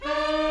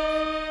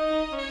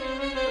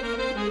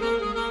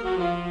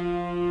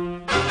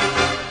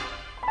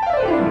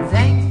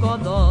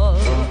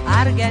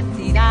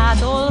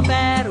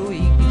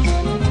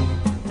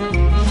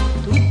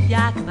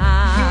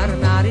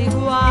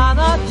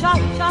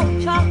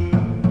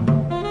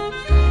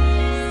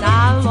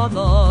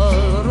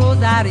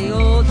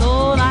rosario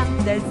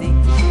olandezik.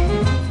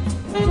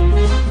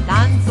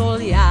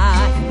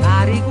 Táncolják,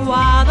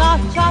 marihuana,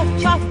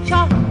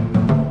 csa-csa-csa.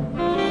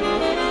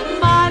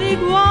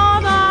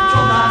 Marihuana,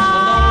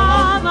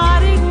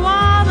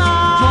 marihuana,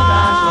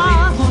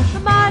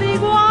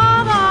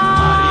 marihuana,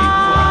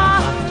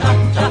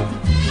 csa-csa.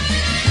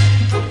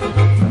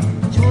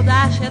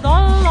 Csodás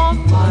dallam,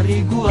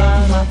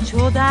 marihuana,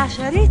 csodás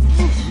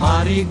ritmus,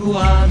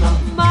 marihuana,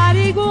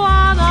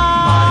 marihuana,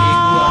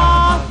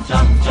 marihuana,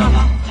 csa-csa.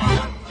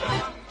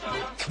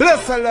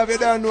 Bless and love, you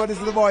don't know this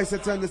is the voice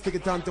that turns the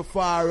stick on to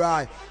far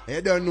right.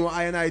 You don't know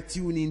I and I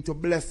tune into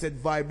blessed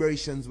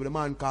vibrations with a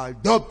man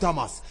called Dub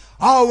Thomas.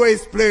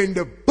 Always playing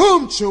the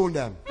boom tune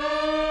them.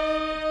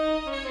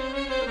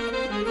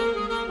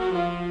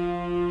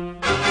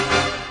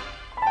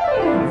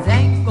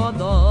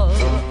 Zengodol,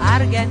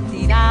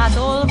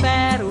 Argentinától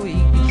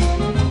Peruig.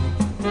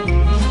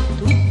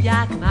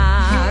 Tudják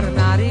már,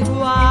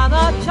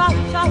 marihuana,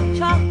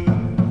 csa-csa-csa.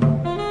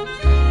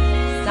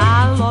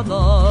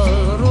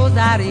 Salvador,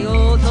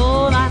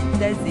 rosáriótól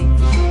áttezik.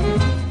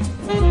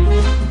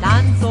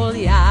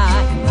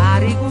 Táncolják,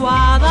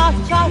 marihuana,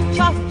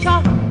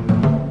 csa-csa-csa.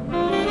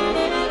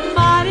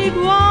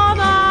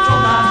 Marihuana,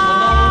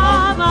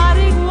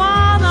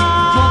 marihuana,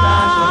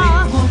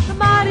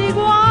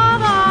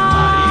 marihuana,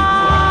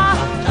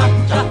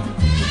 csa-csa.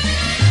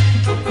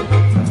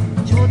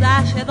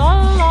 Csodás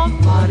dallam,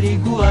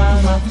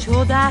 marihuana,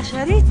 csodás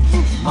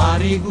ritmus,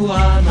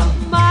 marihuana,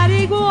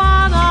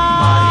 marihuana,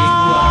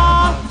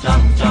 marihuana,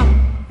 csa-csa.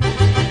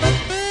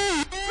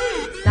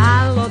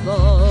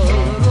 Salvador,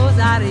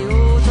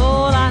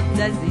 rosáriótól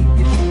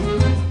áttezik.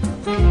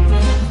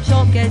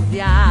 Sok ez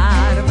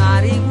jár,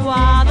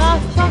 marihuana,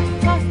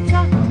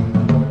 csa-csa-csa.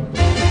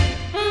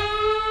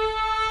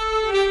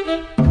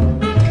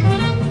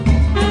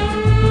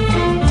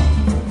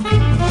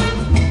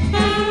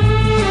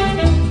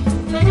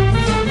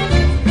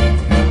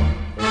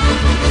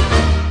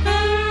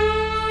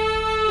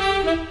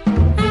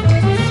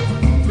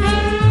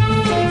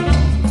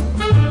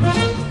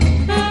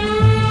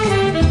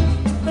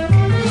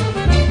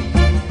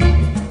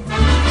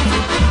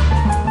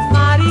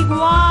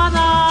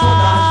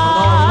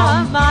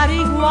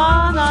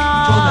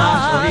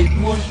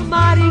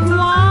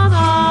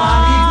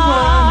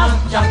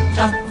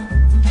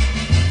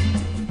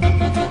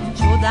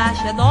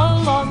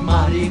 Dallam,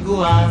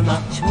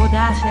 marihuana,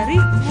 csodás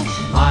ritmus,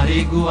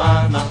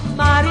 marihuana,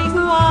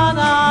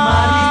 marihuana,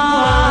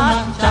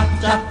 marihuana,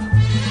 csa-csa.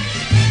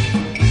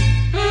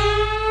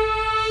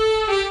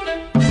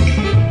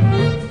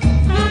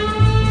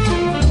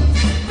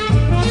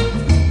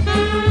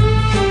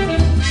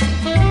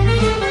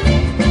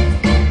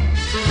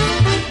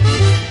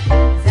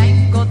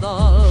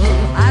 Zengodol,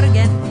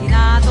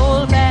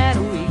 Argentinától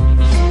Peruig.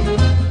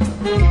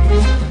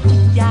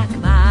 Tudják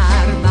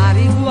már,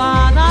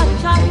 marihuana,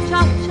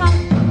 csa-csa-csa.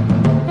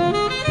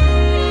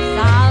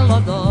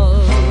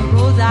 Salvador,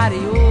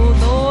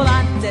 rosáriótól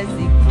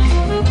áttezik.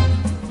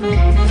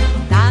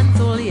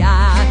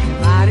 Táncolják,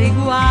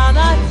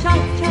 marihuana,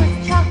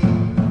 csa-csa-csa.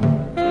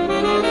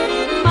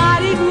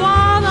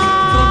 Marihuana,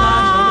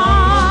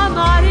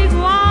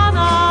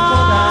 marihuana,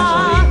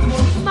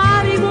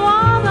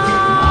 marihuana,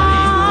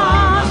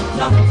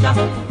 csa-csa.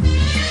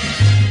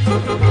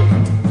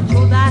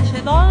 Csodás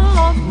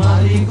dallam,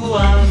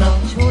 marihuana,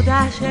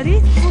 csodás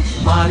ritmus,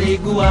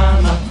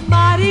 marihuana,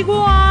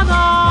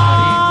 marihuana,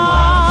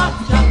 marihuana,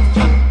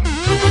 csa-csa.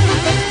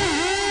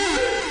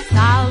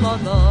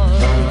 Salvador,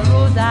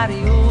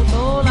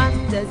 rosáriótól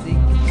áttezik.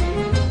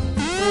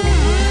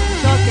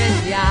 Sok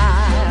ez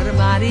jár,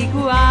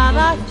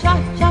 marihuana,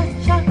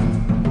 csa-csa-csa.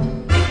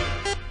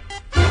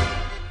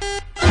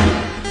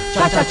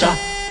 Cha-cha-cha.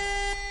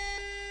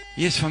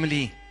 Yes,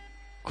 family.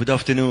 Good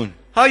afternoon.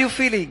 How are you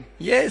feeling?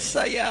 Yes,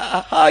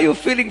 yeah. How are you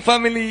feeling,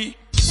 family?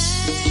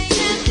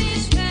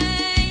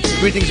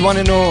 Greetings, one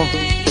and all.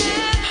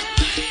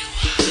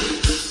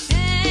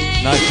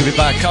 Nice to be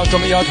back. Out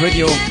on the Yard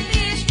Radio.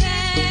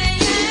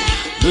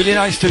 Really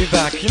nice to be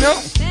back, you know.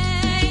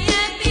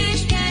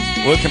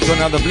 Welcome to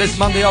another blessed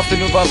Monday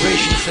afternoon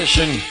vibration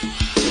session.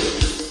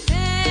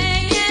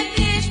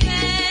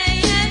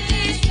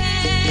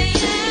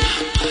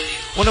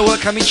 Want to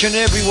welcome each and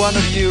every one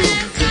of you.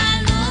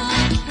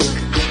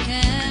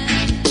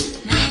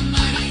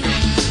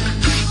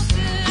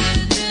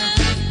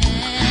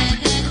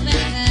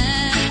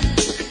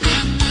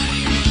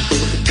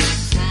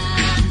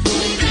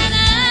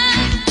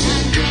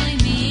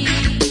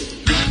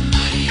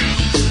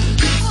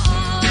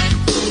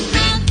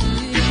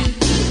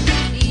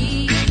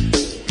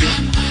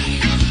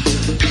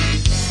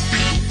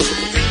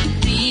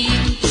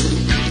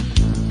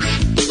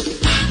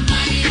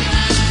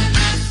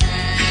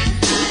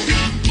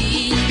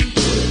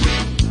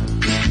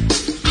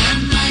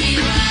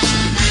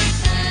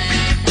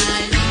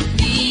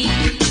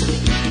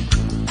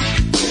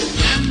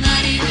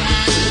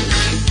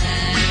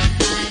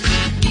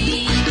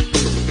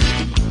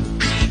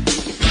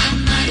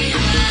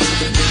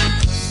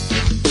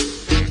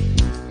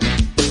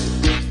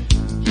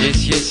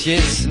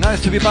 Yes,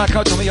 nice to be back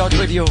out on the Yard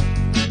Radio.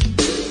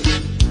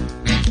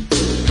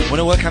 Want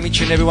to welcome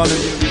each and every one of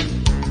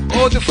you.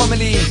 All the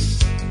family,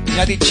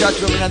 in the chat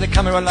room, in the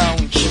camera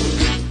lounge.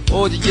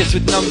 All the yes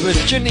with numbers,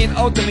 tune in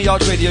out to me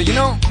out radio, you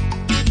know.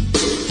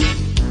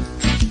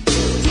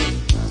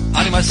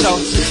 Anima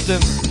sound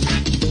system.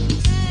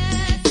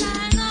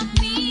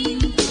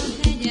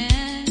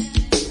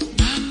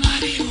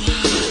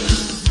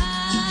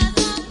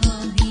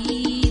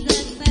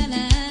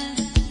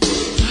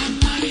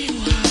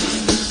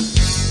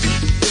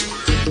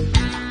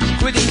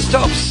 Greetings,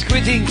 Tops,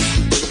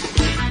 greetings.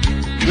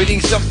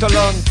 Greetings, Dr.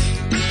 Long.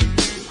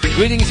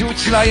 Greetings,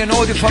 Roots Lion,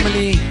 all the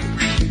family.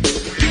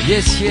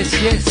 Yes, yes,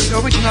 yes.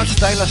 Original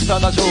style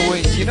as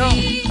always, you know.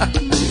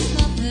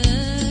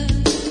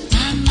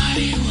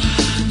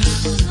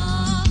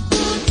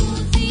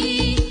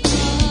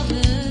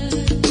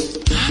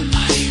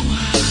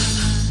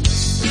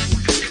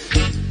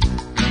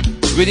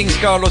 Greetings,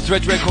 Carlos,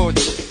 Red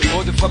Records,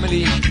 all the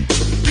family.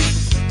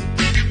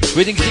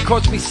 Greetings, the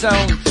Cosmic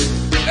Sound,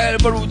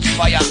 Elba Roots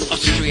Fire,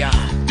 Austria.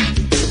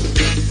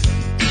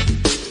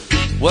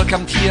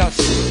 Welcome, Tias.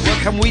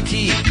 Welcome,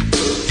 Witty.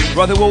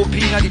 Brother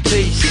Wopin at the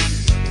place.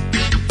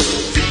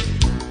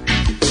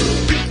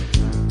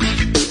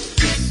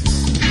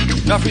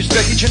 Enough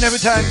respect each and every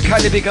time.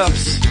 Kylie big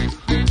ups.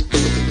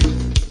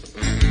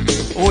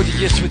 All the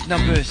yes with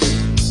numbers.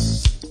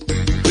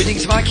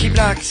 Greetings, Mikey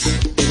Blacks.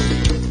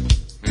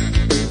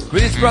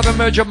 Greetings, Brother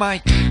Merger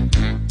Mike.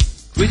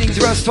 Greetings,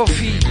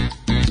 Rastafari.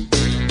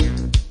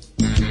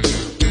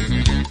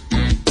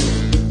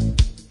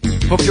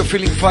 Hope you're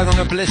feeling fine on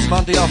a blessed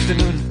Monday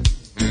afternoon.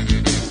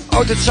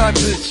 Out at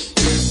Cyprus.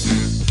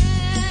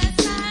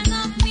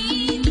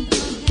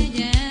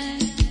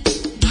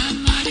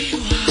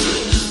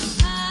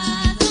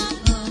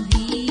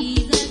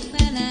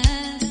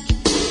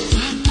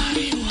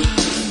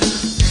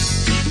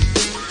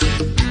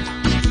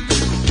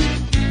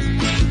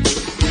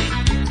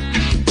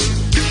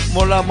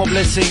 More love, more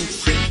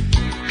blessings.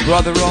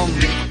 Brother Rom.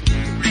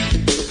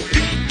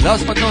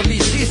 Last but not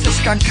least, sister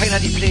Skank Kaina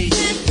the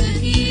place.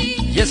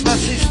 Yes, my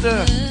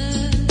sister.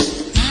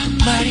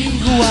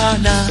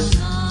 Mariguana.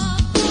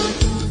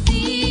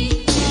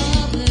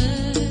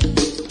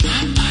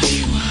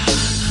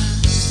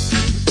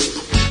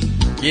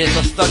 Yes,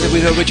 I started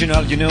with the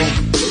original, you know.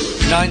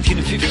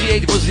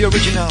 1958 was the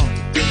original.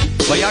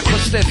 By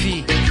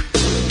Stefi.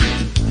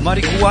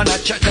 Mariguana,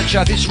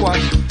 cha-cha-cha, this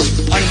one.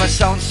 Anima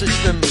sound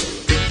system.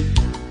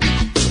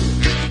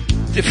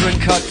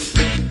 Different cuts.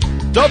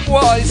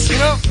 Dub-wise, you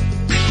know.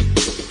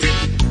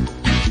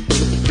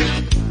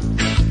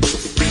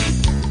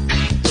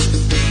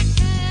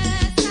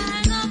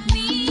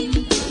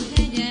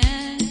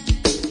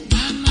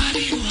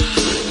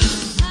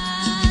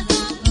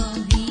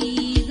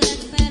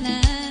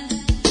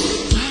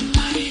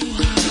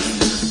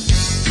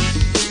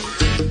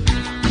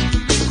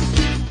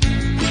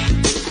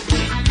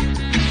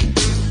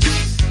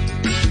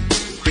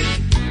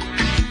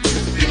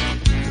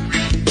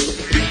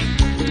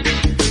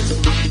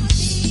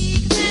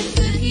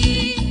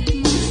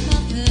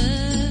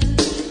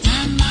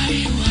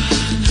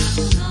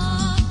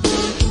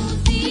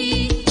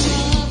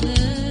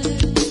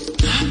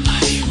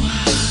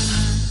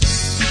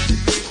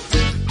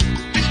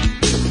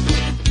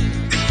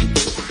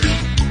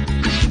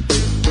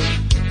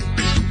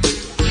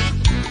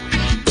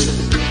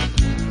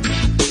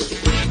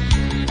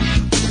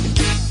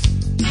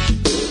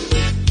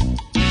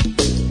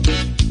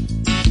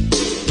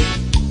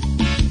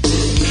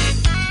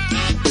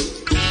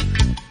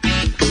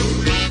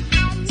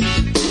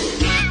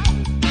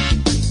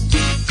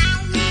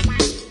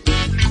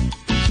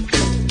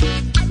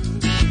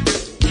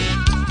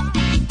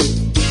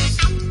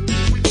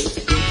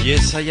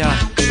 Yes, I am.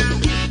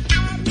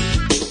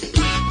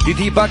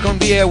 Didi back on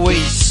the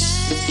airways.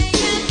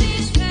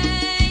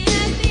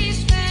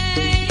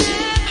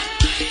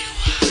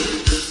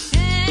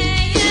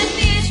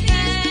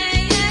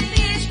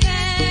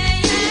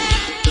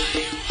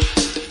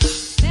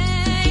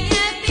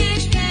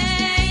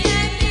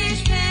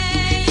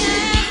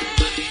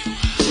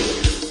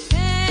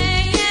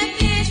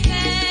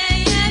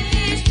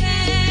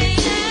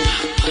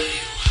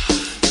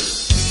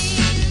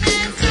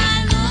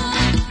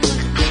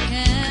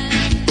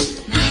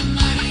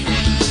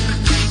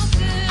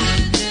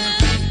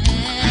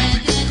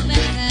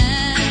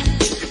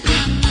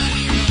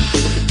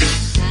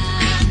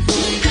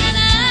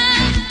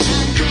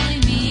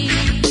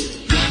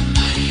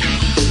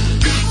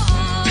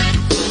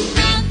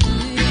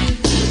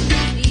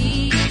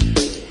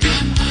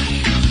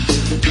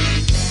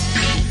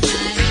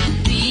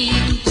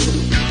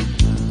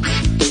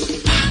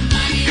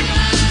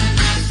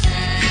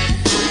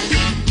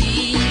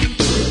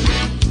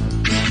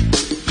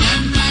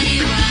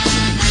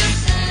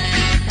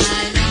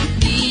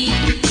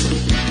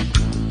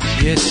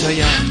 Yes, I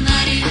am.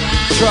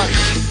 Track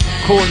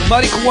called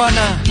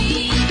Mariguana.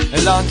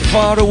 A land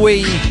far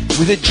away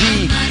with a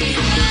G,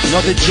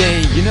 not a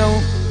J, you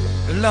know?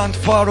 A land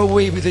far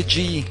away with a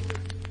G,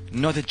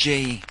 not a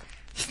J.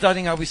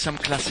 Starting out with some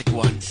classic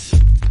ones.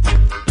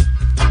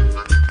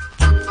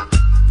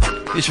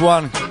 This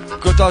one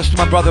Good thanks to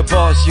my brother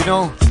Boss, you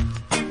know,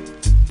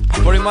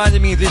 for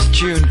reminding me of this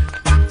tune.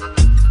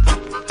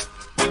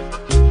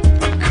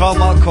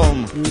 Come on,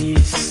 come.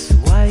 Miss,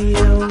 why you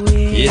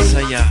away? Yes,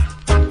 I am.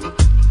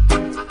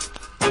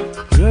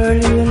 Girl,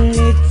 you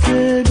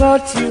little,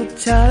 but you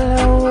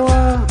tell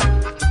her.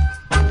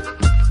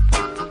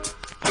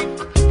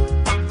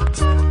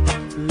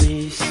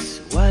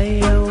 Miss, why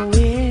you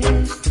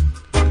waste?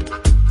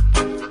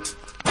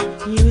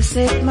 You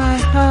set my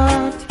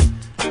heart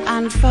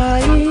on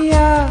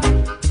fire.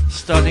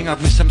 Starting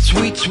up with some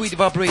sweet, sweet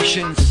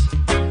vibrations.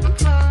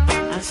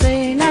 I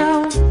say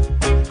now,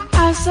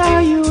 I saw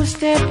you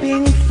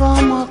stepping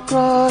from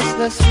across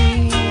the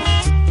street,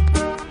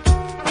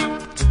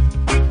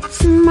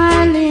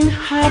 smiling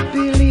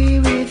happily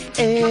with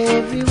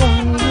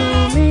everyone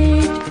you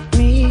meet.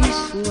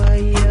 Miss, why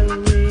you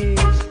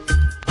waste?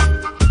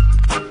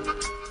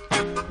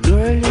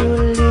 Girl, you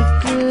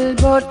little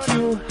but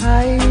you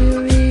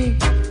Irie.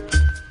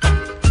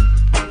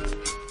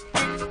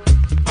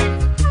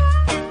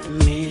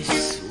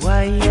 Miss,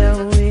 why you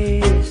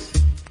waste?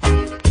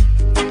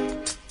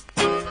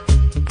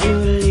 You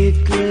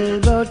little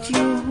but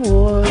you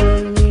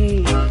hold me.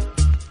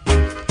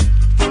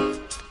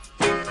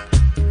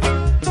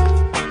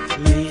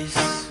 Miss,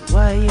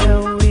 why you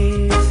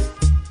waste?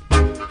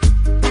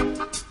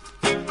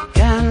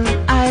 Can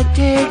I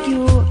take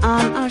you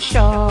on a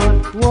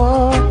short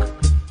walk?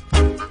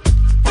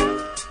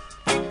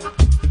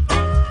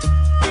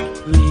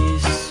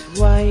 Miss,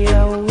 why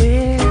you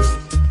waste?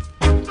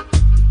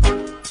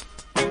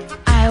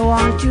 I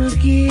want to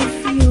give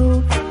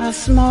you a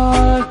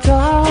small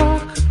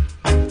talk.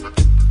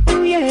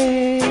 Oh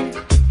yeah.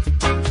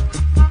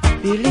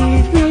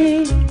 Believe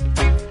me,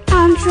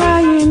 I'm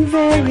trying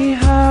very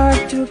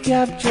hard to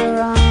capture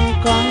and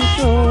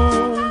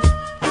control.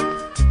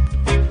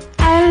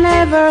 I'll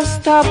never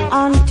stop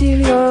until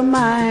you're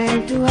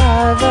mine to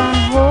have and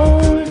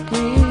hold.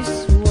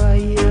 Miss, why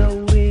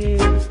you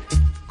waste?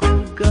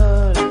 Good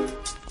girl,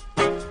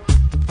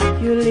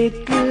 you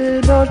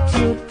little but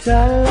you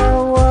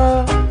tell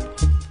her.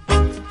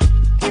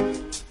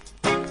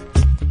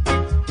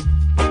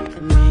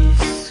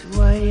 Miss,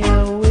 why you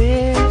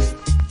waste?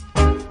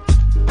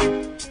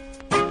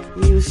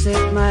 You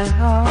set my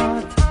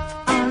heart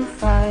on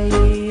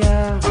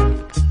fire.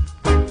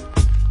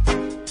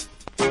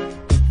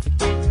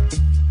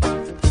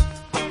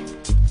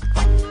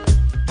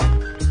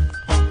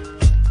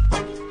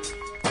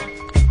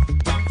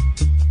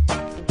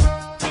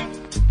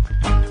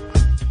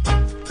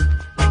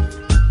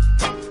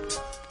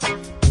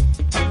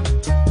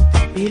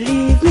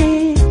 Believe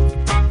me,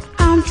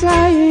 I'm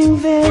trying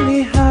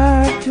very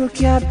hard to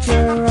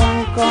capture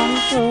and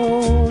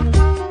control.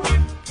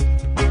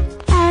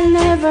 I'll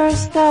never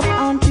stop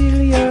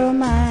until you're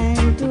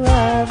mine to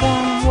have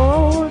and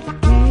hold.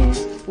 Miss,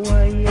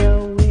 why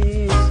you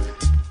waste?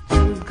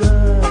 You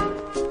girl,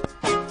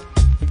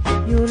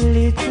 you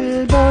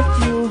little but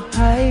you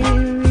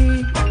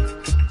Irie.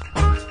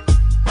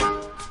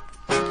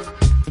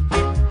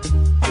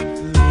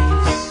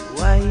 Miss,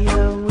 why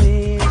you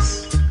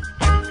waste?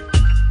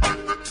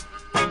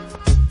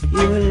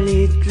 You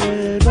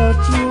little but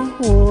you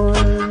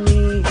hold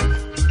me.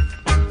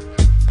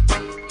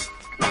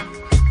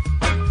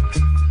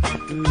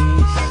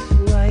 Miss,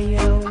 why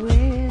you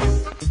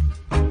waste?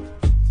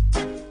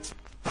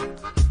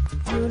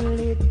 You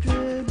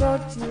little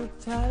but you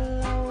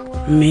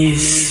tell.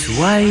 Miss,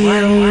 why you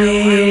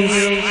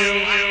waste?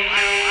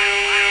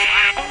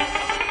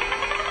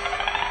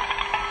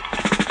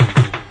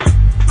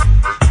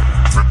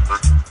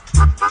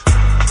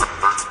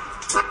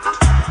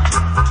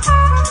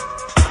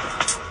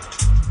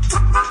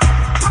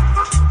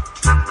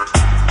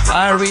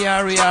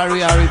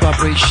 Irie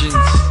vibrations.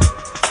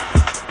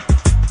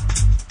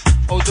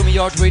 Ultimate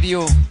Yard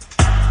Radio.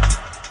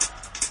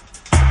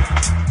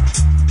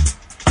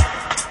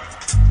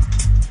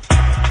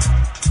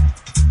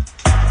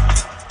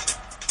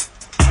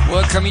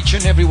 Welcome each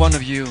and every one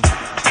of you.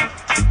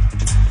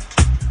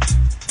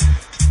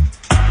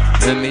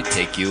 Let me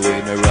take you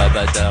in a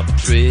rub-a-dub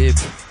trip.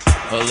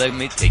 Oh, let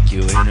me take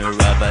you in a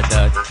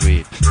rub-a-dub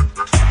trip.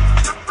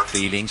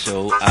 Feeling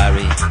so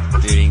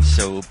Irie, feeling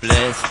so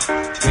blessed.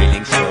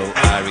 Feeling so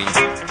Irie,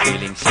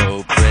 feeling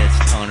so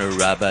blessed. On a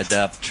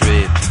rub-a-dub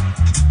trip.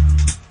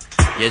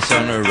 Yes,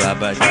 on a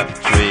rub-a-dub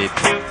trip.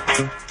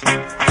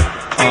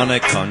 On a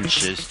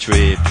conscious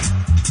trip.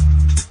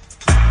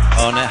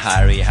 On a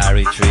Harry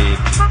trip.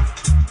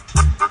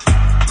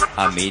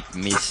 I meet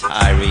Miss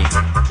Irie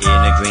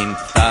in a green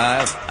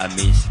style. I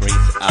meet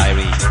Miss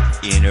Irie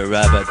in a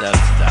rub-a-dub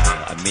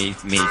style. I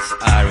meet Miss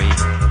Irie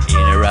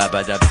in a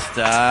rub-a-dub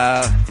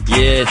style.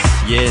 Yes,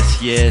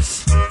 yes,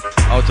 yes.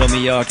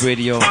 Automi Art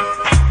Radio.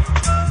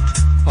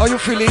 Are you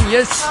feeling?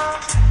 Yes.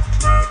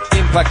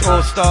 Impact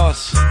All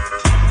Stars.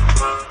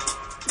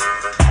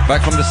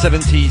 Back from the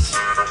 70s.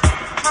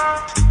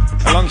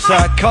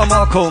 Alongside Come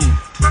or Come.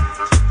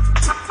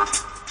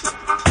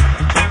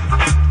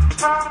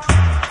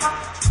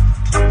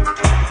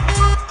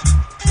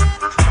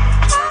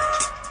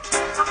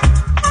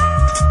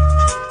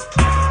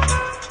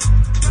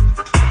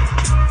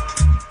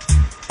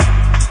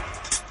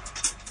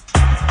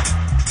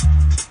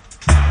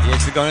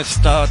 we're gonna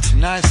start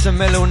nice and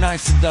mellow,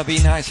 nice and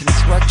dubby, nice and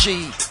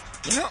scratchy,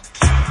 you know.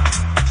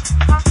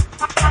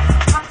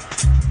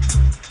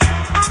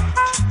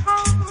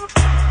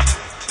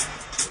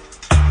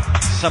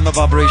 Summer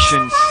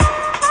vibrations.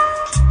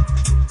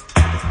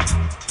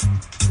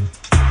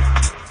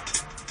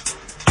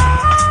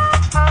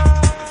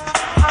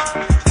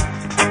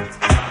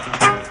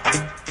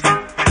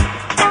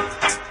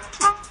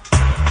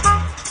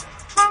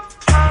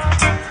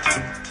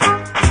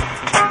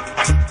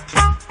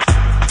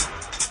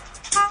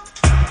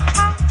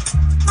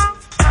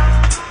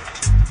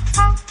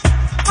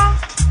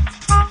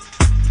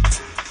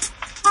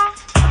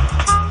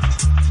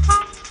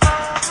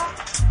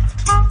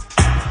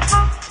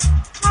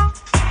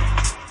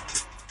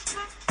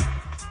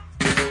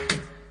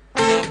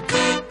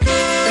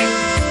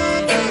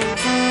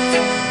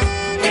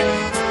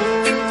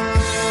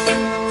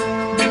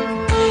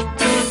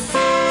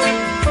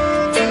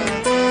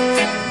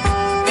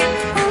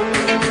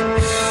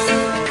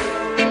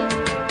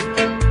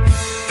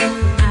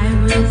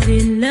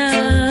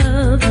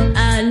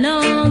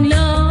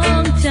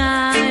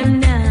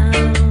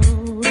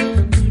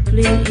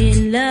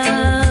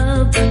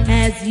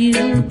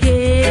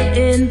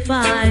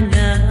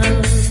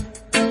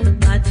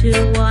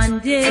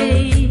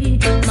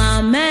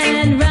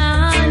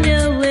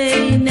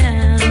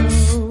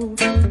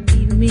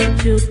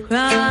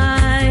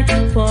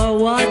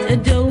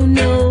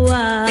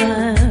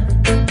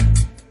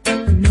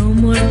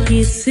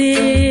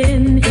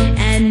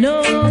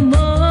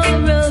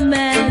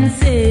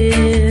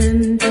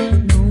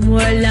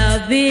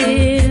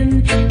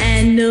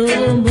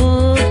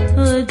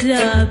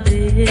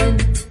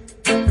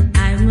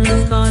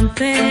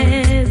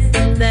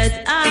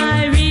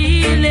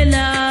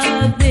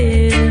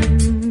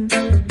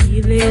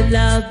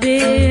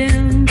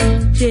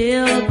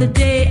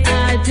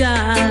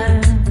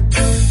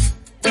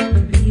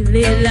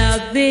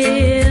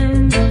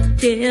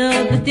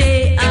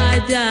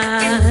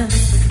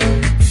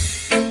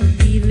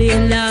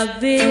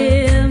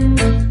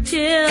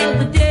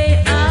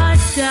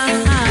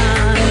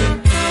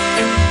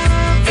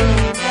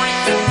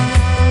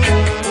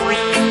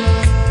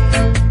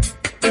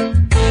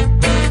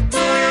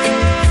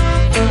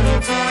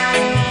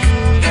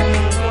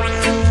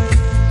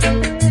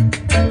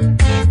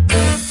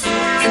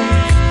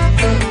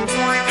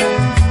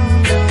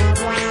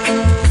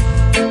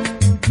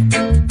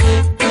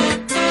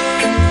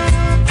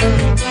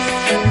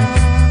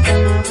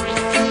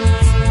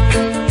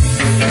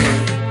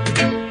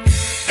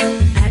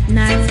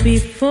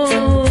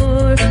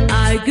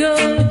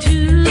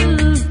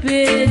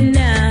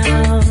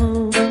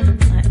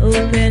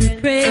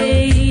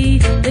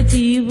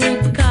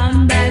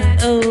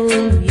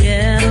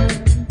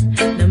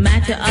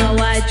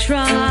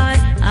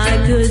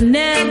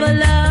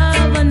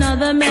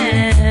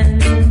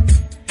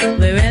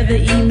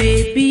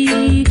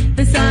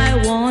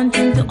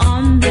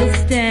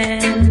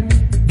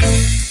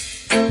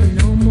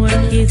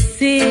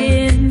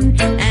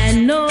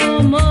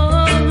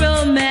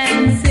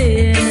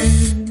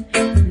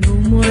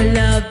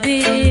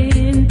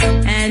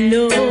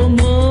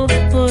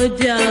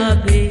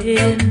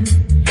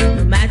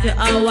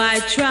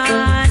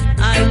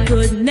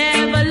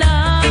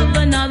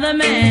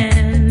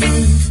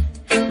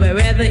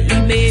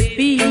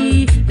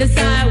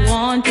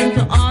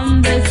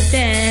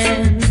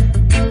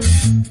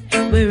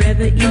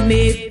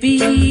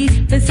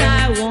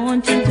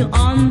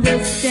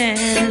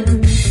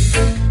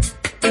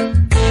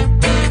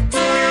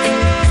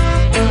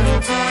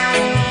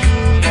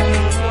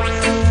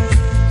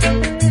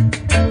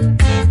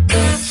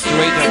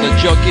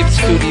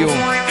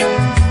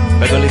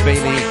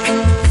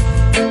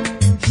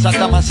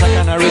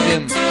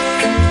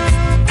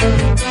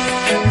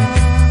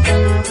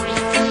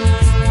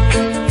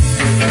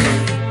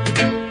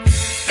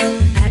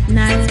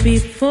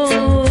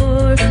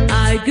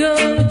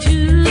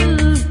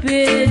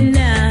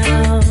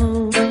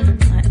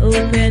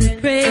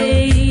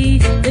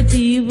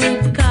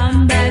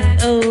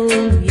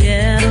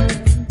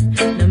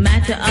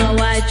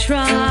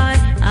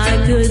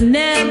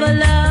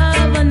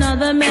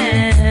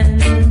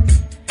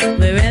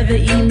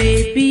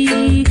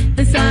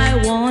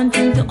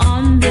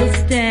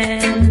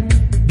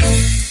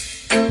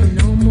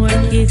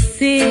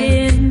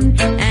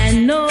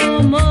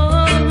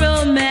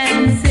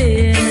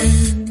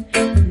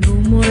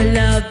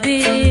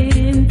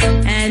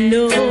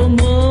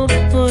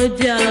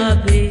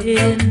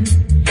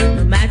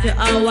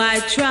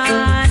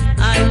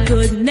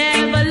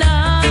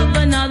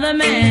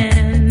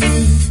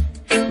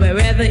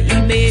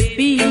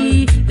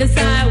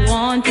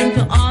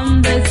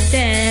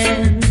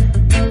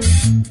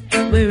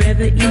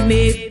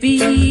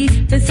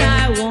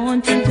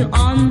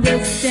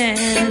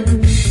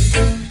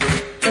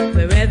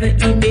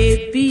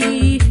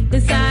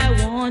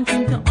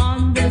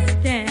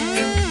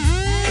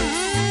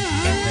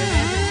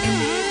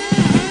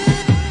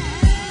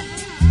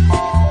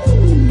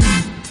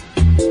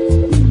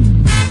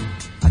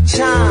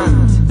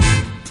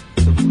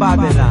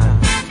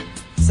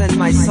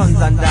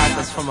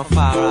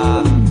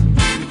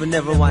 Even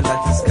never one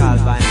that is called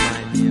by my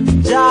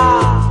name.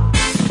 Jah.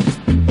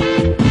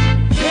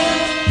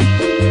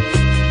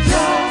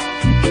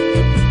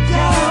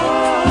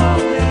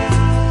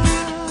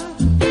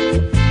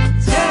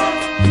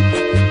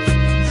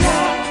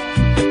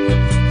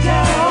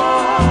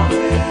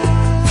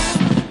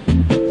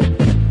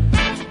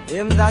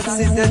 Him that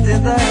sitteth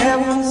in the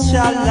heavens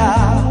shall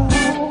laugh.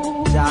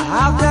 Jah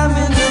have them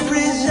in the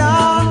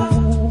vision.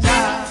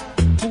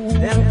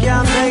 Them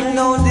can't make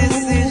no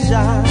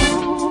decision.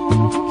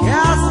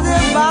 Cast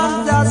them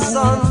bound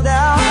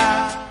asunder.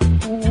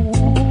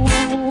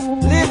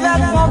 Live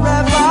it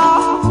forever.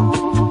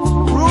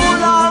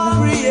 Rule on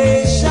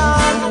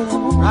creation.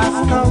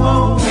 Rasta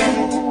won't wait.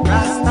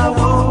 Rasta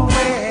won't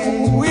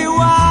wait. We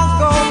want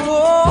go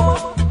home.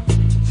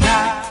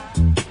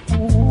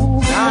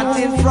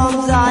 Starting from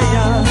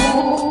Zion.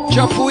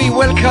 Jafui,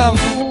 welcome.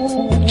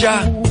 Ja.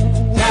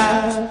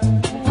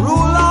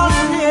 Rule on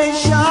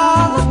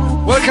creation.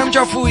 Welcome,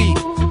 Jafui.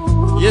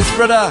 Yes,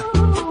 brother.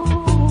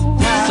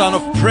 Son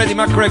of Freddie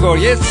McGregor,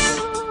 yes.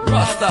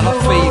 Rasta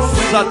have faith.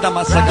 Sata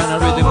Masakana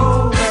rhythm.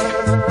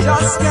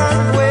 Just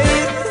can't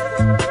wait.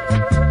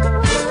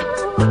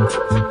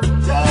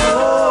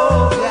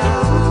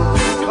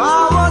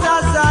 Forward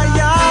as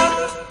Zion.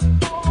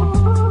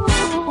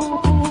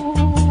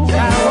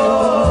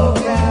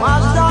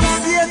 March down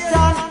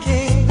Satan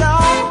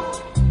kingdom.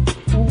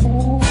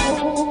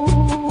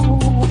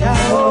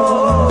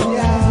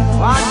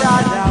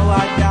 Wadada,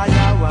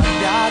 wadada,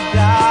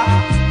 wadada.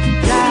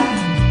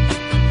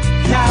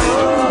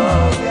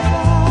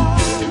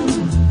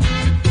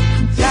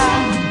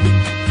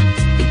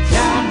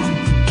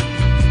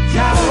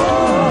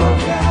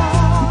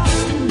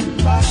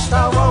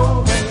 Rasta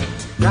won't wait,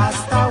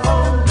 Rasta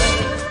won't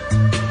wait.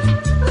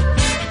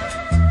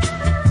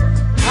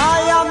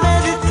 Higher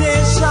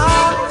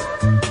meditation.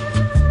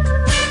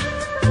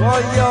 Oh,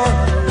 yo,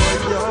 oh,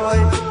 yo.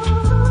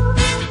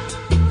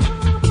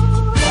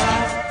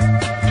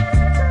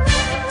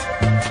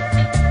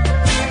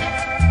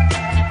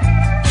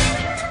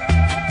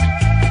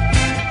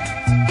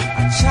 I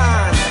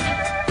chant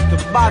to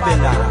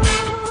Babylon.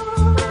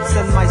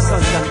 Send my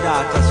sons and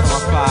daughters from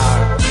afar.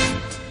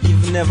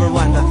 You've never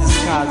one that is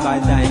called by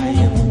thy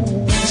name.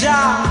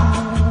 Jah.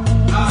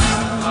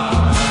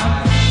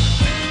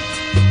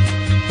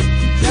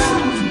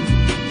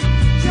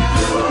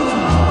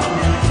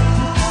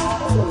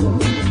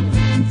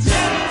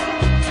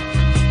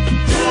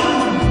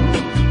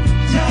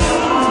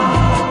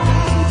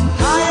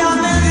 Higher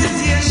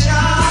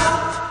meditation.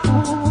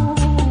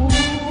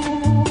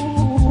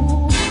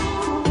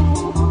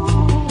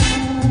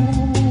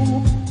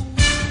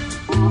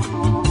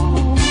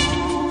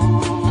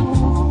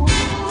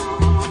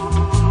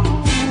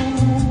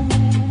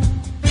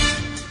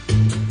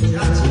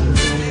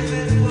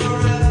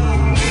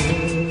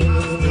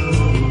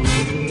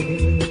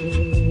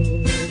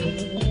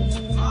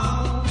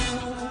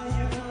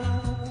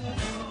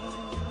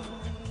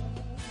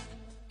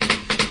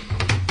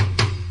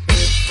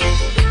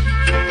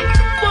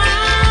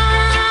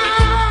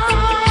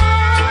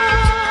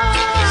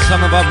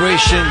 Summer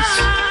vibrations.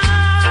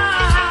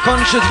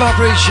 Conscious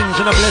vibrations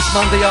on a blessed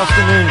Monday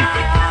afternoon.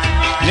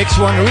 Next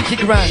one, Ricky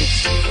Grant.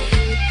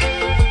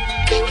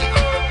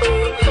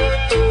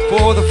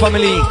 For the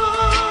family.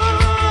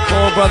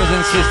 For brothers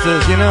and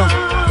sisters, you know.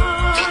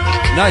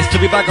 Nice to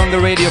be back on the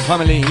radio,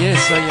 family.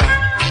 Yes, I am.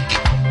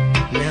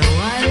 Now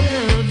I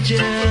love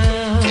you,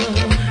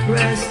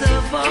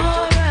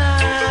 Rastafari,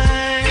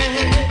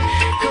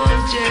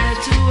 'cause Jah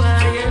to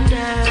I and I,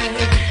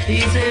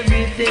 He's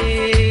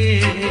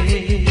everything.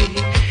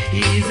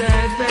 He's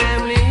our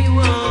family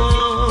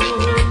one.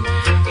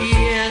 He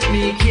helped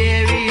me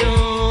carry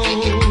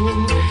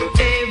on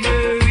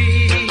every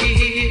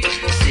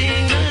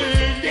single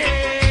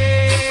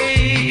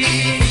day.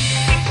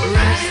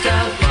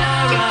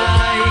 Rastafari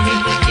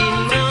in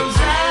Mount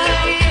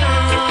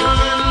Zion.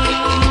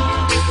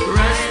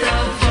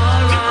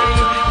 Rastafari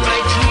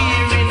right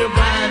here in the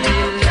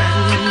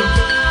Babylon.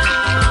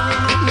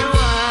 Now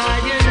I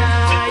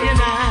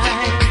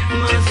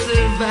must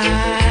survive.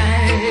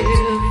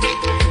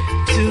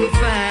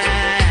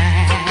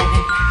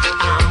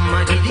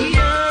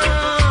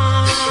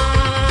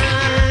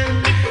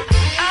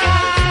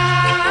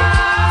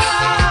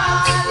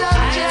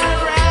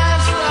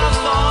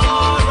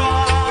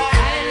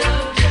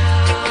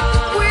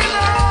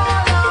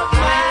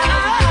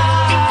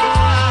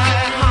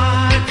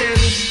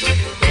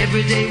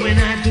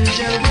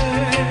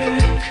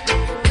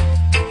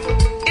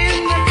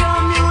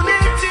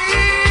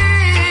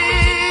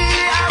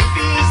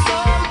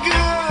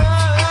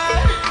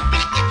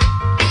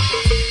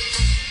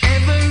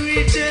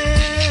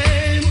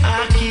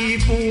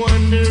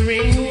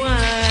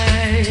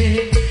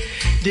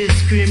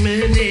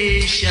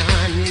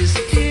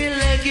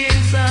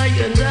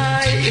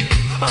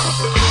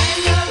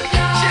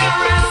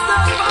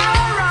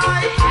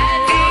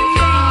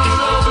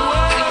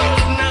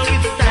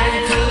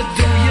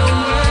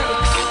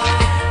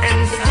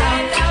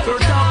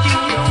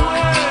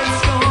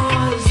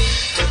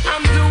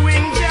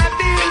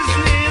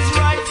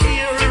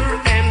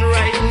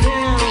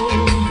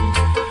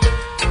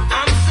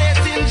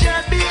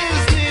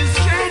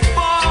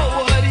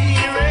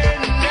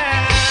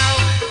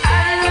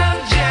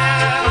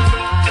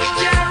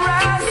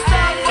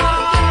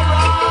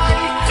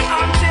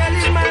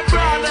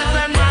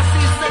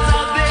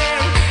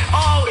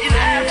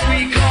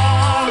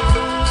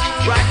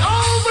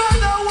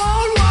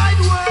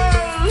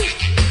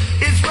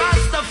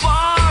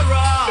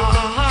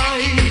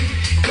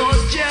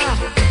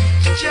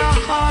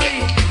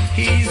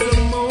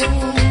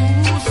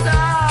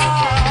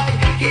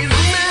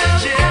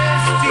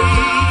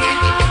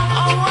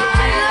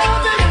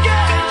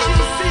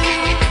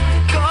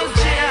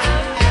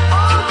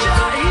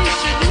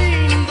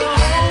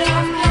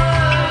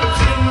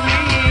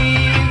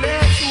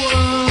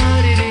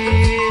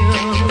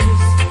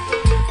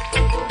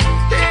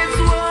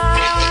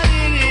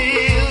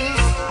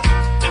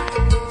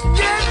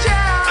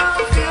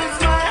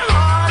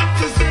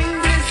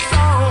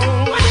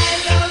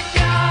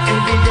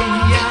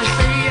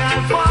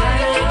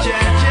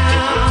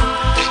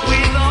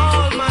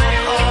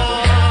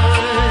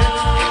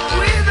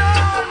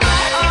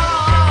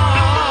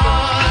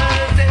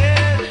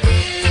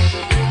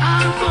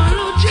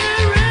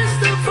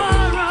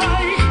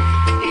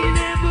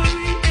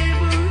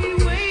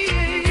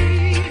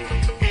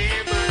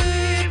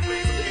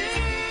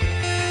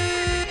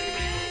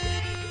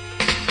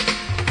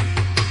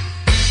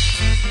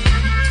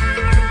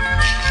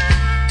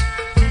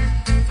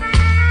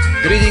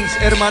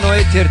 hermano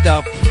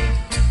Eterdap.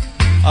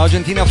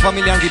 Argentina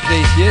family Yankee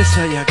place. Yes,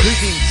 sir, yeah,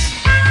 greetings.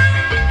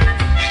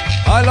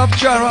 I love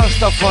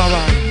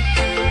Rastafari.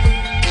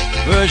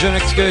 Version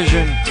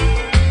excursion.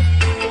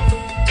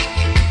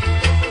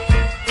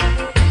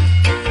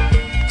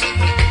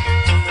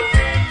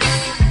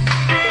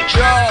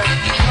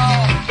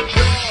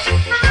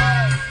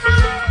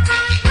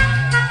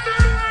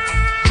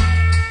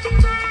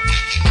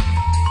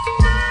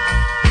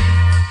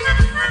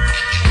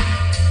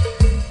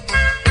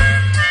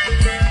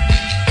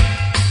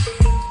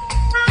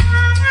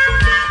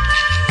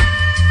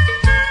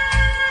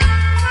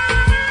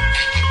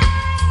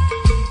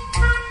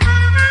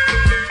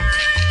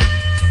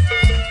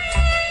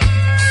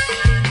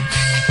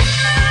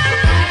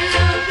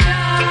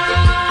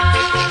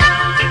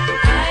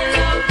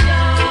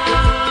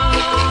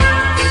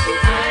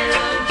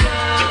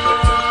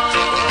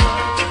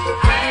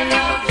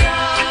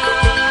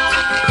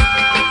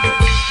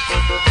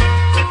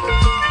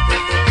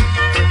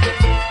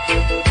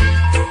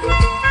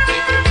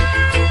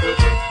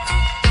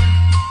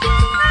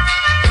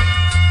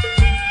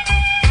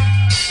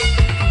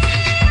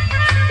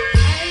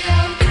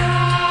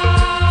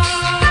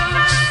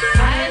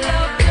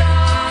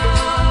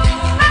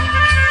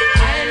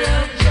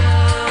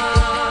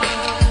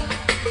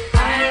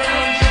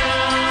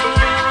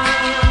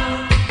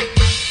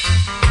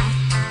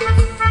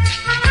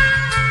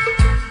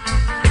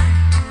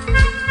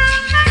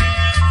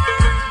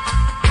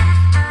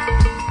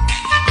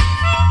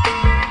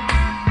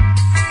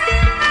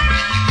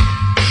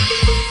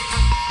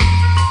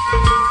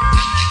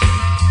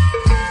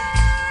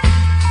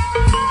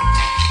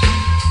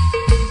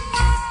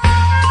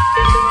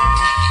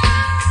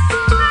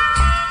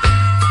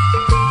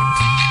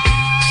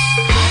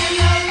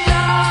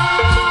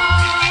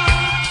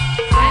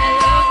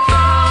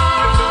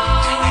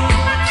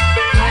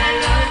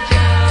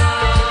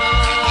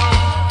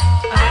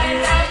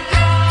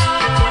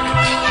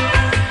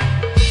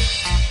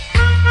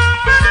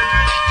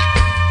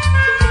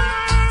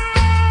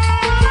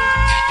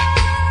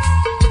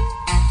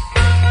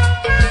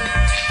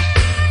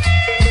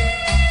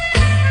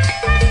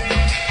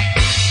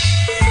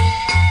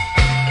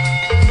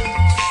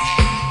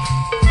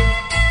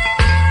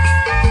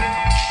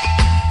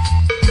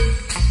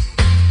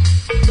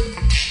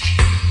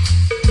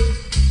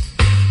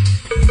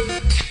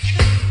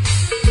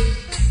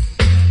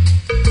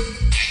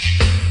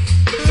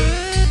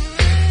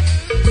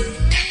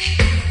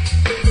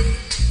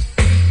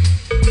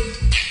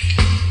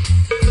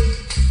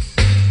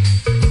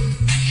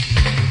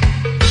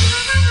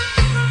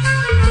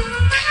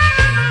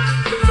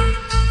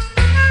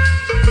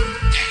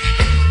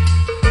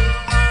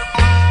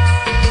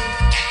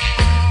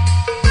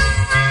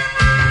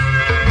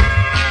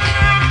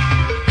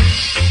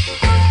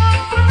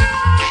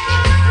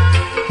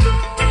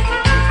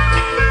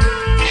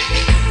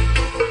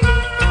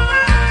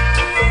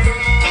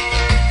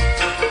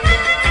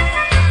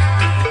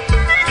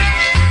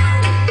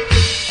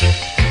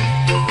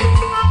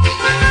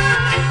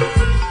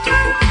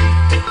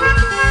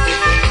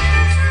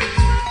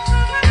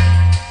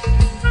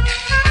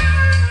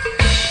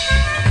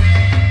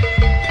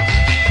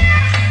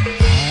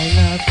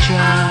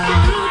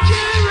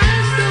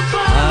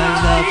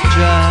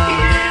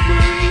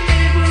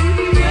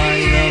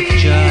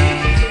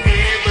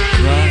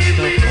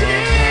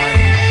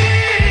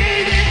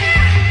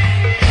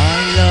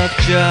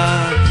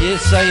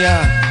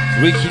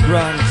 Ricky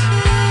Grant.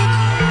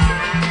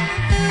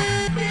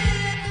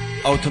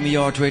 Out on the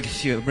yard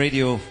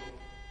radio.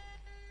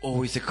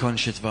 Always the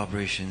conscious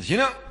vibrations, you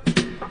know?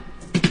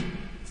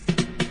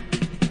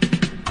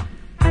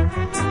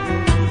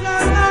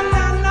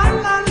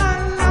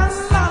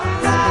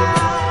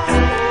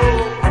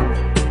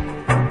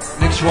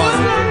 Next one.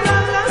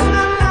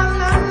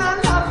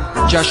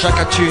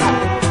 Shaka tune.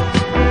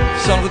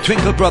 Song of the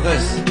Twinkle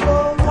Brothers.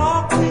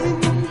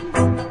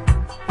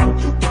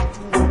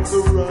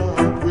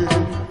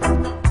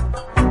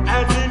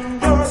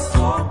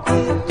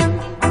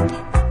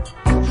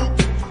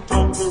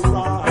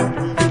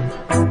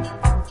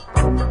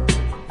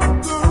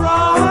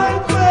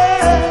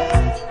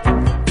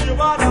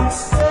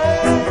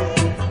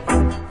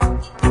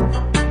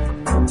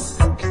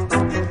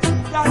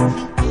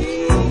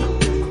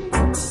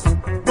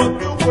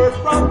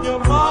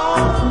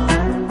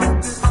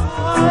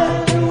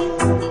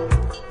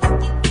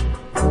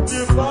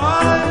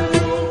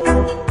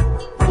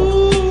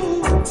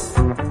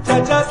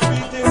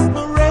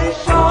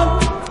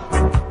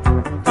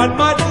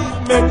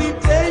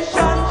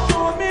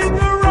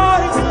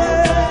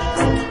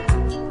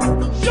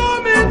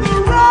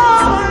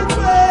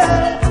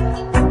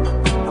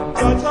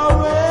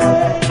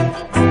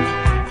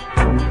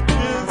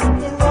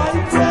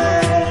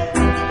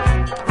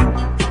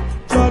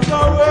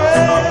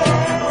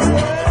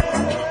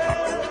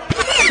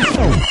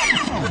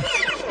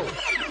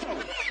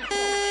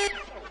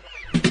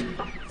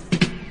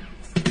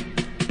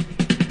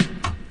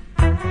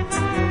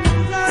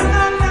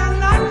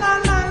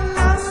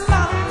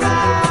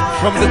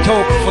 From the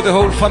top for the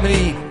whole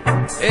family,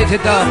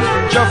 Eteda,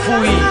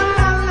 Jafui,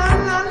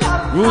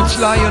 Roots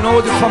Lion,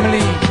 all the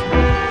family,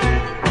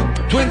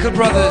 Twinkle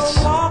Brothers.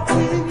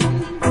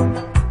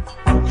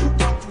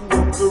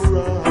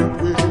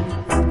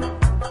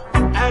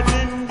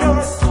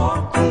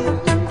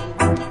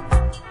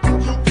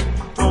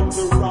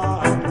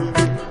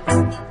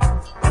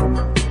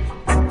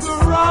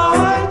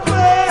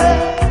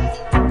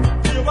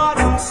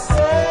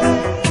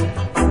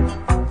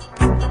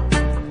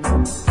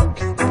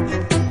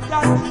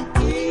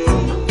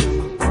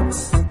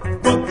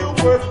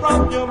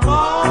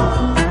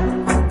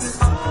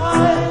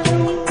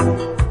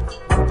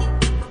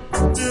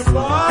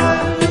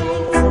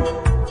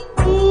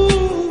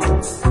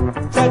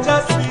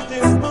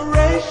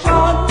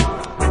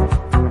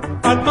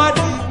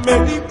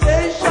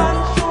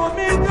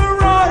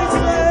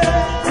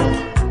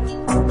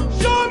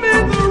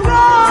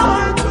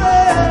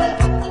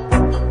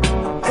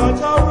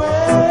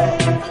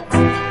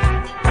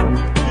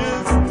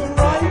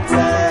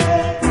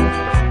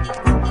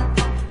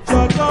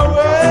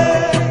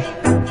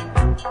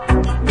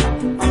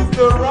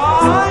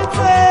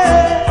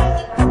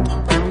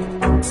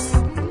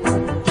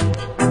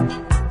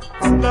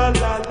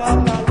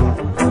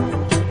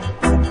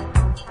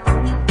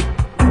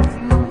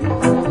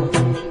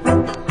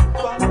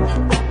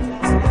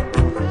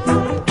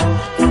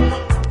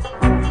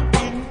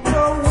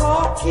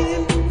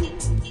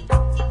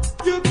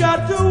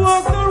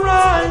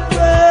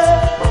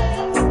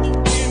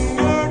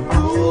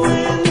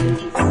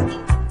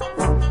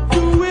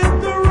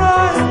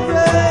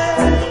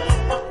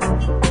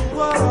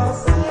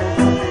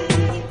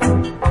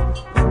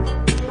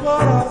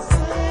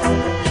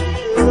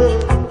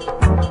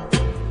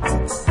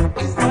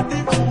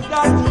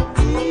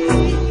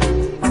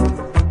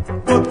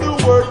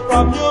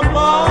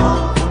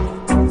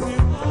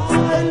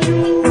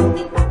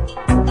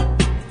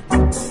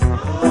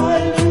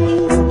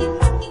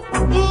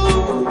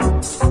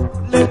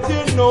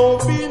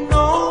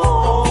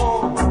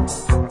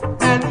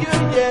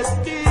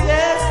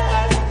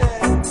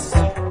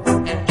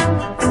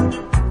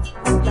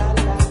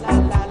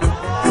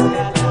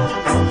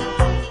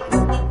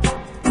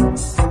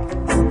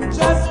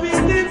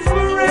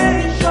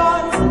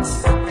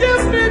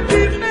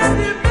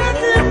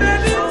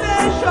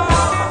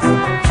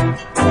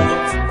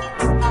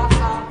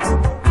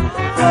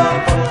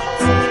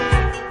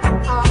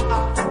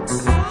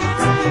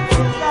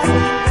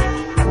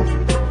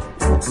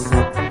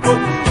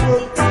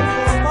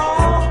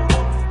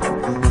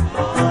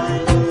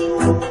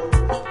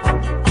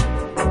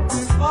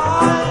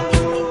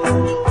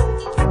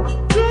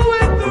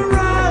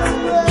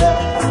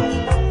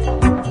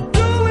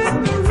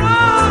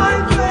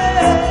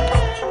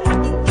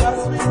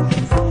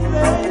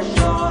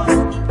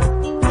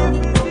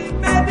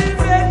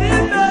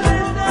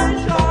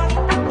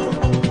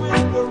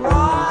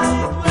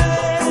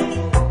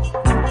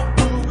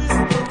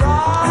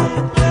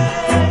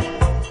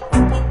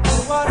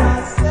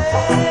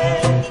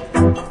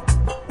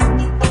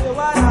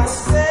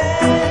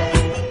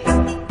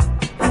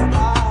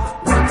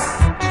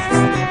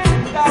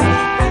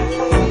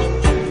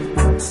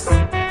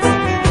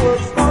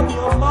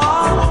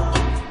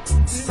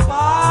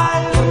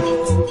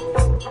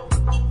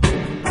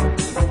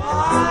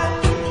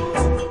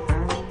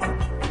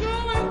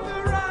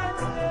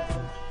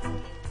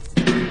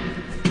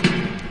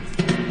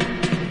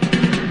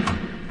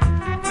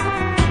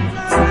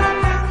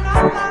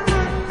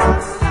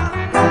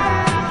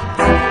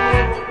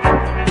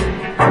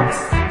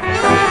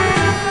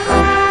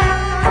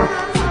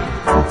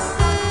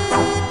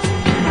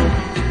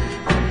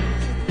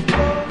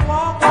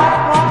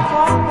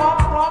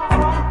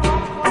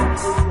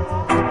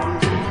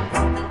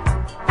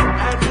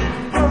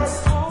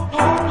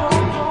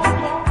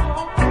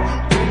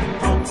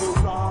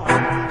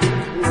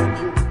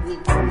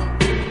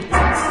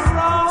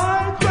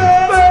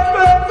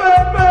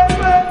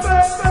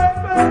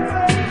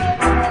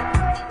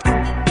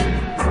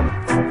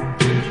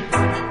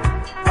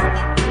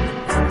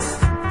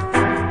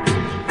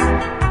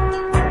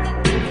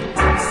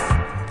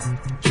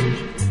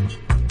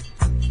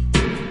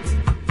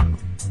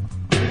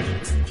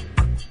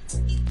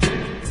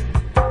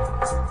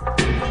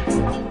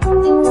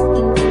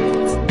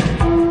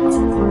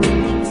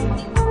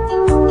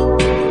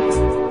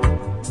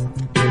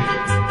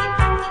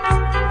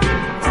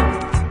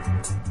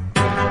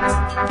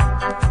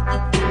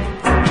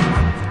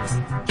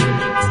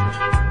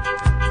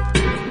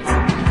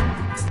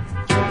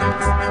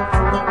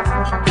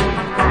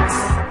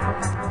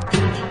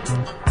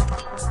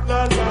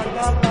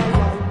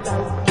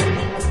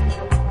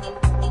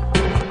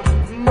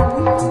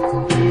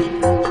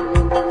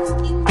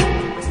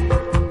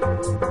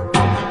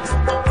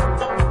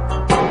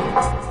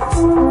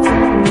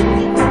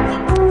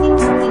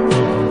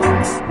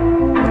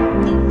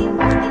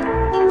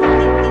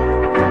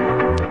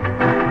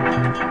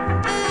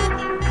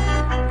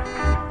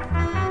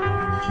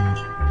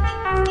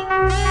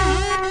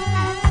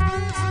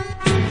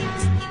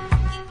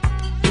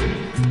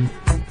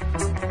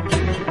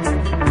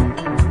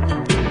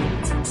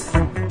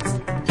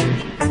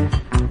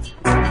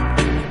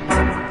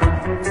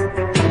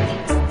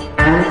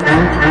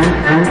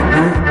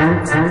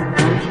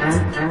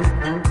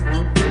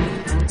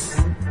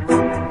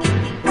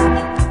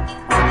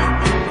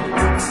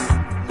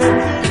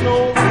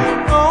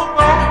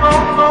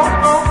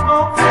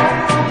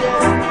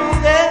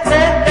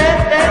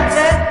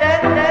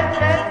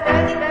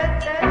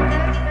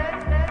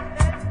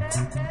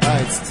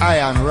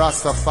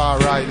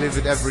 Rastafari, live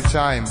it every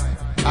time.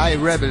 I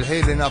rebel,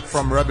 hailing up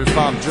from Rebel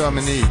Farm,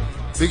 Germany.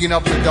 Bigging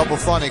up the double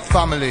phonic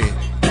family.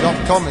 Doc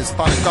Thomas,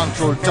 Panic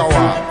Control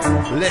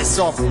Tower. Less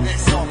up,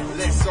 less up,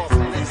 less up,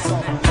 less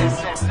up,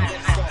 less up,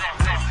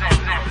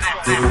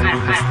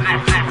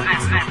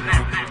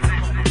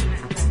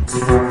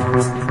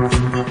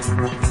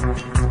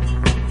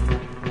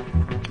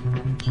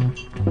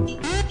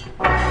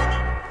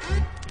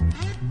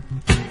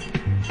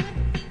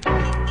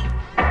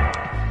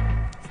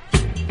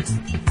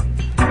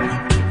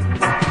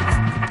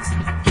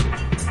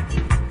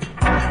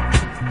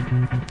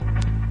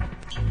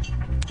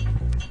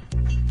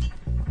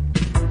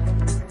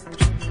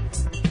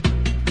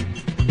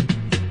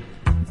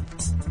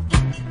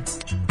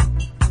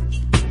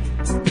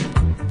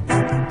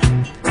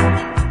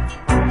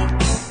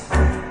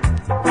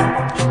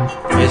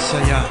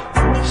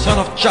 Son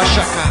of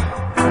Shaka.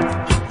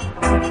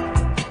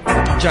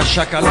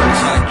 Shaka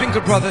alongside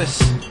Twinkle Brothers.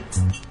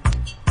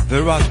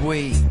 The right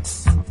way.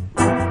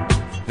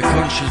 The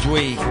conscious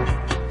way.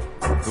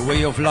 The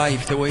way of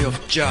life. The way of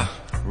Jah.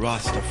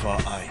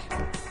 Rastafari.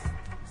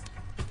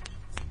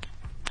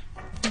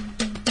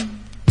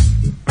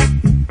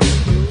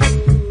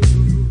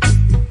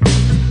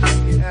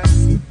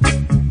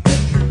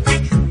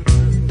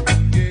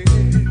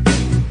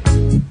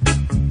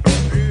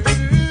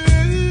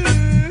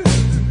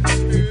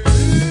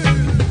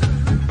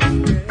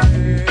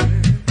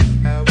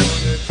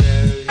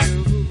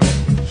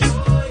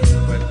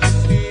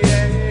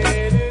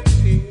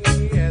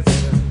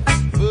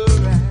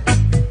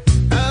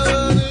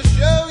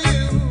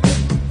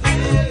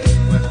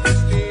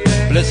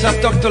 Bless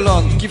up, Dr.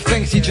 Lon. Give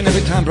thanks each and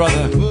every time,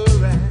 brother.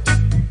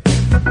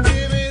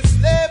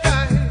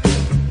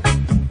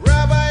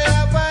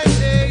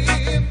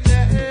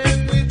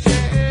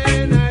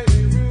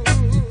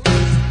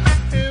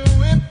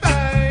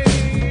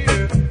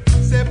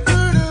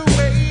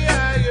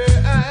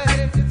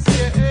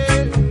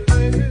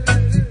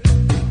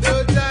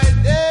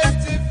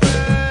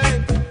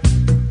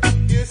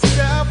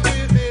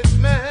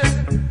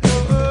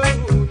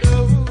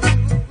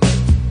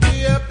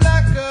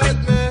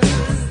 Blackheart man,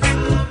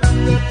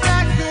 the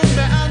black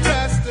man,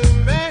 Rasta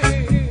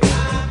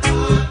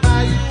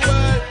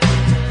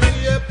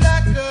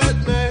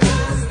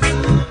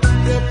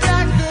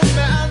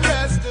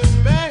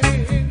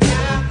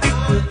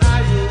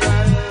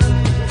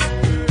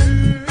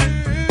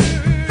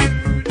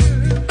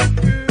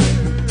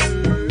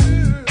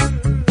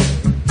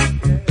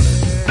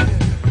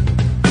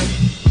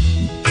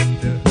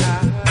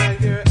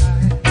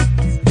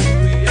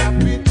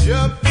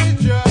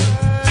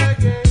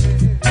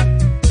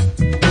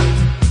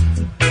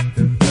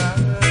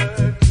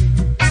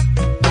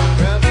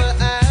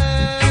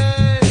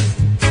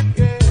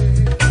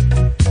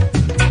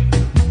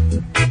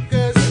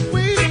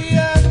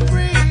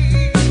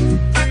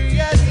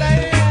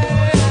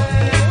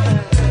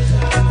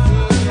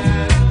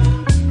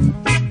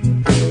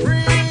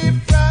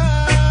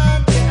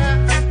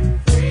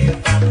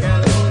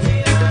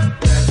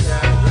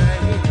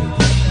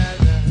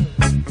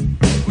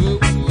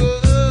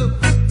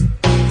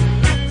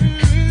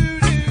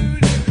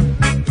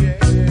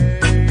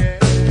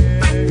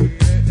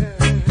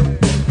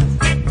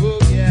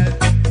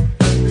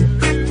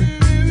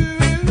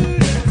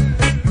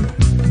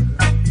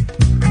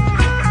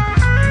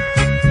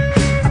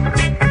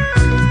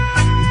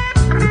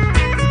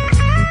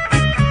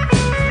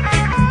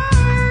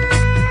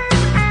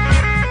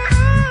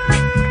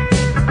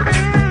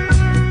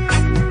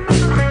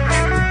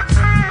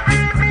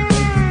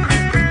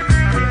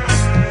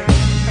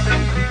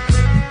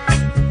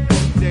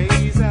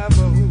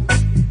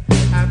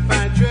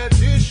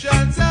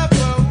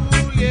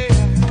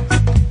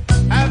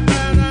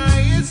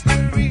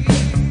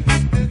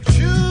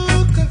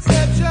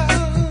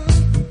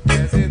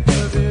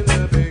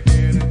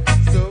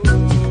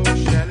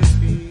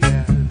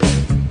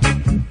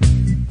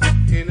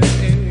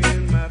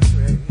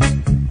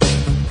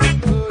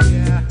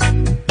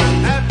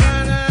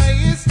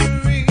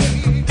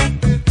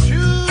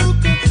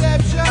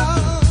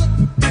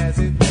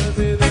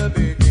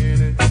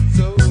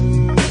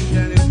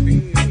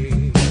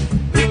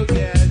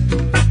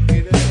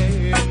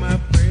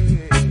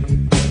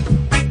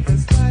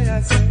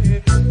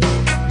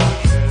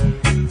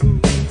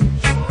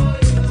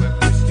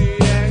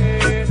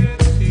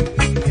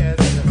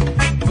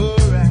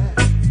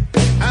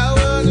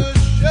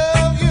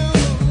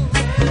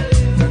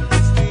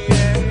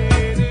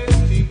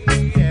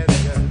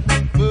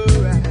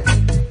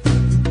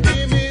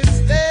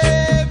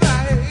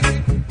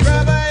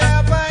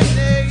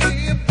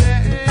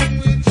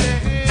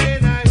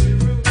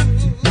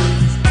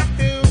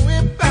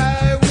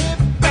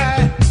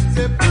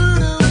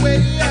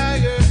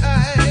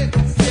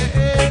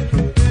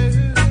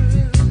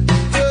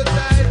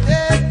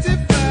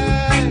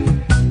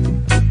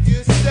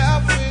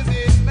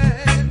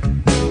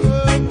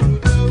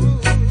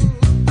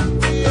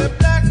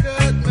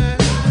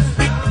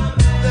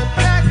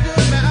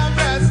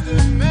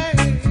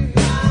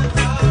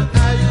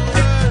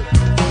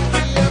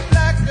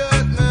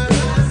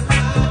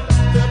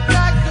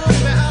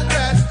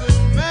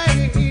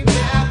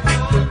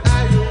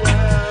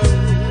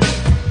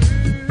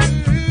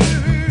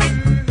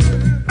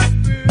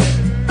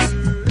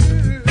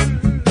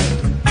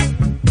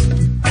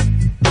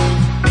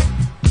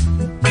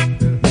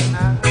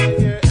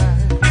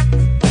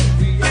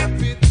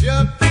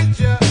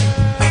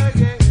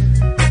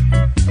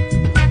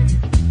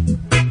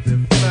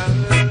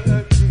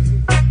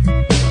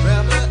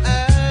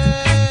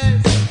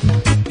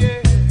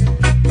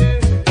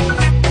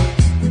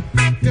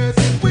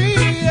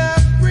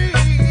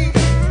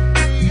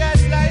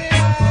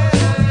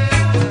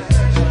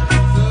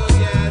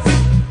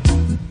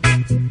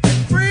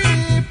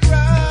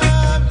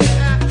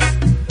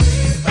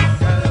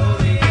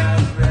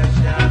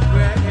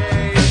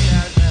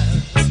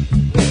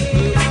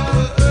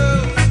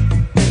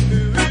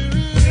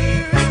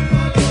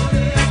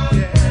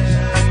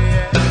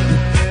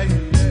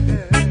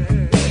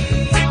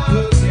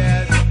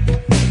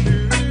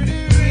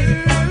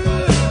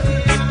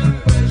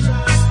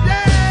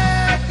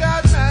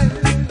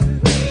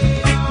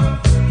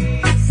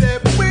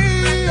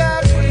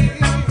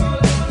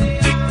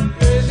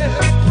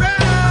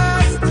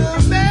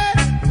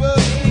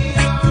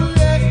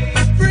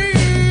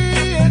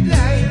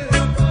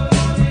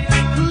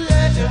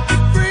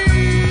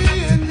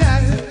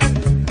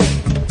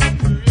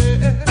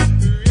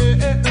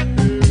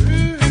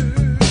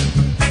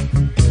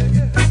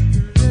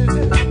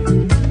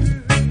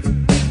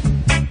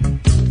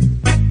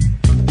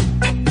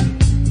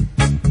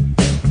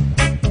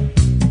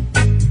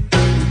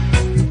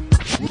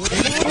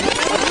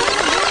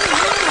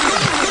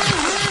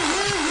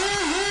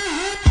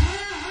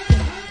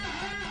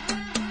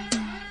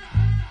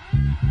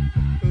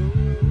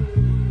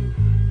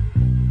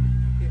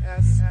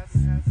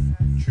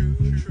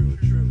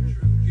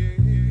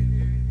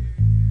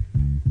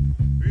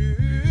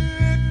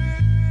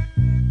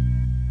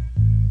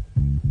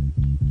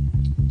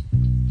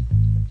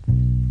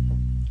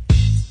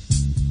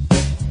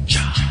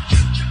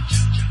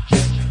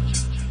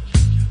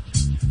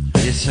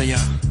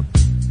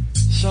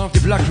Son of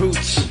the Black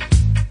Roots.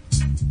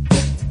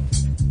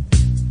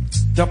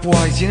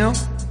 Dubwise, you know?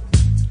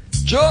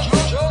 Joe!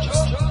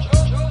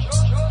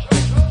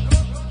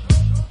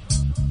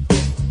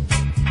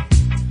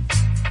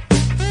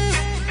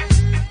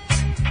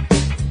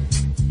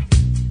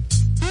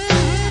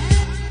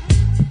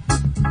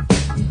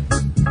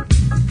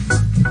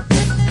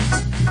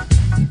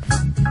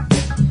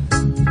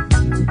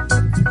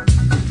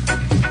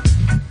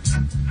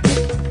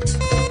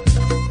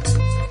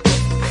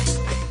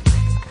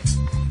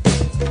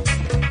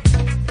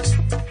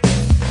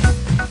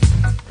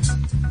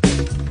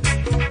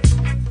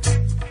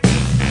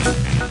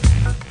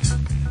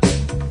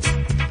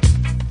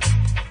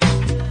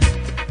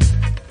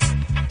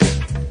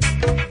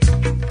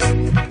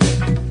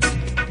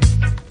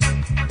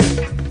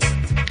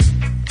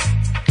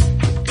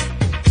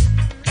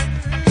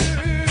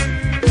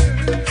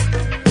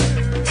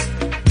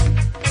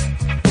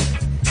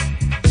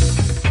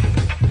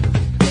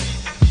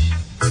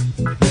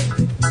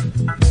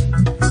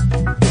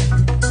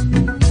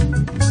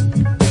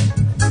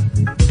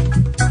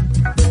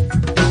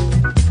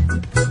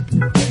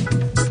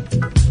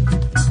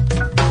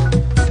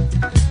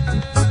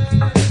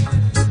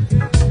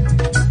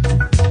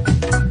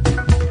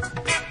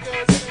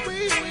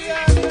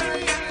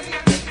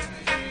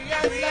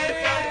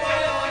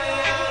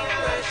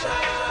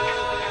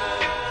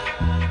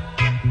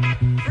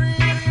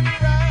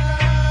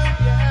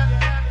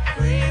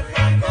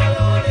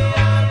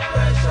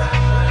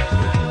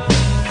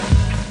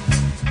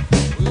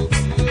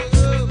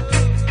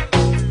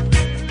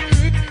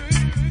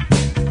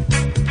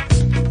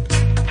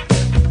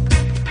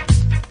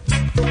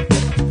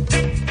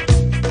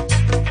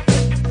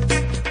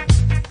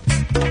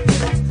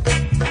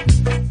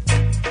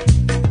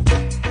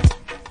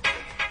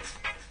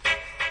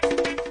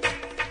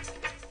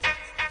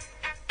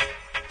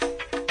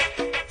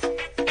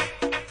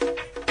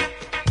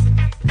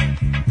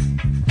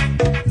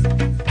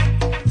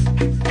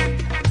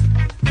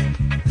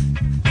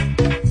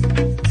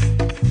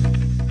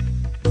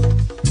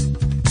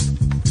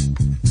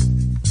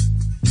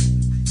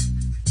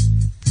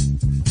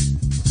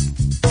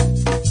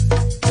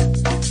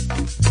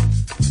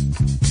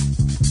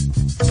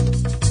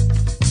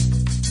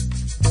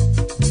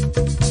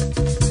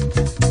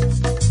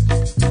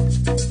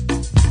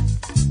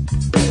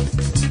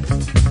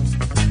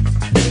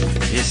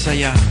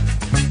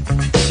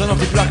 Son of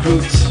the Black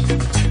Roots,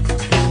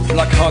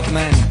 Blackheart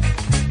man.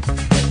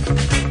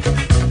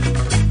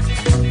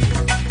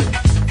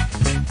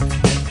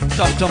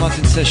 Top Thomas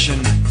in session.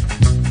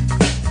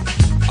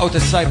 Out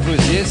of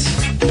Cyprus, yes?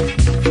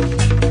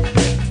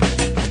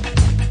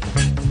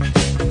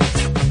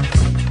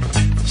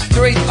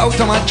 Straight out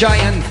of my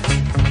giant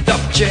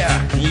top chair.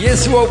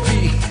 Yes,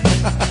 Wopie.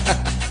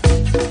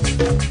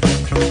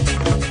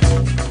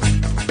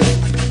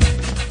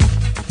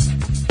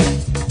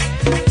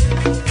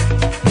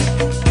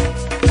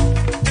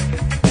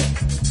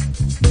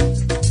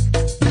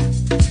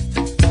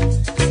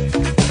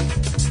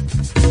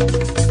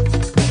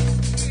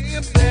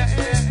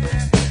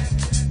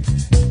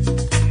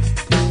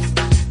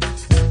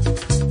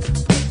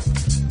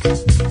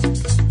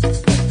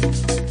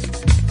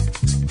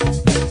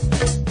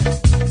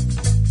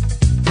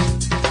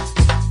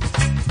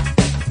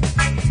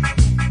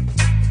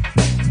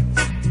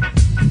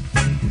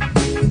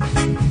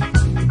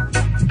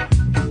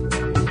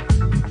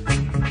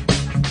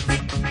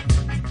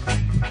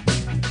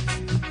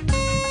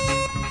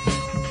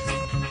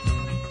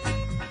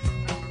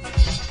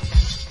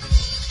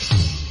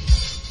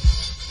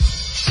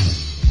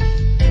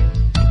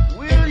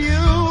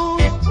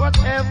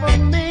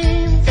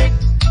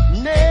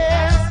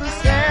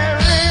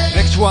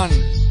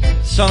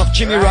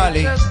 Jimmy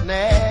Riley.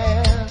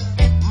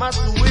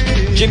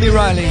 Jimmy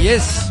Riley,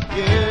 yes.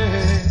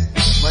 Yeah.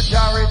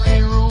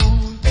 Majority rule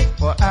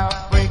for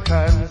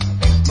Africans.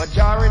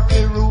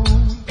 Majority rule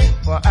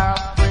for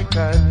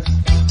Africans.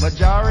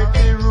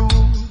 Majority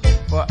rule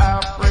for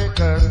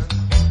Africans.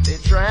 They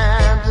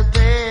trying to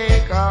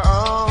take our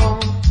own.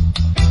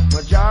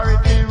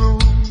 Majority rule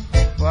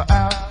for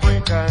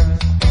Africans.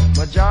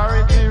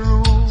 Majority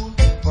rule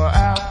for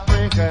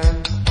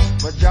Africans.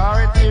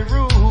 Majority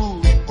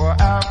rule for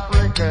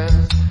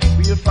Africans.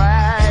 We'll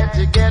fight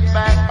to get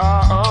back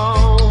our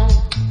own.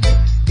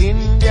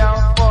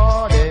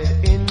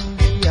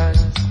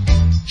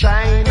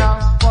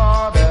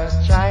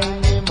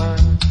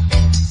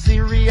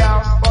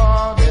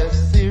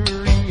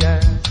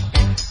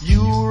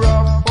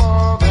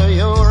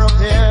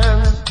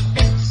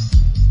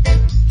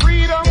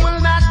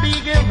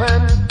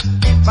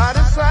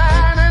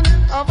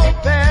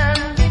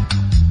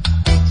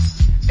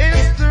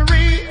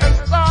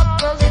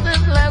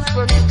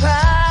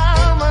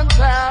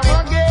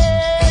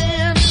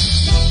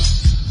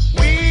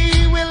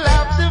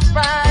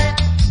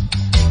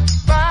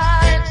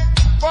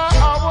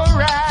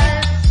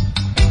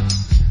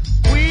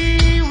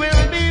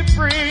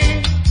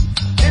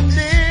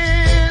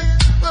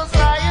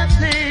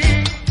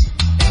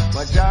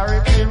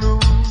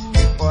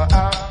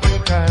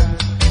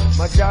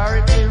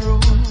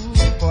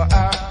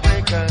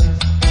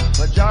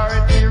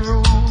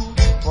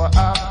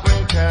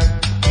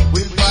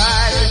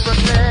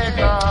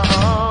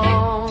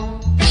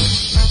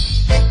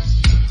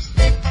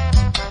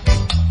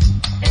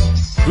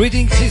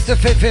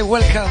 Fefe,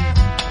 welcome.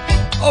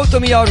 Out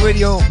of me out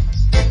radio.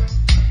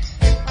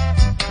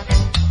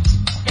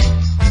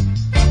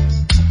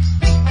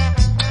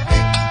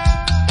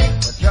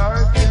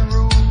 Majority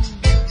rule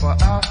for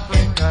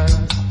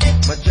Africans.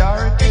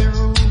 Majority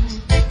rule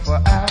for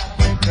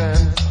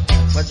Africans.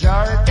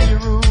 Majority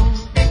rule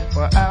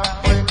for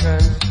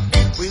Africans.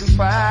 We'll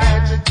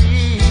fight to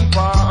keep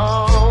our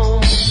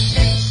home.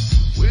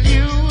 We'll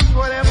use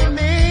whatever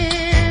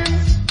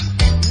means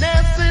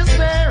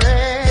necessary.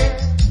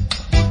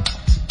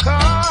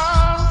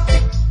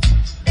 'Cause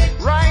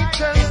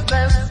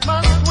righteousness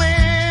must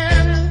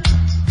win.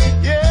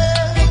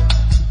 Yeah.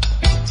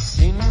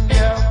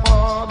 India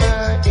for the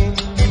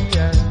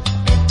Indian.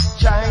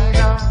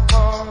 China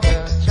for the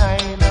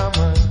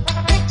Chinaman.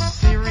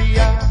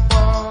 Syria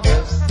for the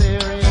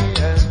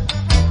Syrian.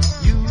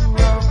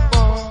 Europe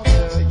for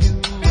the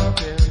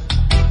European.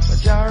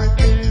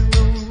 Majority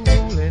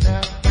rule in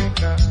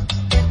Africa.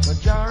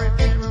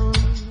 Majority rule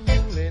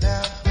in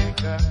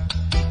Africa.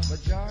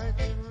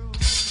 Majority rule.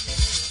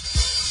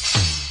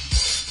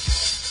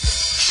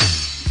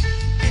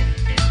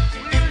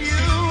 We'll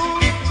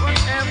use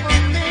whatever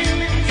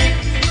means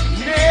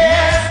necessary.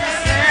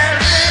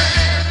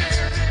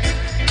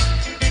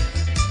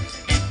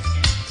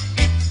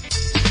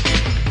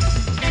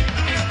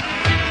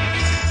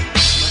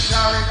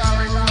 Majority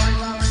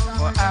rule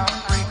for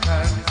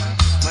Africans.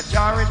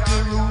 Majority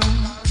rule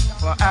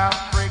for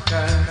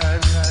Africans.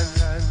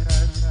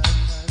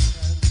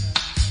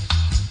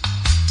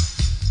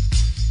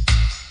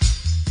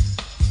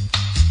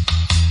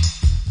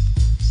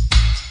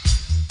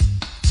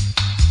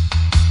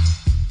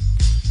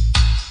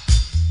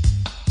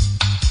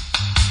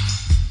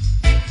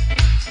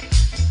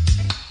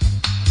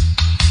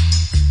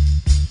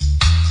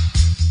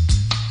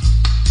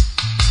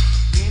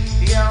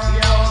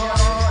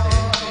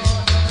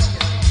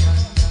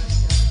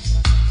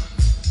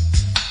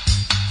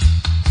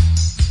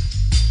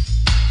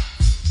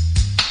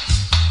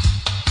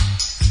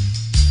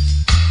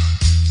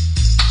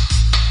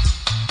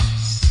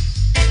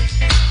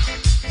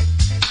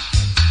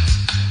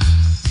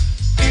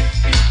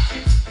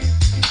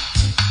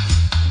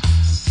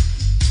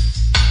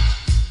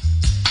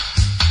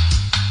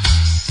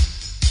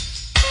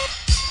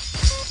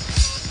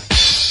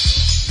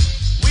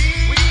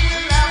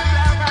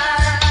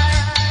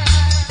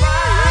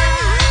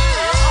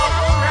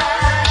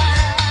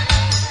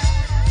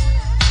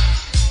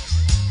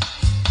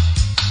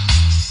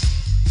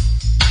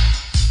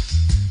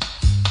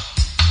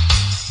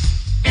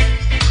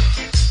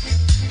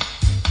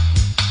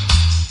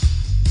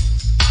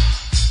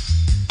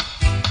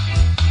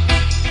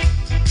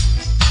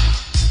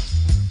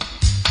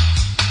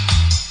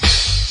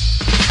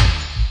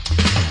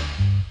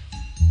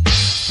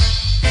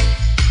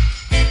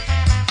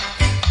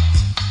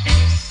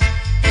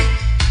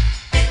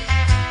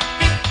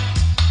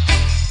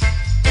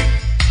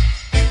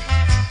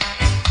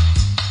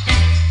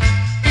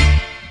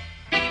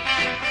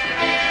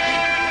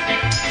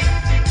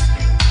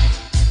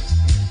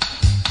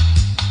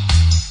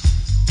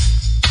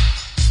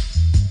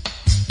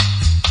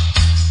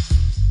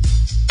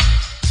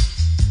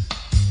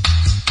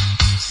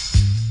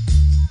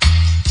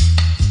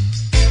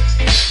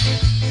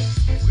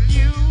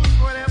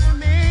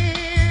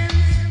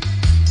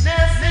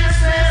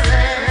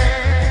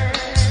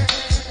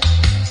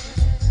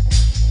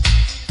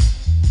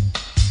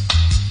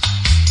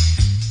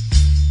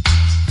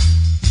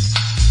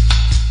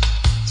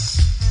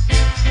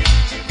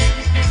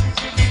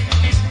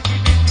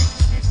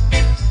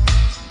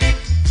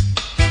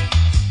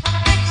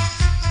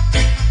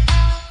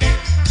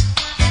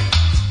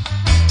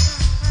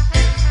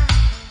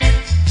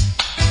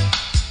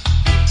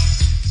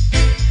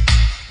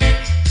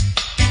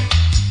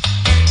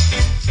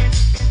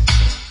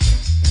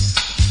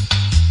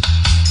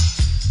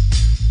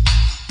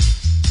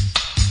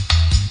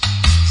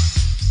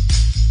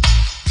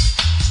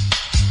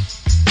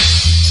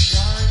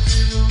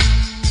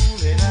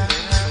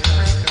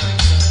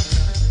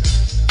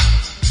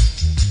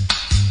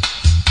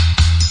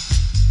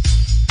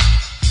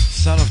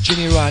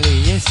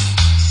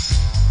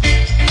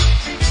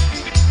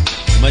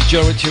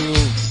 Majority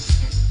rule.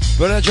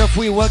 Brother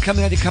Geoffrey, welcome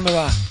at the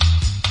camera.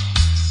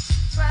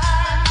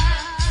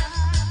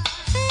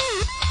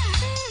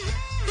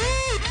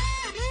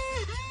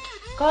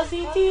 Cause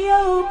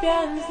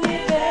Ethiopians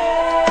live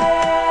there.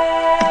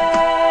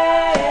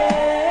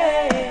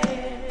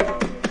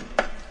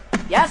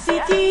 Yes,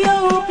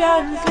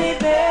 Ethiopians live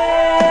there.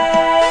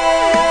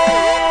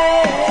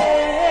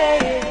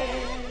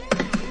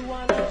 You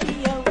wanna be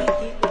a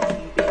wicked, but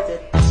you better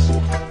dash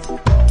it.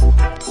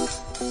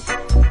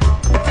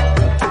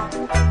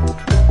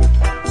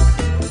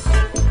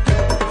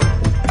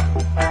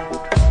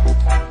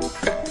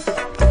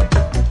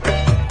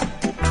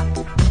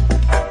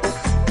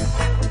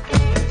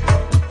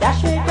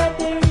 Dash it, but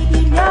they're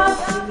reading out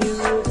in the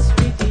roots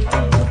pretty.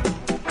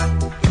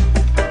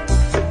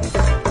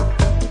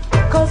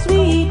 'Cause we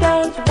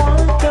don't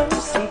want no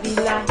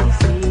civilized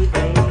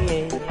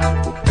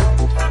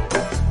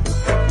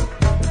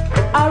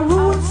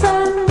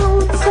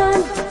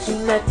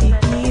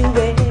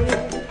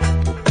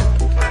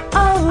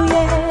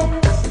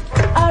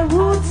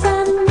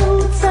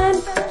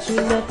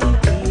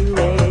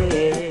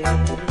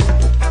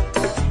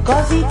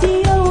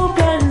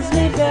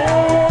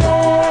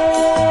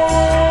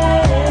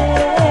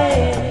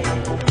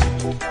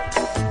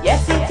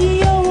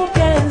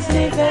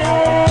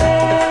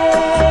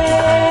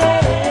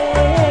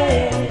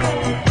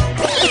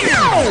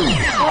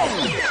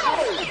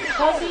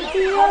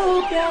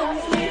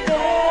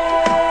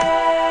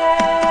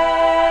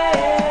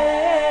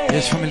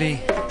Motherless family.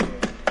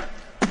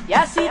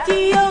 Yes,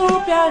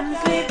 Ethiopians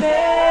living.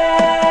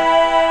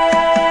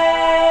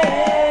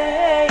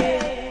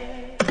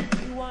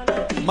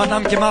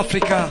 Mwanamke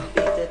Mwfrika.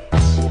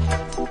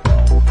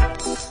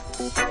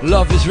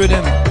 Love is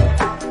rhythm.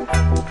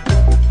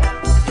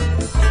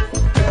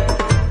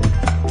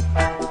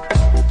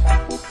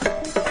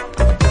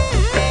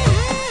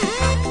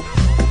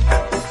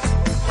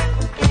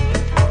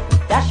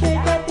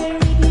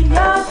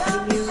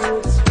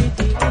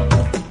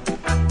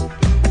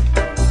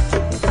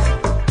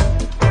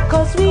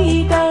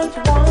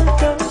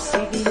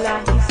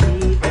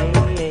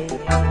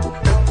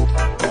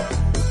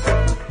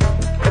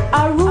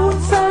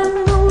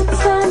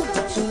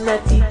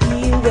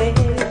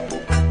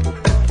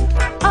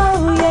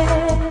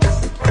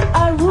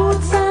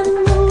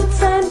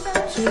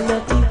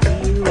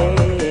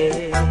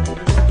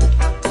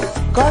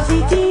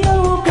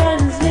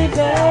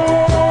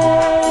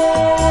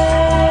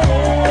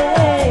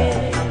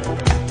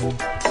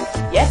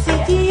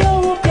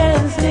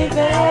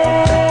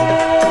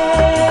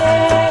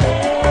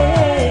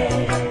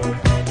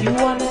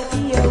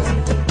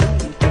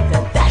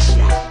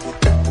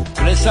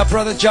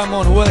 Brother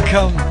Jamon,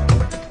 welcome.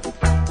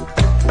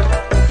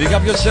 Big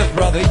up yourself,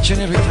 brother, each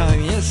and every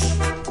time, yes?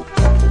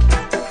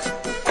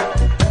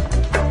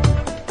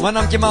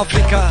 Mwanamke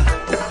Mwfrika,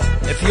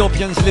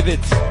 Ethiopians live it.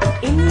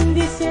 In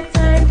this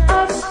time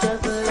of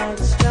struggle and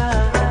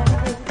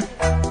strife,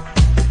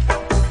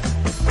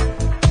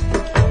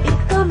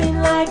 it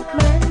coming like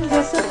man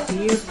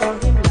disappear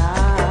from him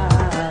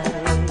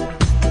life.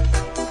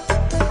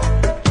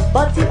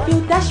 But if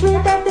you dash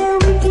with that the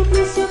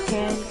wickedness, you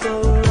can't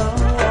go wrong.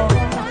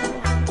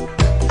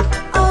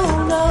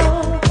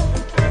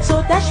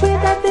 Dash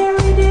with that the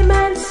rhythm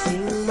and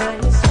sing my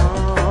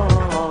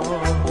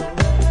song.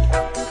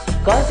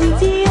 'Cause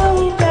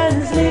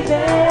Ethiopians living.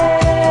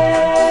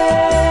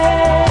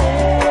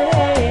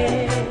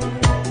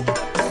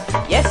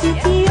 Yes,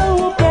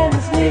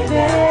 Ethiopians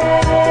living.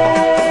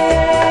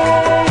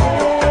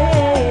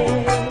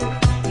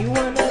 You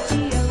wanna be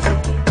a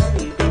wicked man,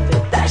 you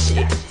better dash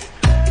it.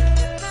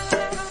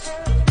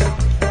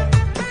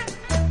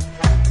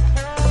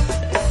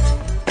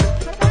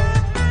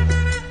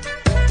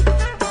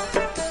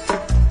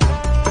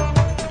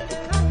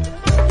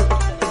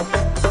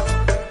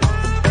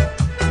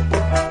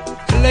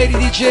 Lady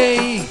DJ,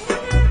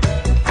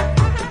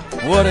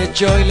 what a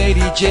joy,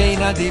 Lady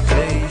Jane at the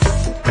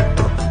place.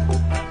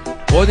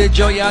 What a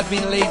joy,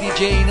 admin Lady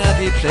Jane at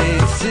the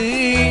place.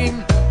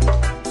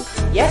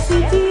 Yes,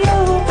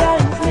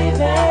 Ethiopians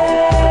living.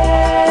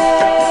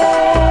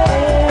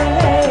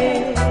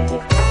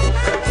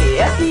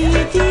 Yes,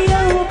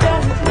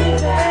 Ethiopians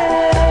living.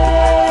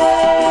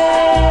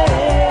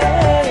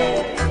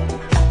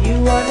 You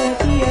wanna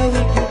be a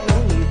wicked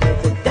man, you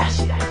better dash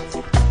it.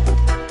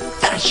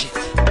 Dash it.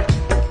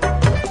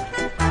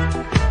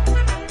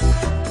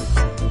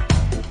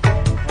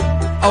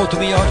 Out to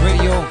me, out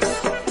radio.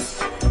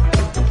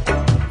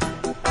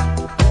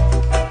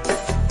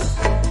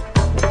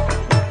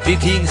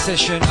 DT in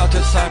session out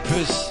of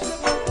Cyprus.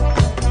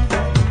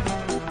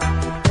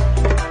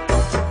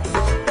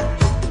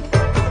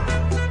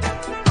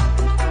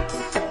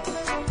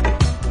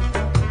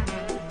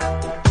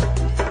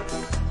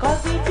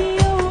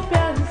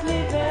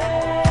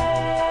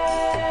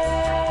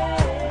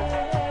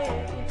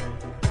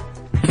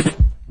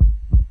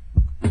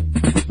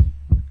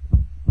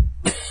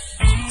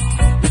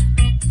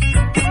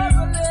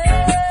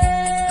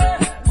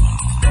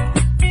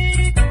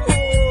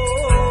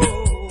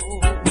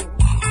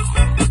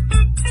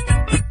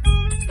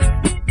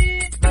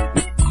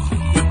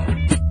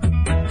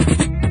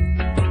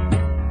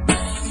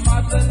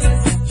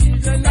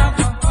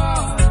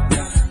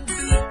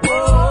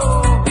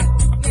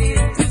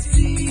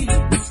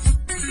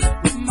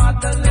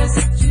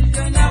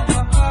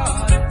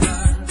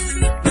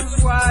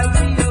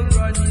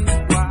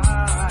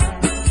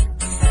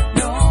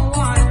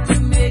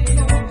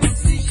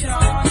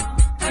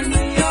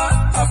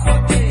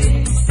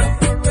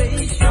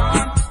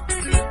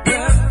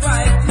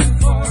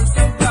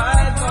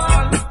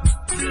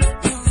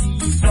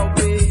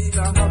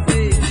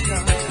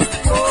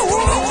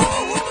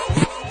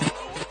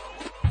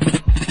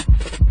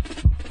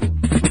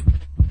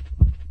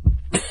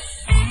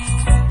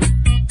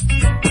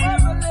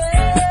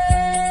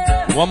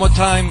 One more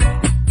time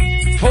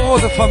for all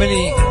the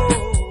family.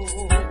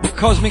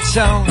 Cosmic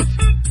Sound,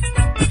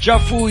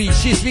 Jafui,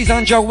 Sisli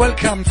Zanja,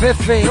 welcome.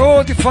 Fefe,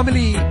 all the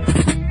family.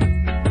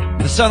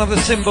 The son of the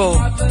symbol.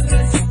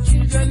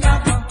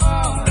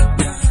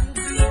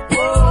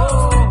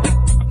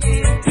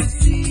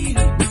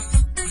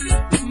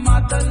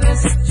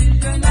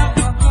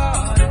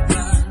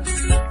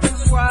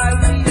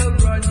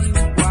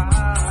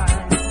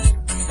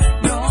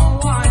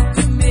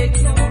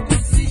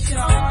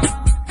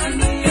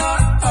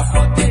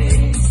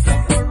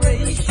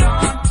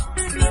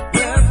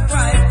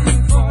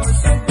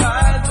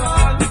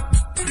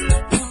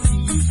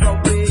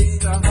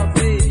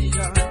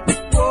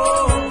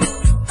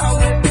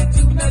 Away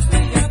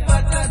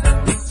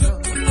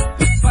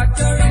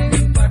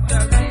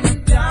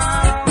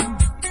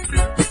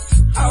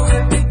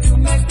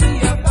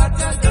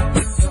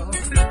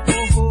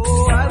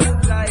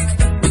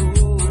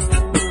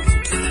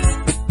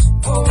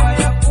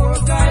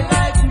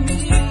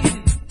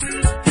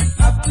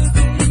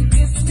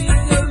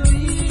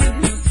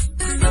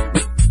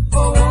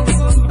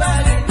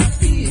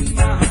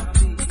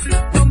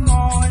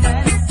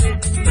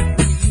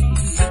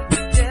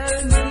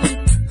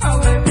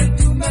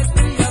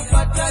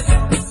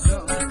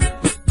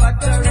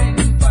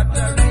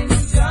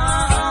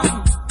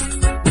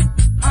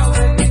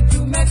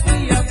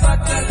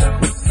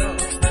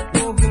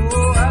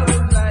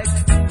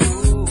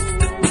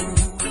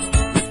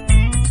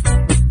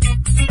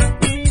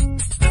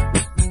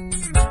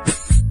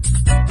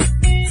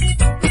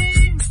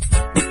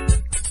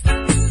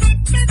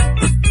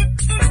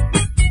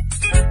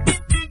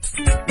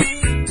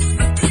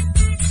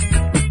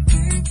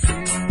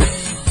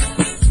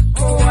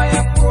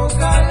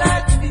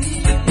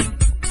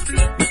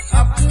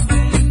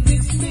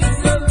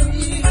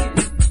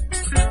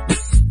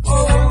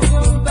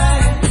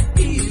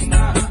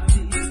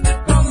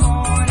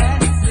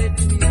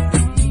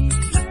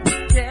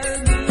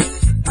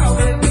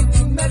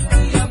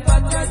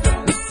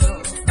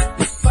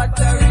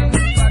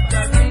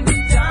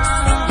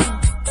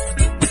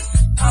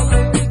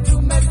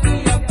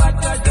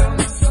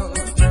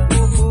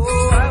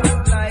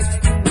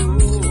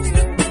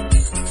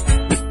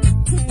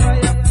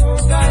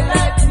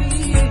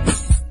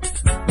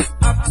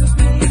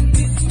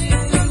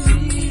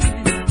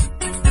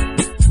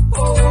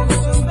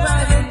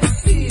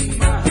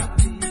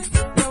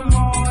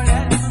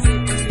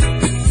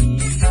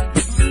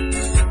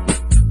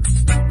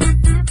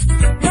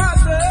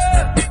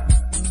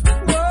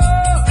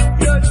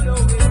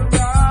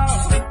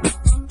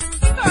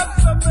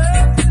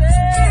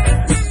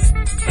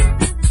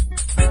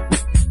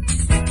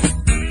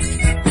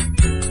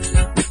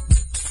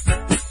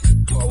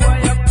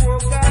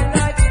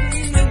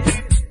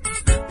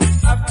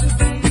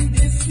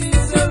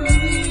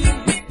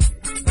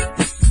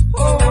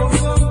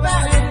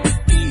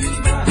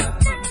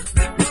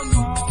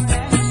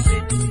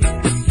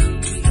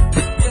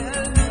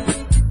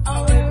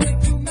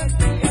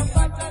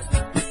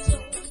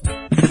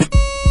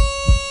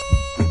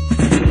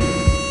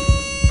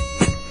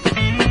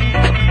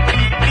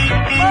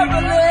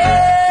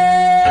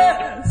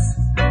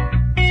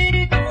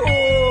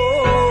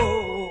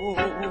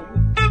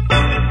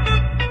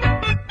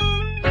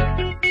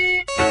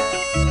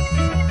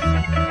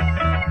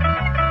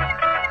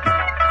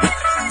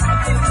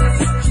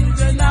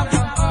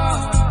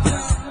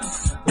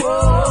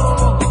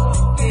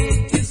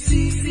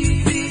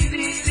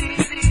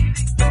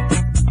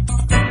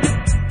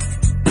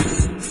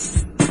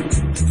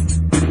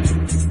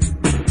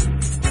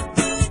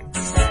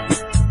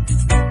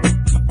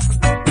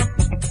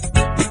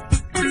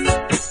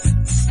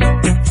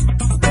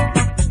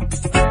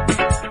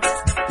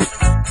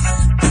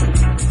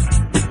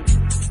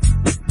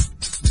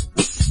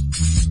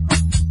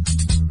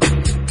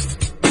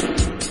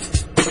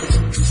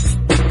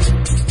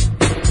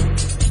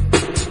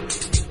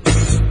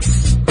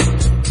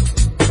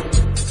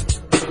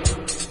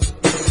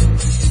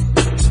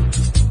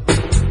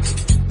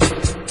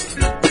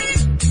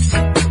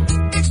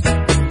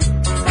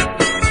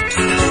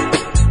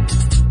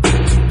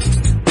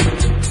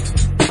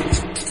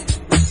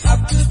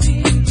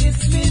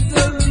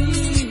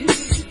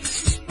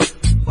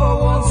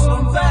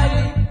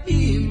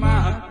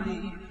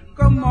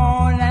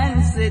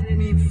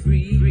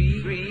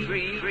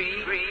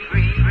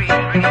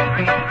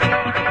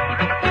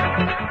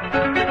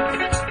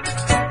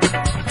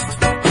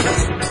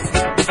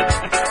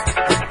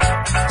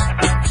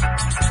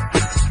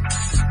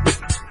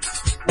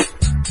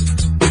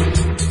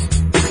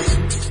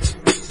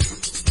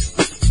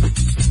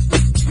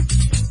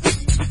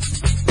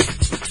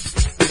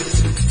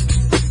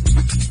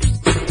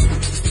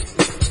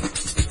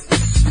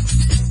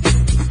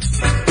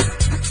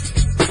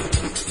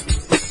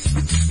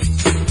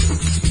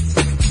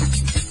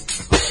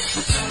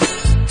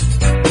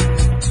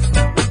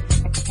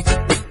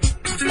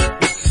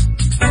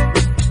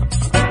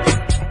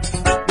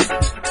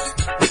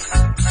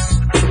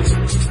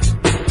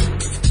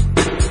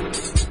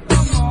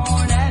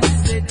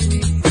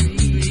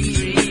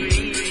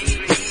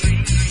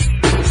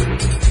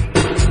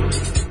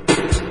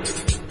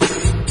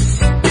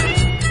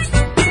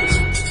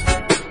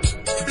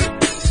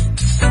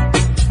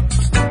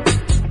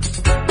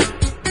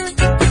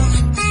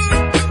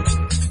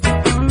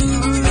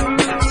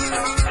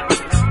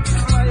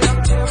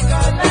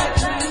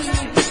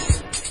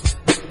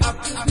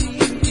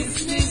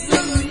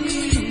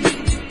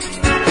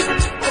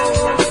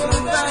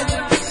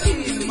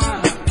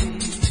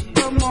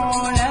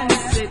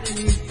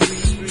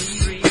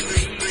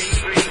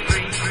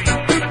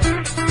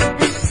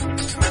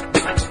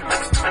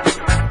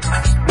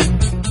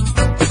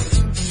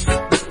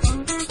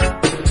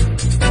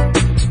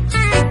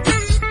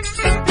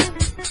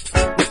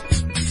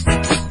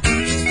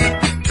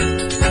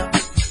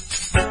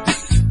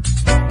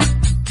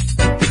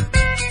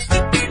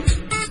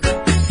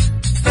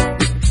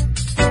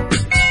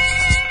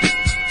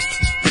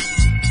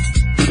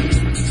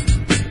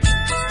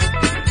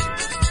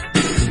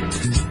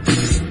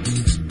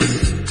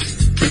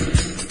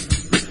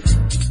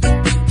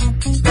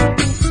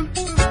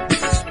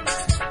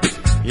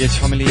Yes,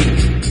 family.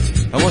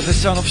 I was the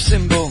son of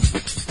Simbo,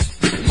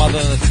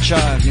 mother's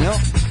child, you know?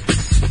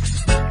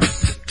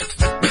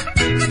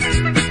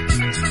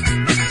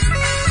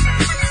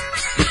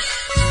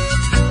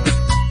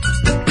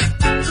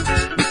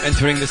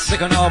 Entering the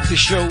second half of the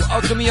show,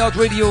 Out to Me Out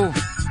Radio.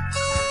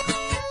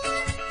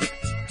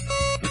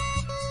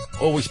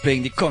 Always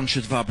playing the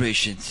conscious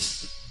vibrations.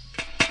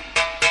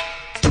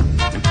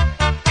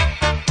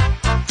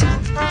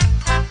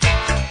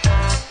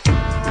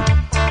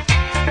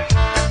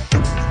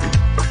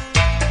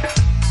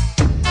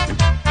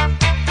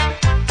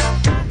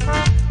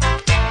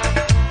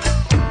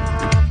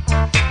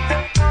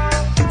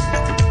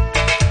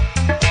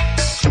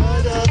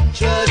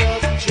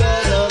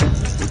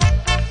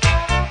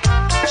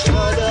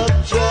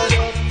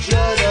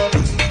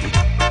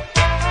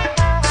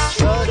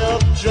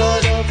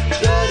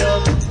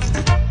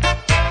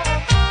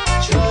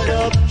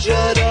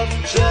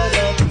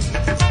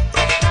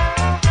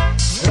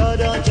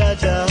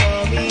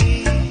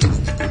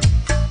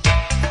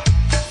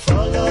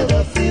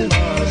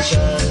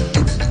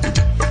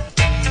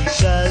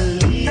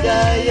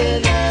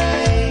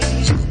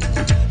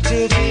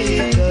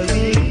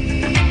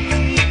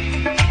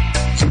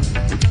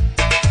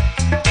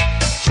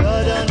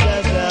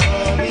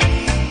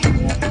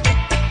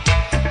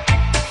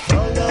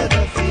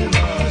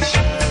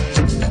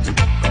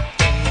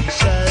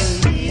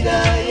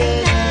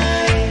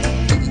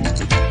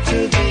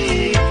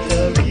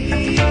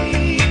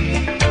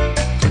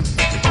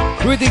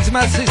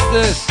 My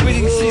sisters,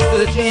 greetings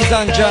sisters at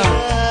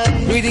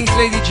Nizanja, greetings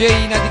Lady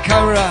Jane at the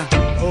camera,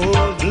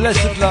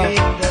 blessed love.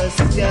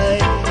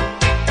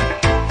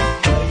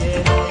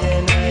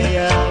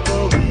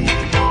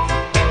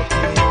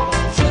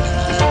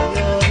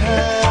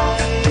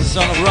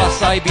 Son of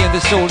Rasta, Irie and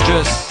the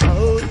Soldiers,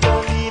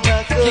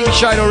 King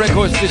Shiloh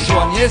Records this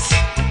one, yes?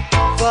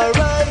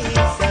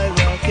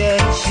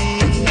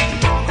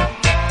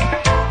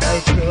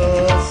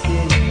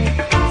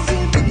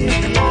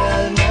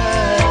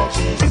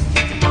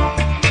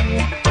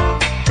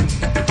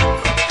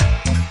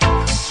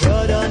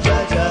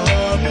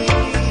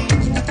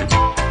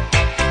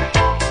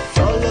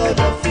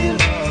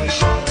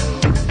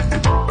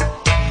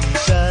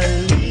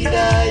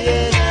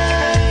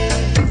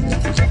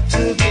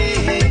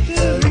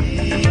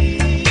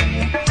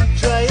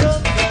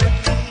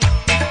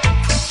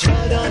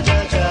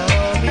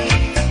 Triumph.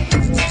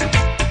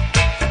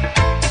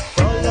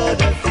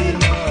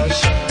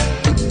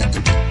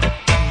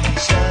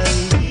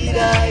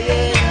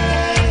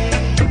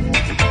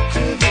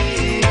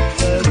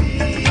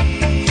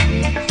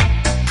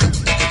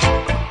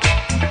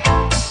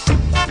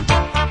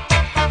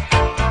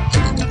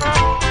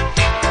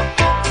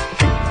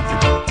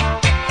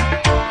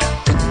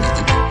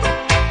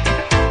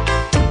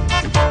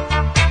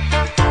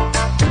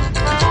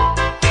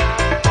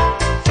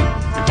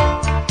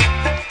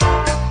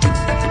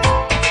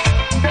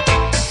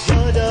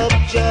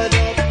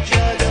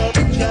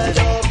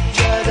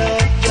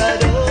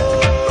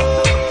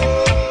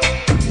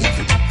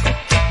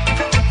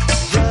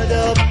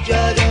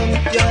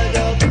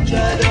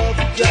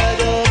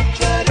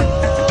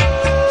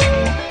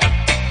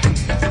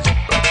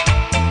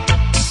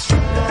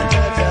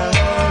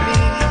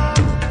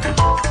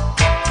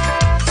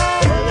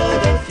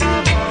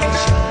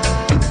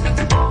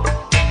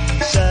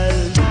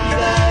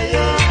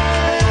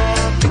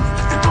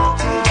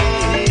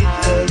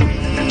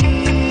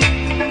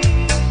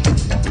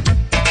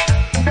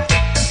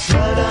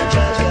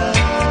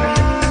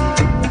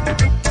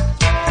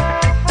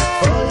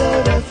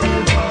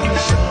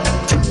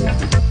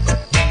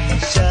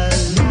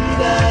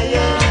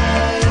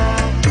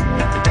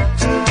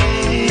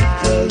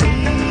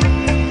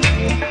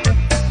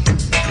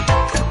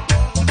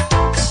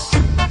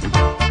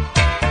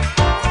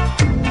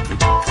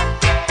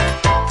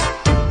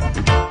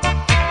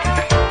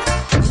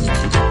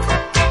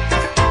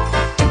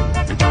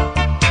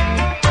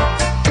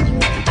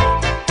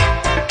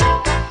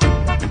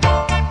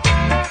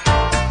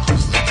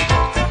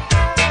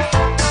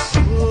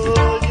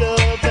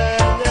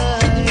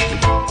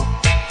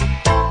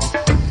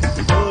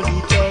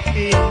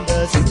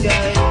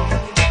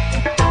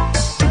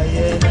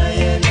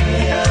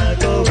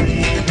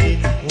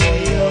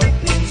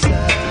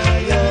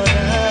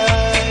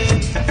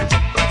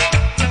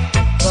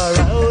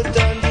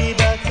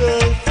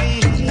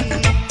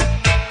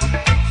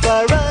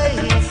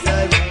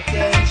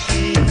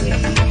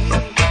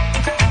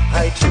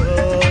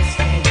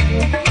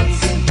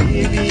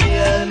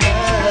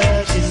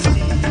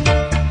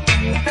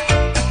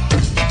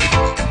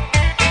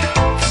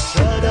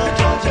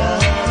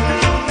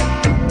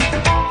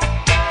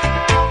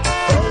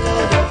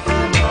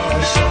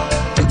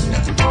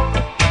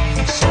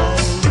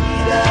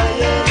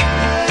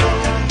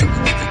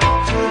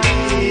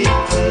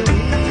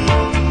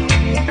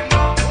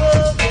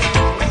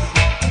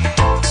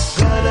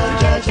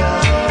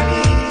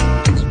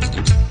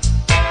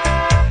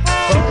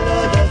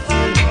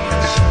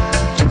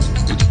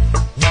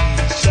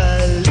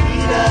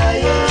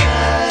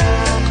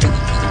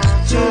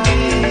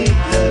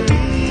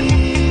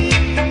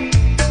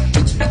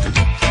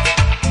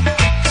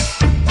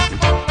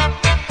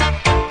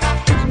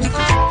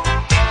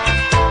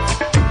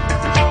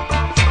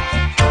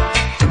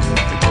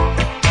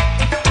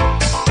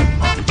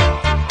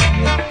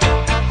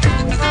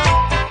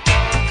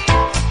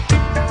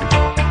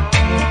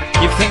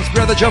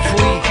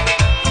 Jeffrey,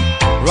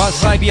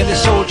 Ras IB and the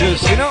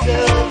soldiers, you know?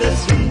 The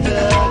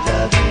sweeter the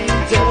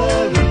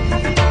victory.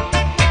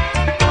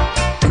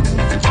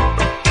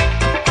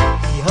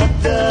 The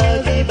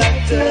hotter the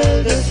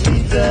battle, the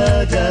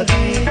sweeter the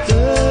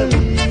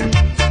victory.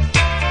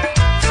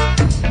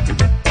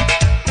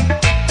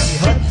 The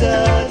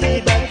hotter the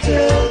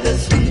battle, the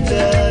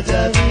sweeter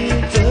the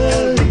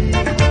victory.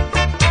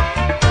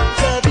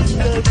 The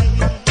victory.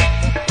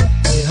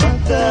 The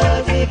hotter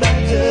the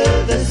battle,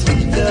 the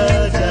sweeter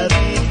the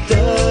victory.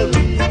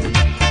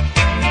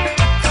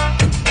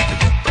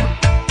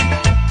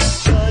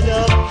 Shut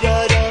up,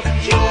 shut up,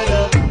 shut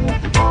up.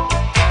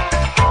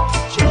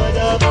 Shut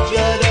up,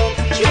 shut up,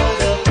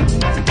 shut up.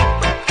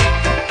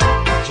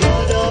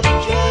 Shut up,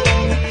 shut up,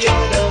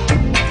 shut up.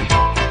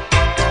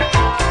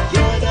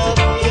 Shut up,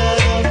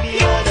 shut up,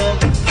 shut up.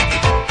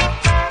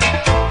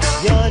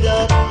 Shut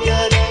up,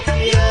 shut up,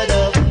 shut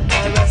up.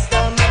 A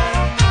Rasta man.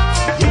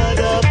 Shut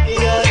up,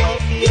 shut up,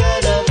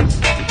 shut up.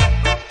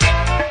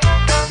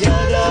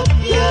 Shut up,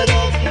 shut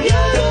up,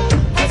 shut up.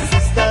 A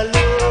sister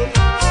love.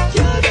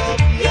 Shut up,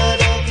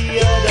 shut up,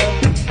 shut up.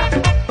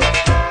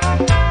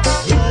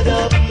 Shut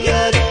up,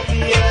 shut up,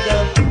 shut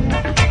up.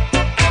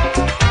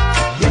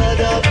 Shut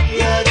up,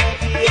 shut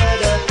up,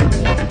 shut up.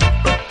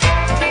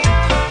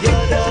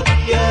 Shut up,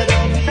 shut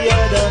up,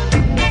 shut up.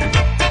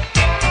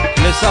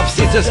 Let's have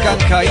Sister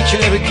Skanka each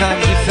and every time.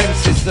 Defense,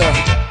 sister.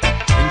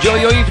 Enjoy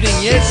your evening,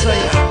 yes, I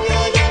am.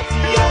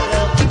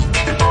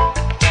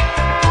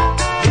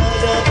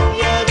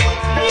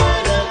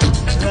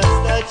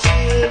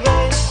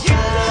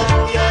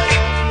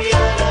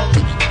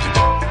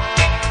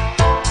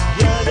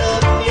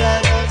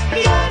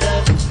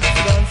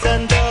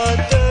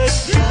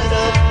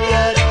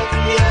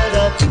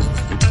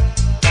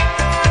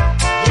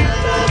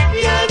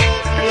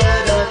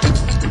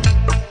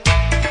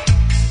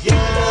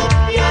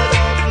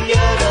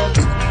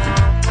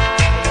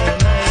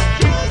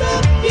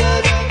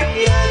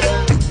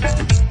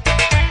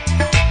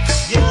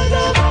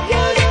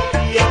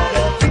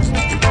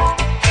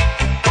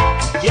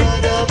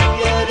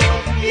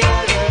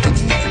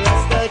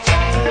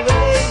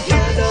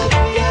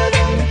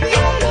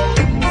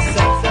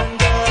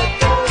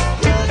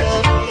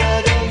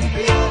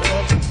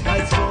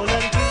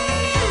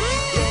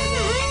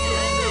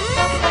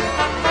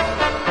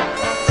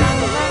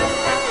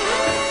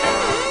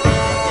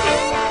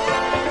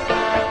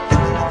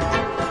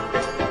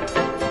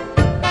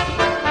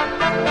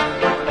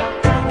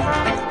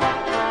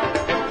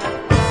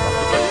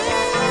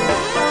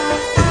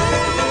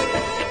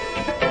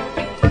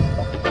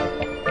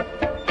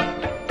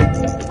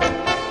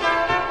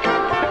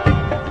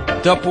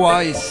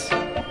 Dubwise,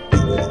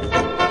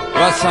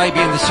 Ras IB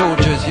and the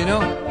soldiers, you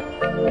know?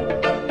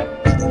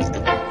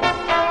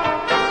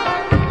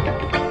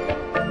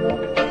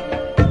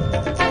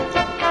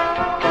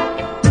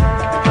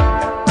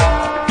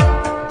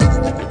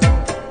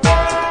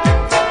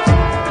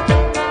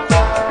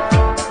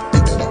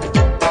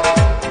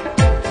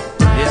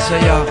 Yes, I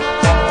am.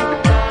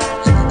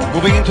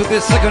 Moving into the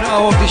second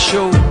hour of the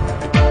show.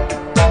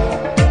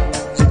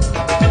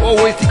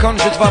 Always the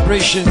conscious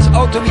vibrations,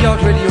 out on the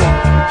Out Radio.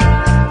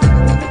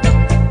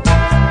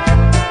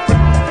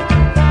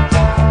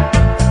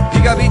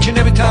 Big up each and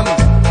every time.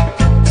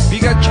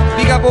 Big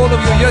up all of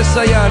you. Yes,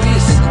 I am.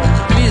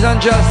 Liz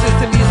Anja,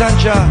 Sister Liz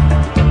Anja.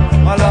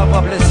 My love,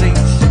 my blessings.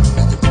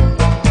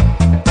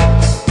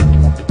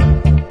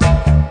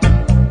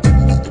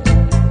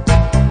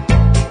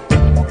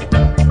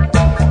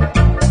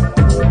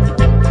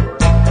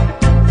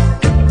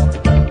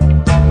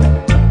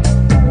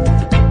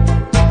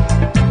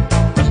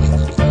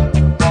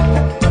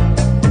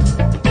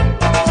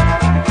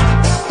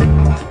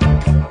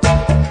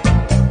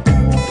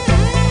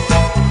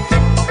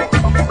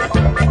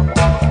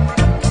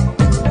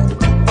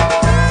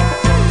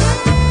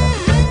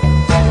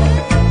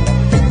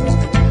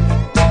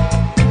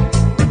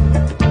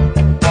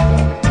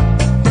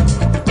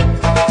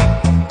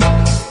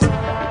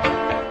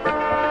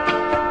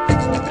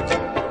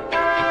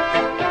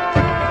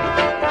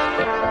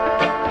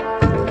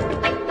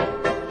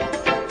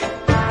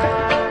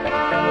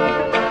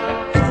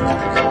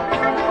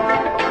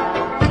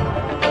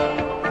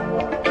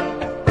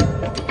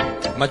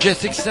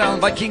 Majestic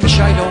sound by King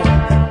Shiloh.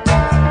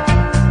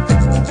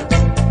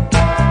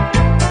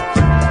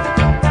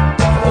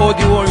 All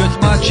the warriors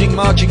marching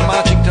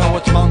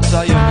towards Mount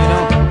Zion, you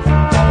know.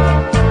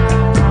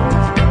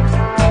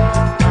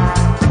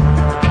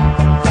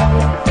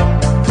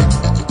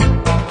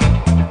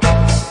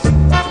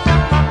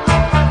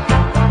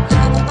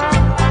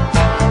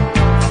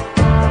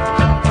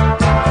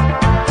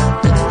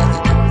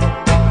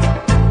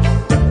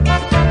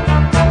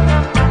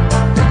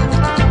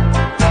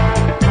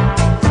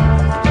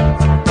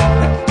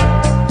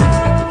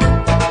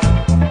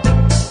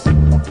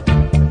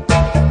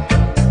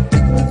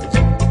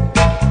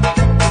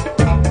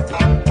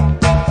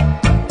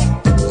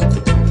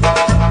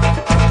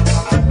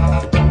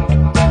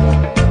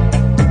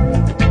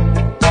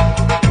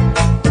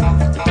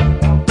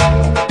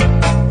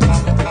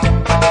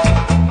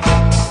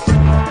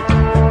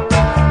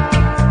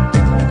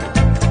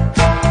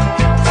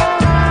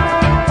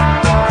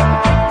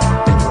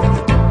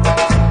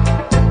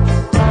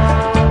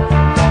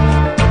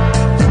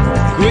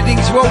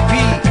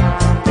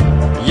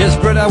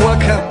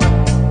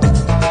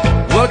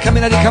 Welcome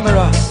in at the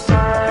camera.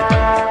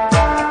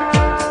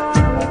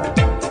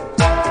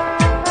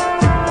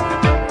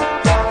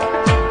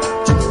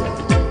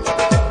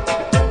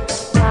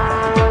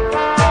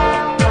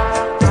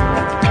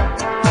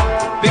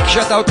 Big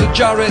shout out to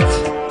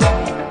Jared.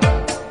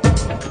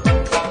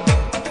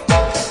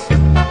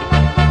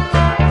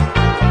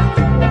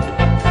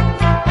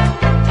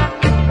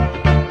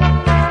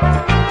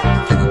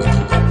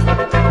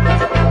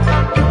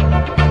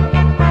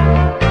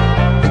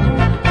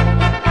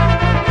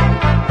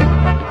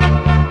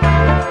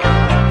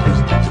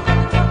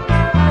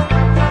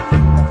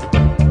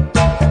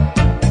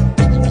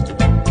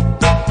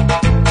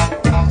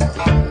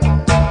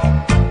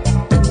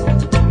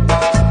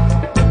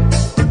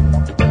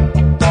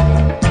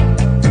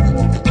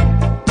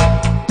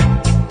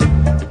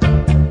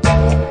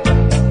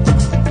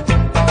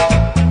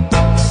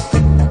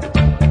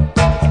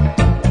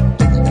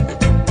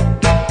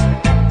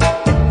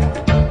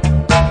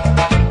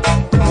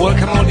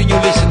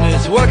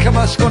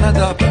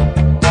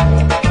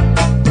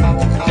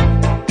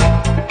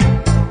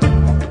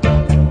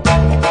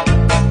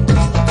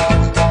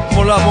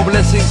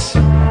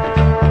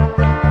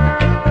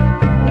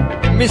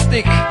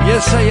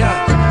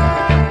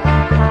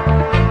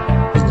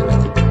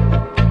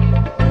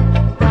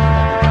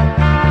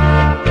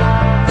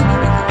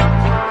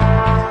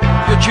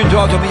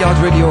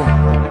 Radio.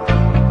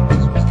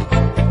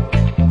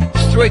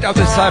 Straight out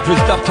of Cyprus,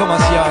 Dub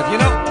Thomas Yard, you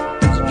know?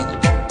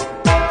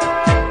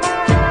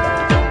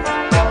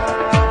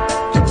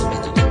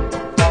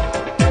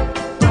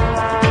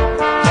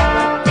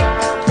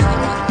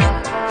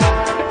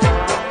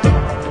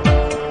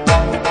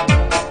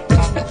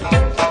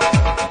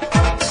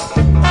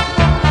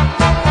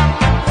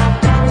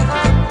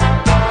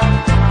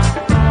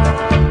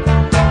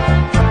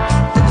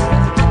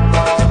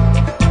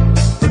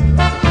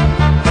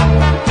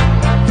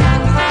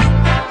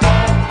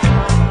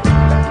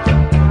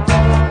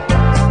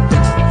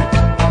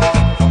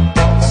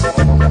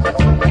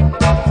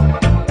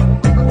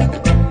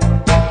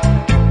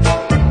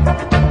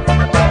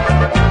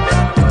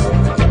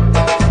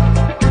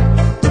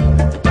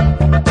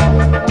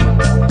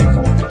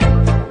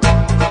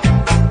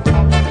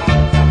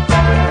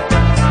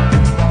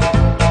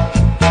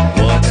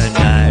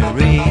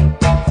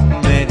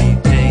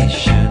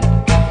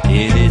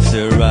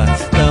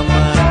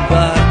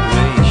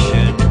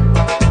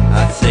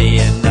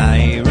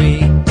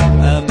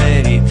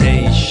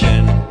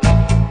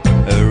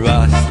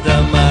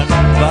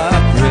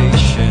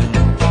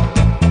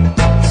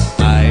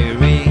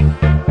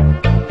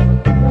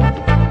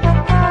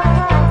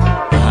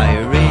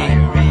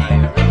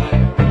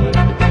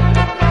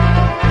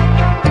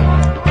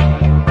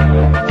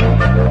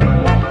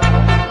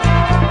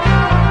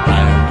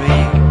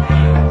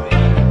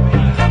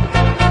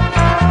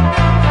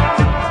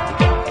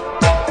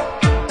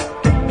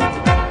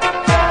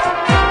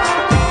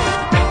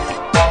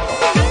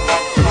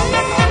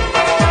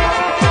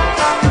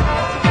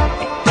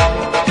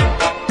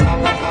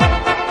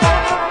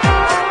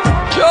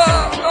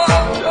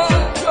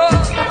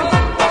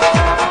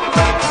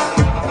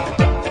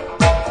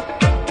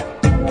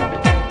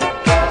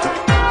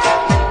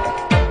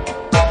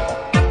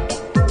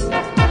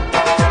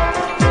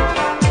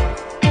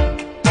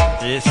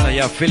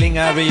 Feeling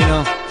Irie, you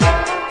know.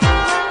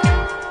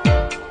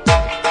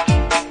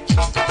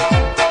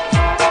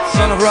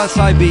 Son of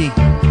Rasta IB.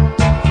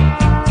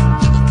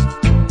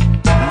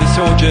 And the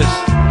soldiers.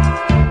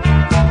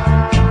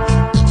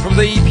 From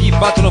the EP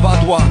Battle of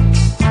Adwa.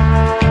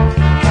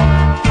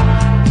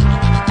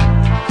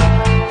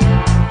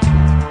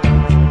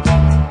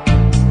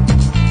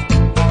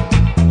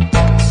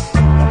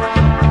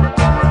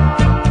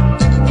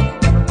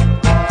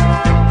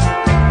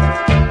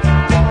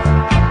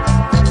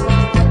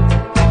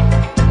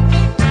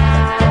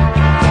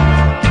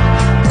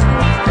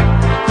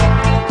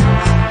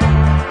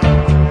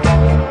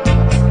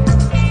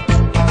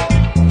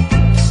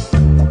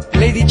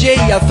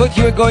 I thought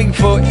you were going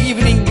for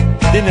evening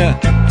dinner.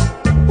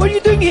 What are you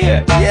doing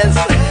here? Yes,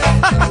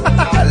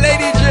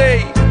 Lady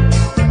J.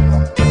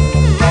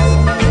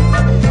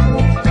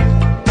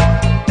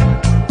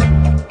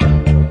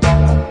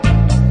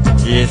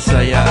 Yes,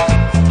 I am.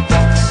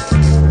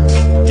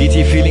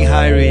 DT feeling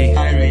Irie.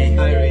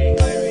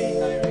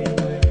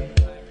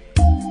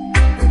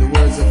 By the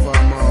words of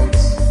our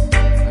mouths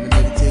and the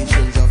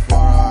meditations of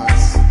our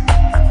hearts,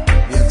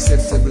 be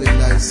acceptable in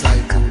thy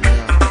sight, O God.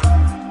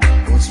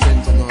 Our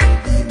strength and our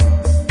Redeemer.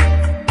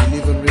 We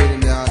live and reign in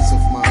the hearts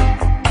of man.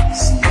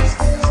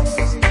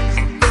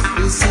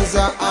 This is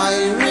our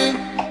Irie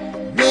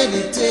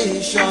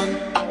meditation.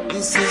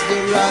 This is the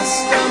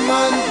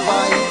Rastaman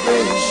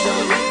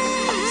vibration.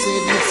 Say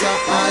it's a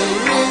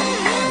Irie.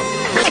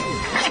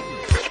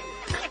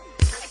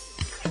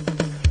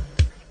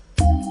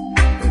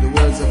 By the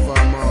words of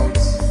our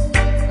mouths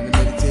and the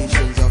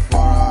meditations of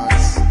our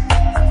hearts,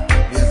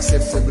 be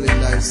acceptable in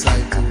thy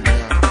sight, O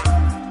God.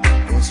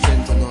 Our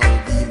strength and our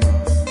Redeemer.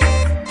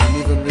 We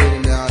live and reign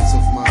in the hearts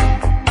of man.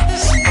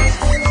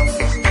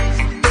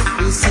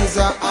 This is a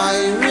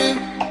Irie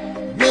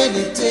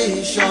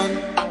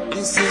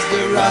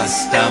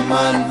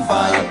Rastaman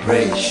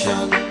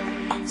vibration.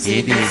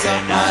 It is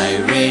an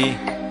Irie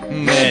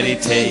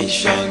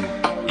meditation.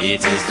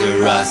 It is the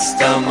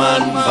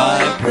Rastaman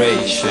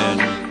vibration.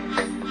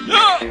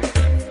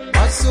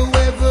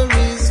 Whatsoever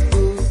is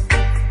good,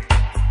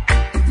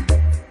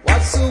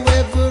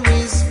 whatsoever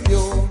is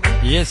pure,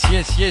 Yes,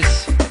 yes,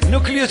 yes.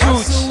 Nucleus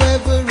Roots,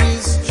 whatsoever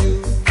is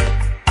true,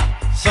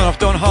 son of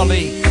Don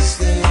Hartley. these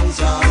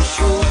things are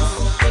sure.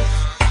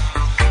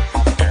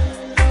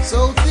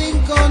 So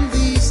think on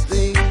these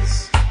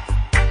things,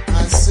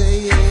 I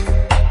say,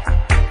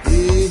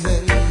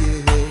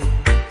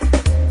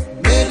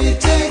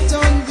 meditate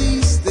on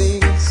these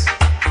things,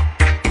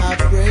 I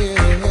pray,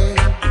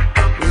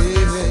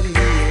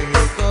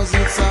 'cause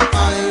it's a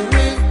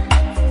Irie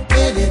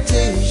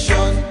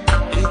meditation.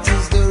 It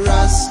is the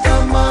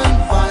Rastaman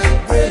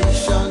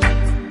vibration.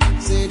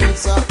 Said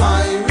it's a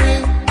Irie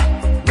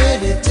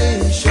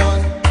meditation.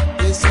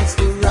 Yes, it's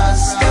the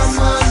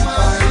Rastaman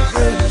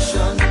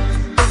vibration.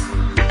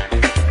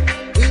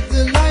 With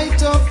the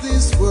light of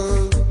this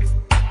world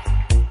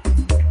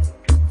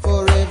for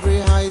every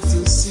eye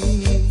to see,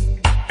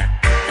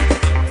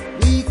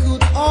 we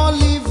could all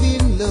live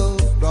in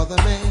love, brother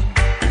man,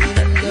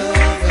 in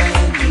love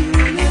and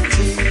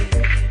unity.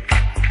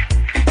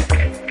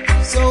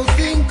 So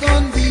think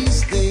on these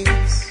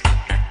things,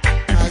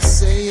 I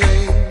say,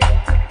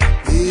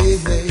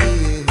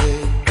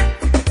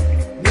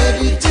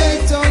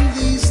 meditate on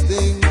these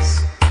things,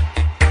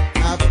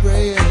 I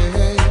pray,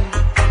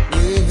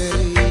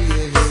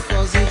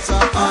 'cause it's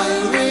a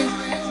Irie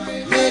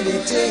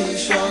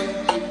meditation.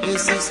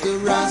 This is the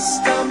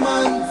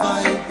Rastaman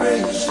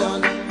vibration.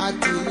 I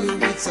tell you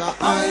it's a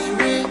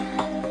Irie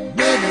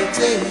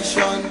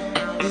meditation.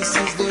 This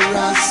is the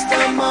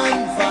Rastaman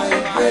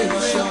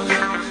vibration.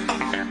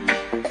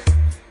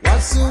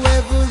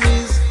 Whatsoever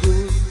is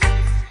good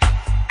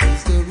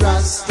is the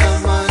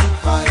Rastaman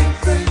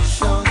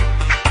vibration.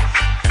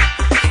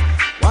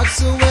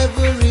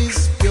 Whatsoever is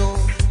pure,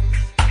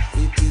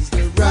 it is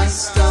the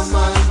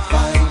Rastaman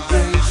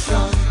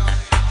vibration.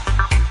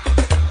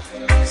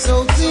 So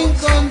think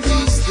on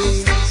these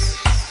things,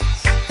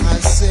 I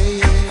say,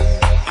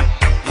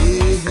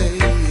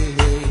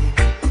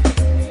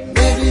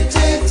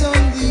 meditate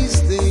on these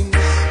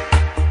things,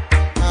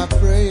 I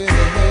pray,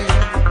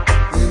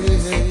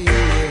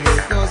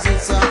 'cause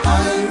it's a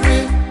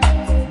Irie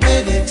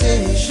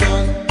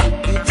meditation.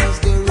 It is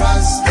the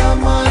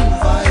Rastaman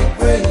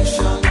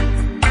vibration.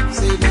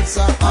 Say it's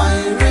a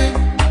Irie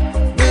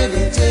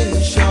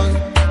meditation.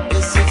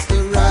 Yes, it's the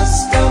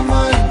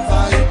Rastaman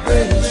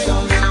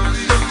vibration.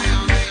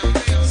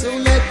 So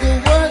let the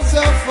words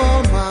of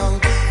our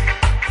mouths,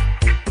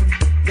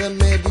 the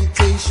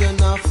meditation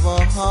of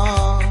our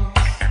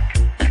hearts,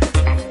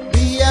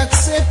 be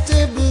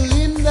acceptable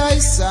in thy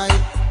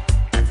sight,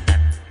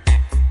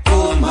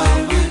 oh my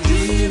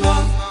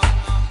Redeemer.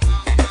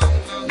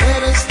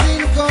 Let us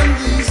think on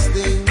these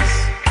things,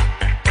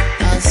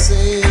 I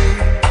say,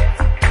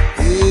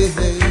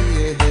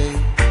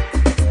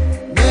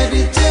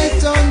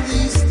 meditate on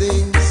these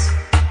things,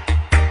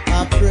 I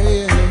pray,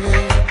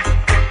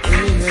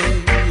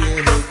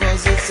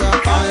 'cause it's a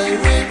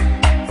Irie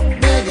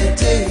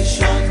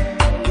meditation.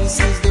 This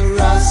is the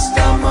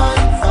Rastaman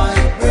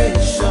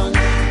vibration.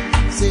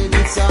 Say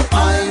it's a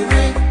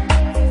Irie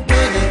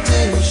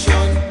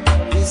meditation.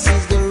 This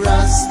is the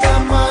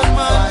Rastaman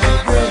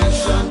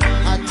vibration.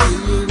 I tell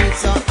you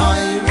it's a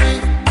Irie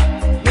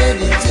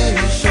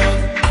meditation.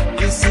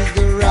 This is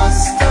the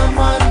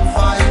Rastaman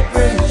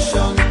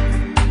vibration.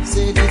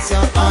 Say it's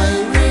a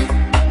Irie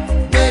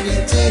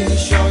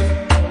meditation.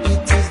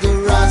 It is the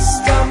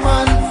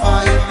Rastaman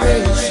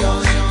vibration.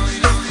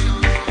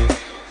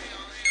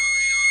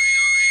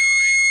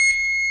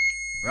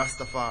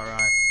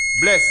 Rastafari,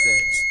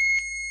 blessed.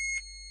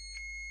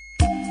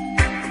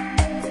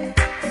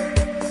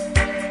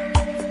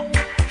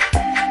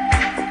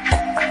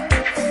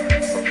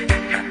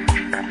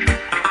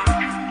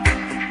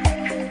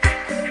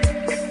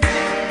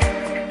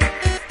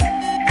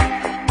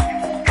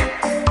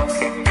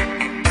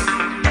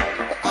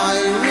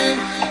 Irie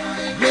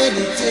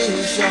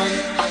meditation.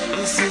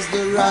 This is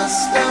the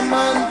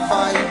Rastaman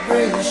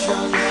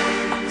vibration.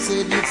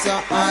 Said it's a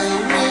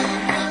Irie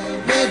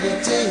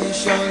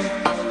meditation.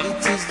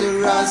 It is the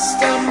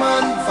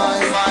Rastaman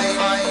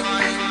vibration.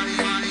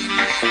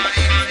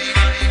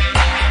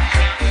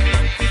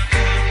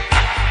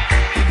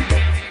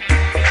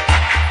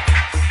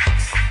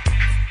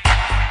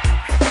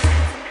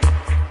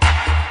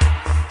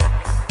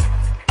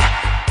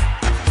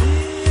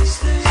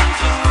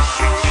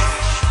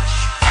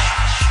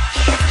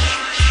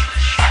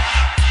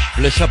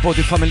 Le chapeau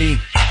du family.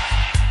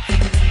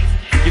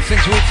 Give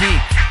thanks to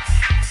it.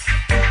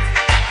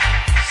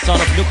 Son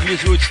of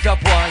Nucleus Roots,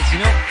 stopwise, you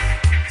know.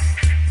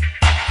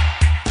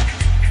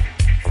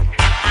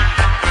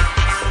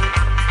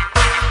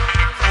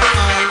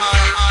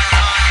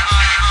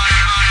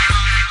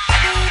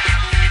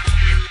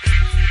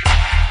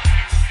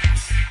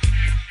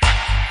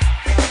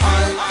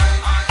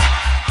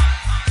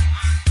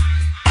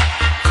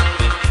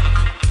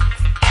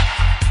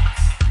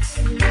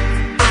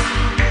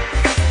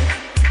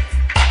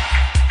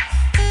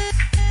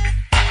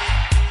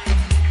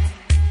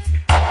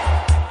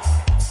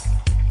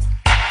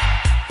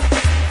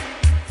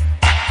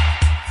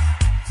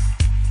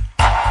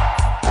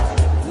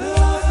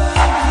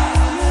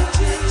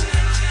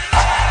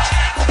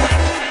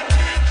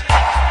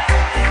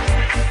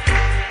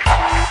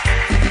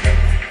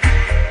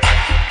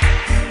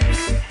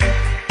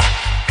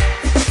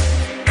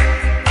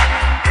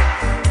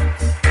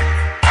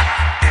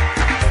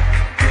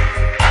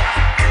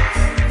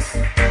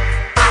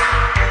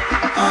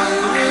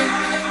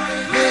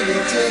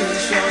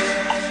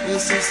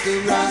 This is the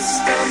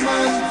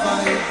Rastaman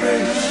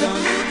vibration. I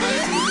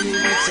tell you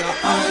it's a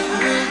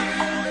Irie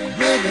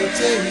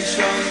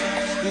meditation.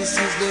 This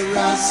is the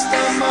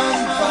Rastaman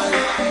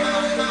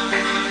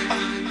vibration.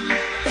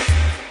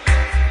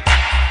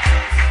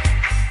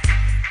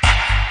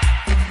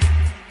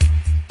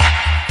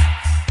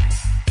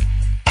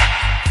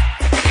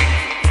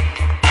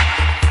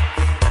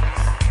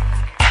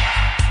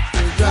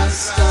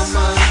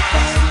 Rastaman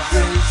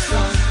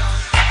vibration.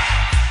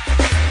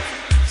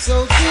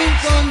 So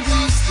think on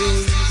these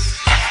things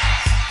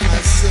I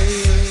say,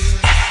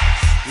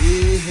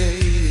 yeah,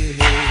 yeah,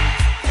 yeah.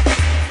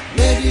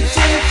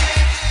 Meditate.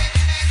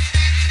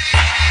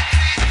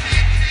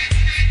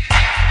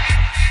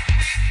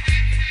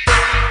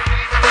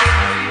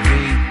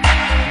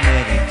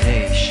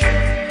 Meditation.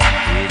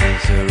 It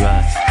is a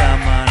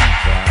Rastaman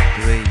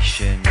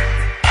vibration.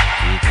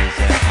 It is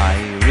a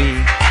Irie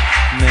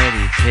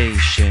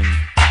meditation.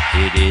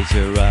 It is a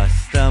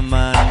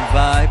Rastaman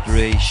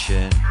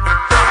vibration.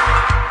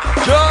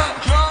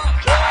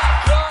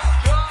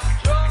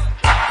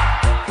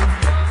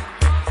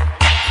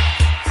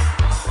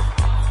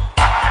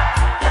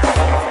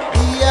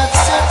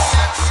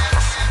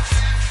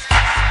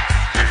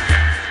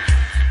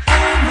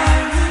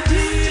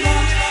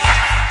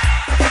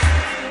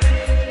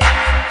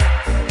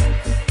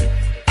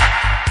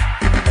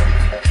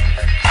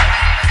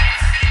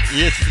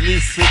 Yes,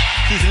 Lisa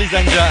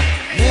Anja.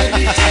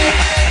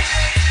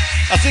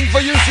 I sing for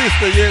you,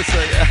 sister. Yes,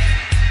 yeah.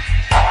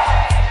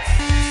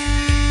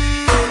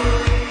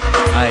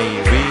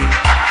 Irie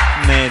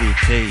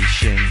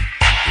meditation.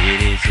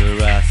 It is a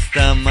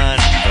Rastaman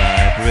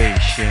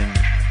vibration.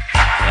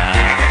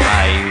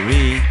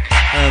 Irie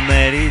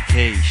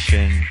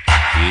meditation.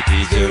 It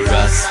is a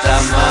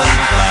Rastaman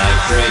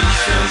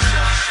vibration.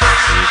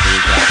 It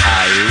is a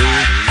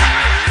Irie.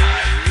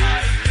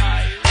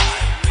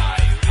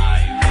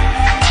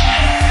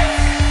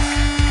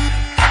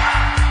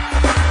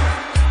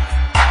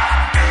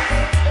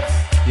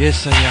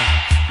 Yes, I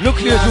am.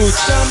 Nucleus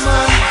Roots,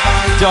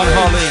 John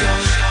Hartley,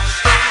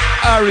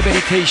 Irie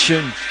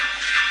meditation.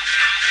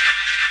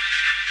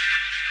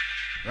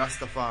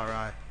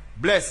 Rastafari,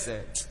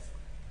 blessed.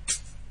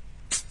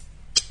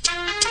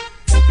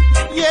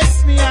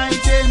 Yes, me I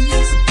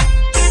James.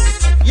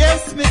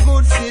 Yes, me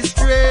good see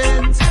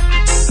strength.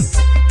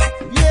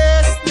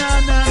 Yes, now.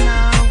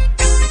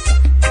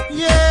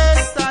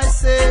 Yes, I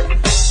say.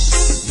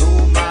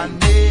 No man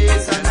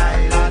is an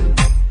island.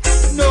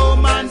 No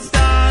man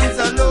stands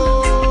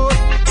alone.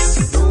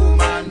 No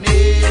man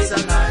is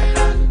an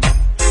island.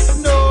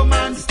 No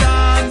man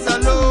stands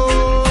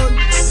alone.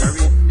 We're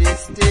in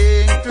this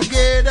thing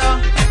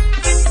together.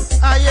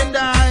 I and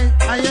I.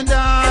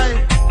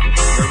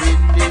 We're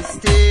in this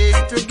thing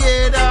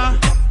together.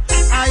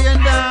 I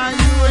and I,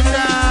 you and I.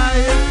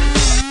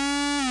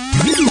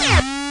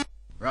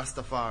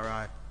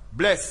 Rastafari,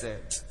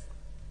 blessed.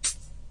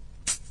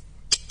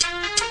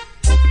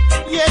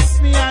 Yes,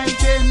 me I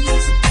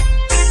James.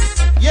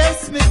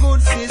 Yes, me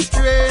good see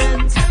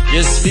strength.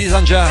 Yes, Lisa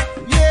Anja.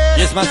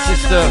 Yes, my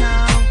sister.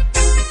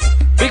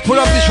 Big pull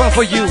up this one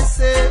for you.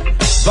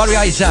 Barry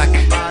Isaac.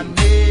 No man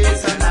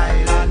is an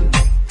island.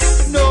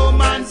 No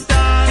man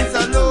stands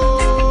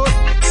alone.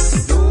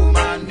 No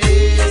man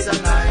is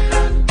an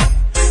island.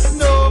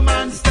 No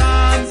man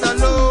stands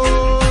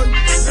alone.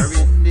 We're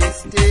in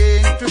this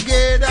thing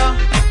together.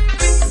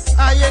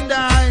 I and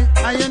I.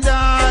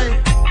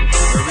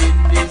 We're in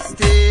this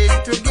thing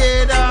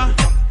together.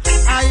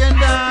 I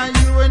and I,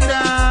 you and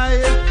I.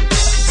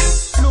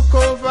 Look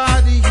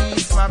over the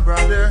east, my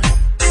brother.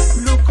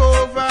 Look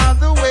over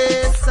the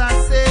west, I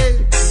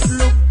say.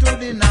 Look to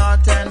the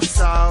north and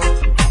south.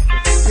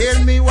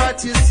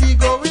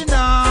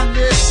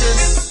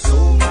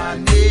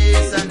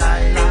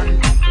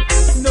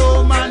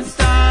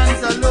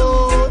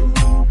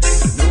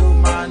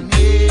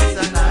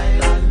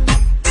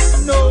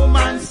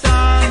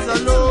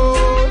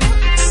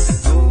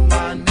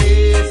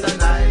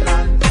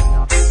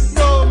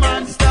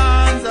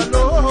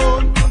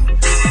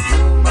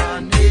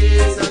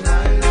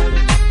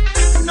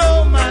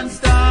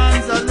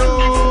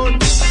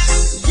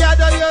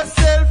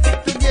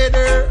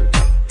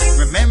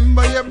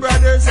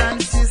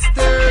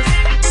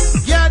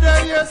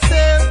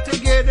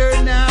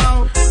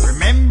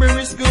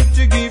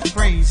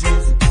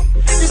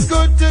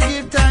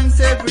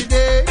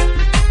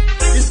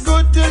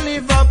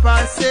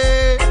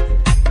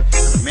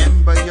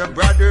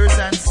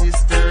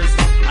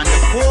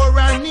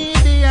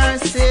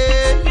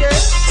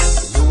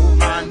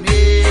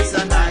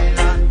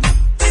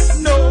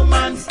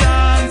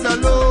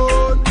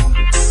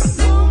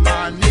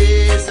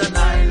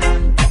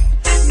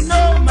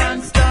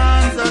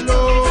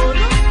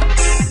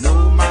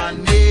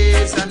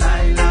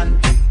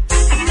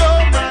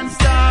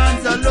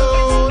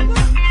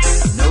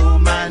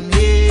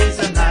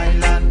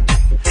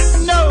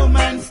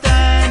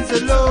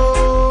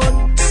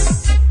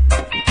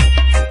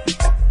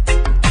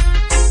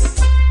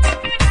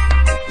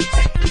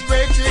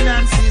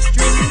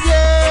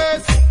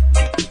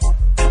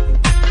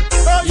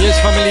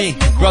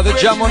 Brother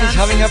Jamon is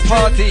having a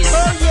party.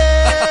 Oh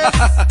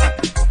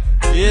yes.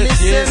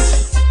 Yes,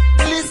 yes.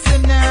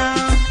 Listen now.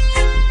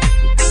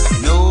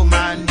 No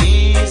man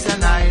is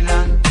an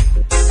island.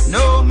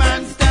 No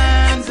man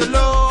stands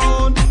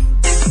alone.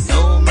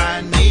 No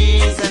man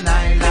is an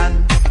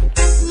island.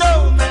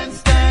 No man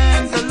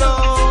stands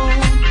alone.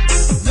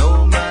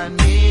 No man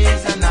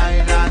is an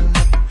island.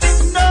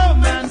 No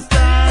man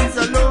stands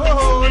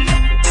alone.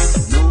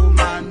 No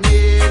man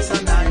is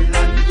an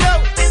island. Yo,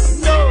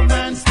 no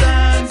man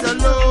stands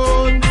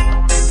alone.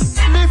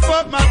 Lift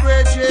up my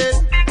brethren.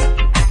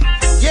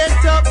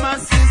 Get up my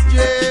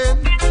sister.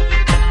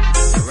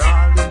 We're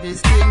all in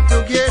this thing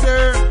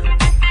together.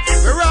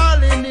 We're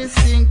all in this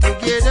thing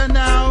together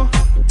now.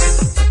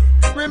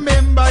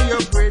 Remember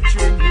your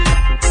brethren.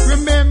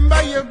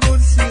 Remember your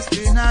good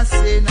sister. I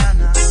say,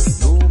 Nana.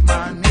 No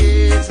man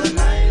is an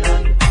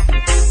island.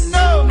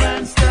 No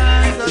man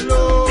stands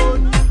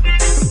alone.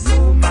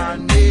 No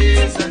man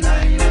is an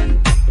island.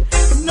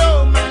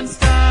 No man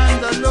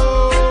stands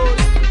alone.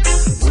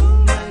 No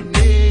man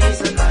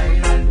is an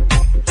island.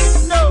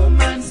 No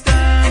man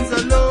stands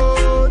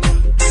alone.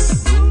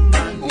 No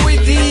man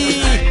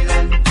Witty.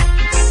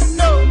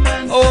 no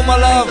man Oh, my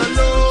love. stands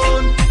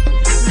alone.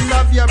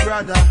 Love your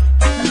brother,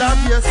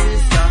 love your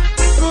sister.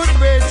 Good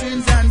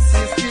brethren and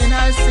sisters,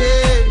 I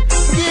say,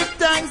 give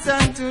thanks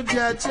unto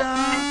Jaja.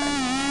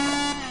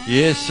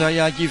 Yes,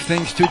 I give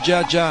thanks to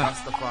Jaja.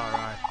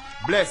 Rastafari,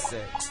 blessed.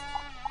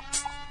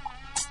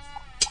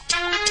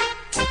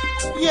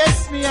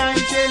 Yes, me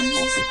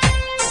angels.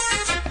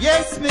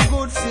 Yes, me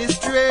good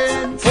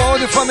sister. For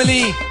the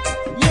family,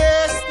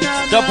 Yes, na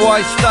the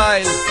boy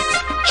style.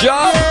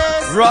 Ja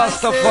Yes,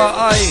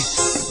 Rastafari.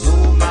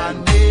 no man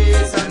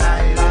is an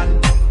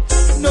island.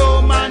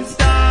 No man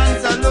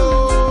stands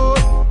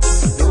alone.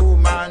 No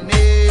man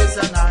is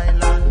an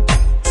island.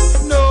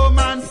 No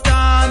man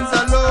stands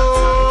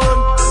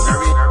alone.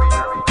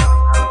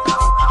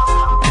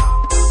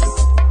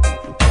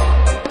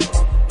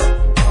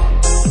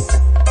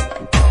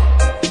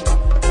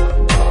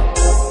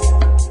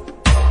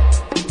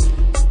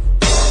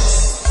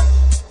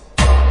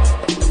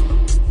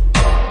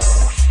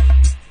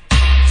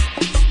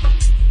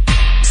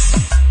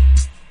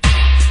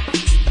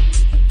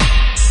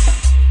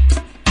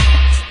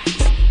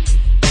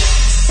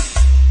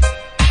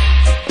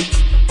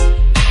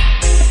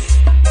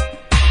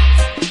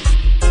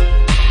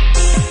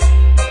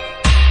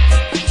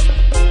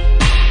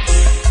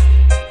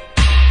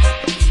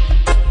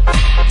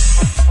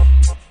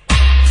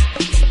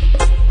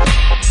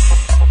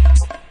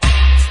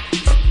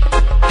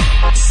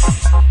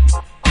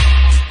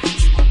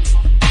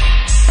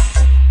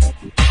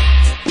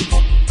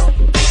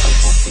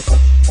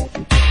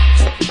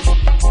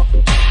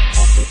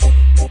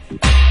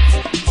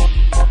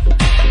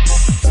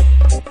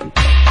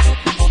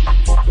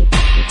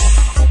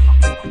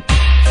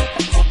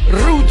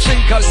 Roots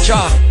and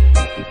culture.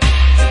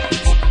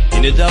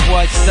 In a dub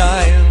white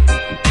style.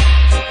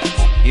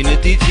 In a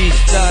DT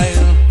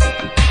style.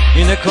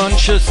 In a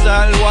conscious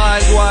style.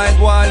 Wild, wild,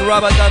 wild.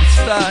 Rubber dub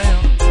style.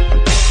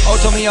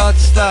 Out of me art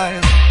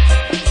style.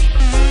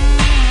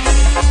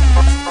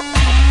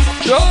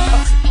 Ja.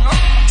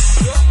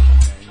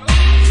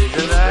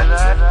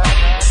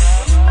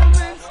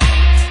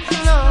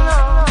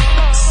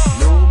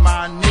 No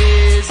man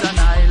is an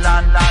island.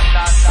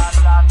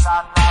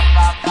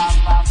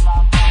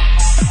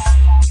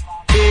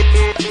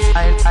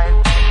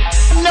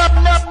 No,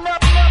 no, no.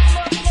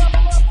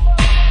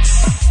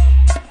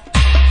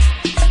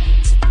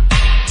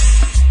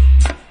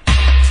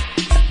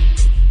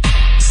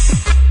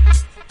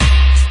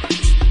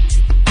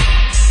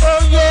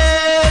 Oh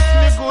yes,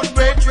 me good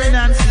brethren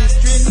and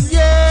sisters,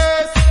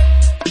 yes.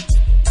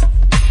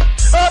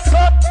 Up,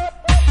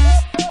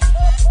 up.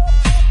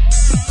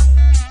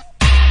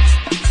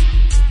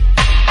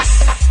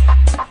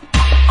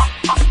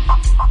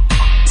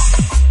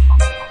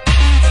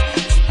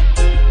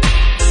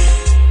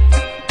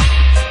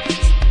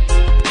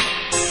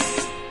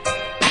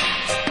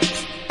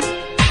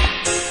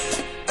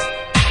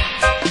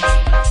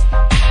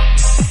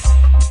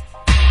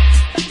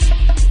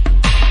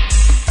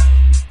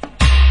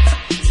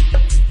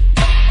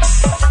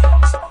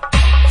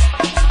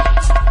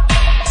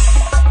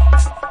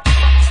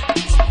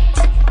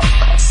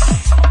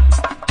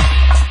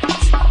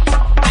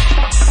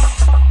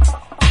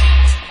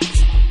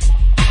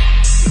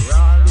 We're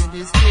all in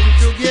this thing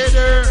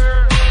together.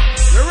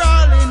 We're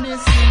all in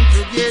this thing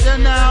together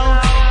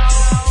now.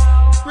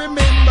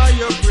 Remember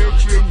your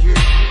brethren,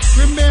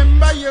 yeah.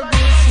 Remember your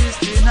good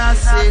sister. I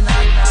say,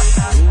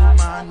 no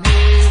man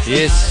is an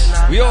Yes,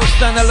 island. we all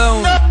stand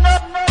alone.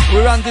 We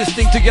run this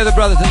thing together,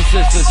 brothers and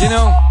sisters, you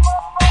know?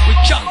 We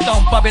jump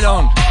down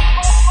Babylon.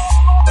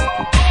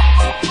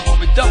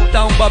 We dump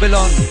down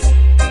Babylon.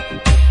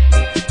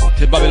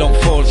 Till Babylon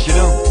falls, you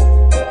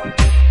know?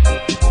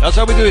 That's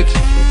how we do it.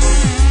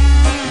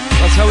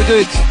 That's how we do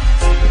it.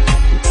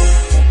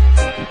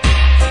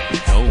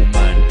 No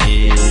man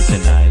is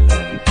an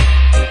island.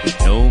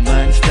 No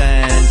man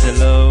stands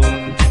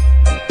alone.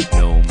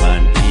 No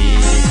man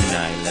is an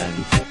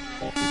island.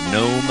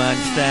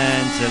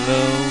 stands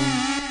alone.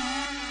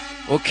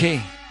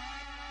 Okay.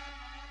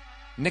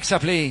 Next I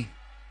play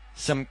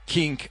some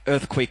King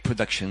Earthquake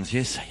Productions.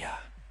 Yes, I am.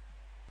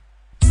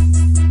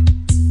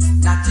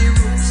 Natty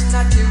roots,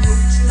 natty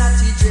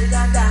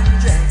dreader than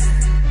dread.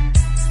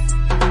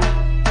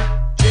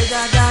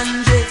 Dreader than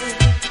dread.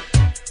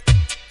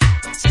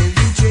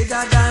 Stefi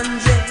dreader than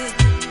dread.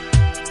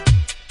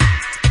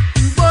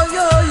 Boy,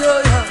 yo, yo,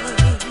 yo.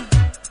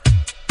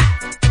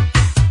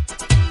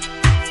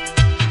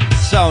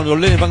 Sound of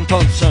Linval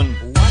Thompson.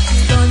 What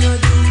you gonna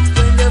do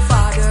when the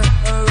father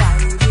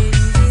arrives in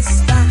this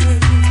time?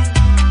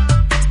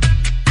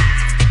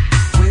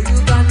 Where you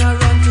gonna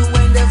run to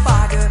when the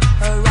father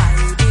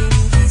arrives in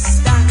this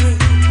time?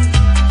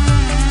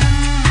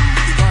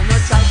 You gonna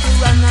try to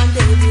run and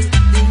there will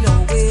be no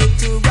way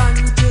to run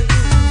to.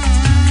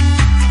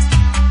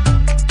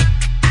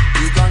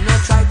 You gonna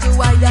try to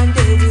hide and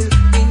there will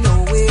be no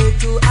way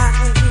to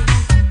hide.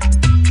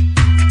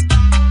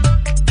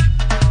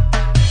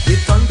 The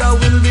thunder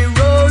will be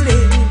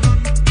rolling,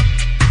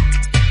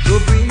 the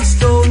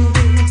brimstone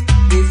will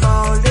be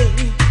falling,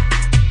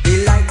 the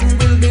lightning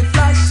will be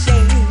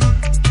flashing,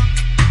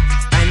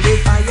 and the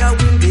fire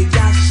will be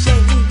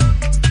flashing.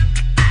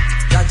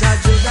 Jaja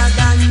dreader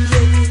than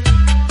dread,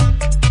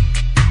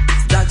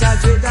 Jaja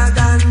dreader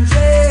than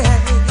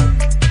dread,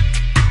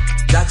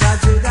 Jaja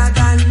dreader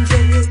than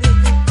dread.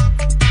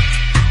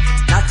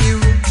 Natty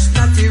roots,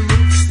 natty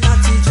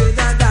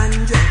dreader than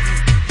dread.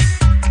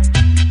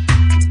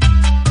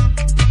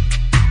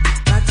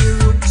 Natty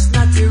roots,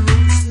 natty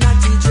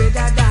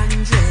dreader than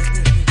dread.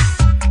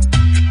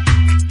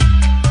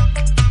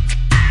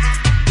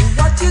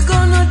 What you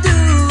gonna do?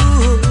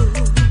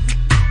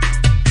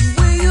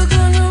 Where you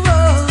gonna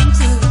run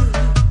to?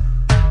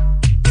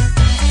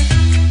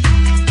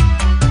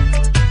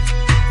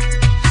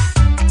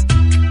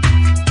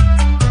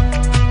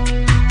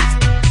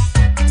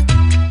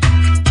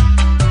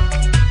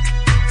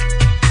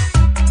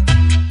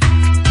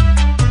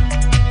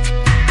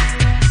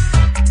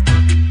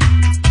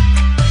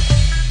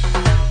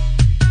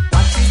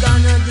 What you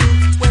gonna do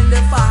when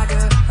the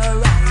father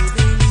arrives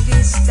in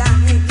this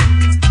time?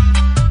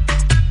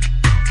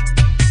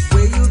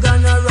 Where you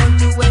gonna run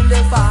to when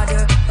the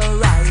father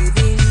arrives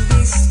in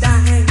this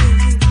time?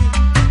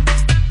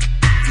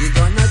 You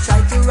gonna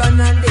try to run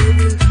and there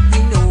will be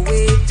no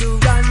way to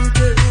run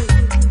to.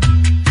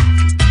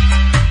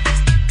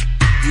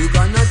 You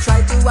gonna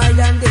try to hide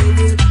and there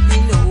will be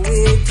no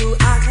way to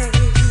hide.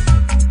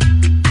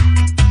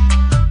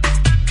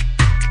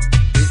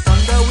 The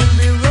thunder will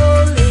be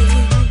rolling,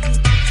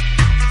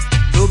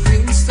 the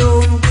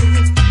brimstone will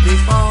be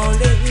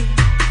falling,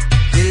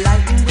 the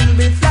lightning will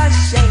be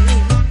flashing,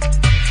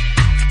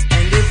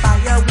 and the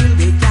fire will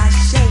be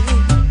flashing.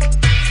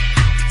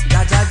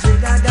 Jaja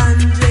dreader than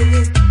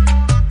dread,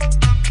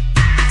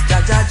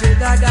 Jaja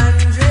dreader than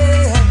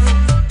dread.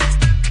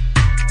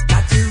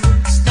 Natty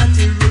roots,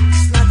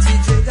 natty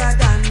dreader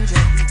than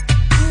dread.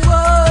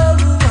 Whoa,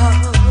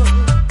 whoa.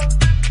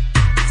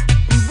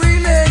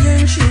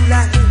 Brilliant shoe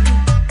line.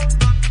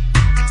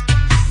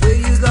 Where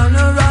you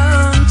gonna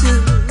run to?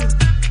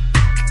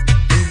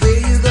 Where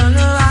you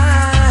gonna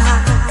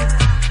hide?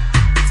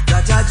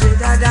 Jaja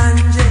dreader than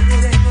dread.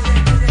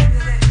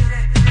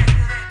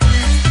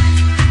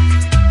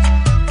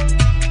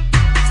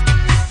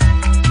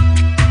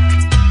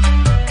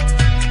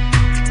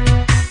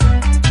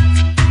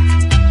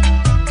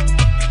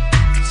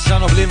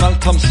 Son of Linval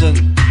Thompson.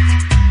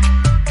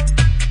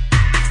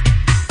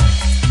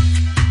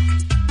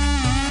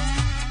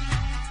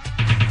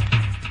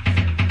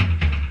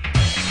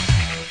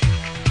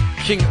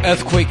 King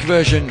Earthquake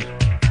version.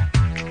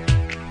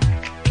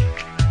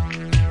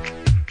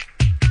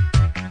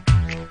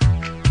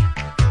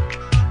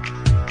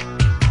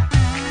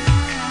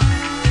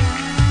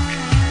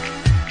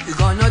 You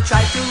gonna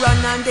try to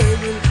run and there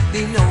will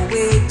be no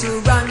way to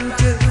run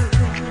to.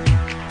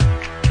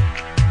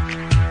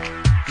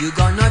 You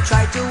gonna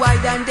try to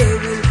hide and there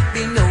will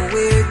be no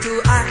way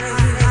to hide.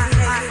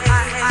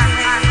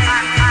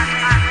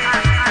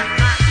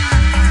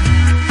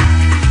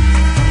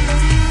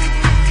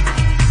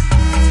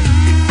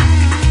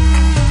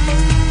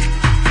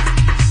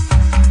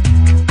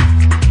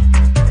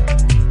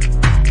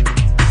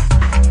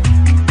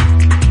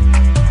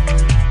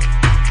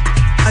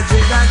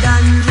 Dreader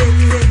than dread,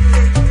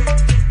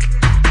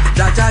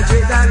 Jaja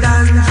dreader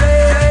than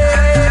dread.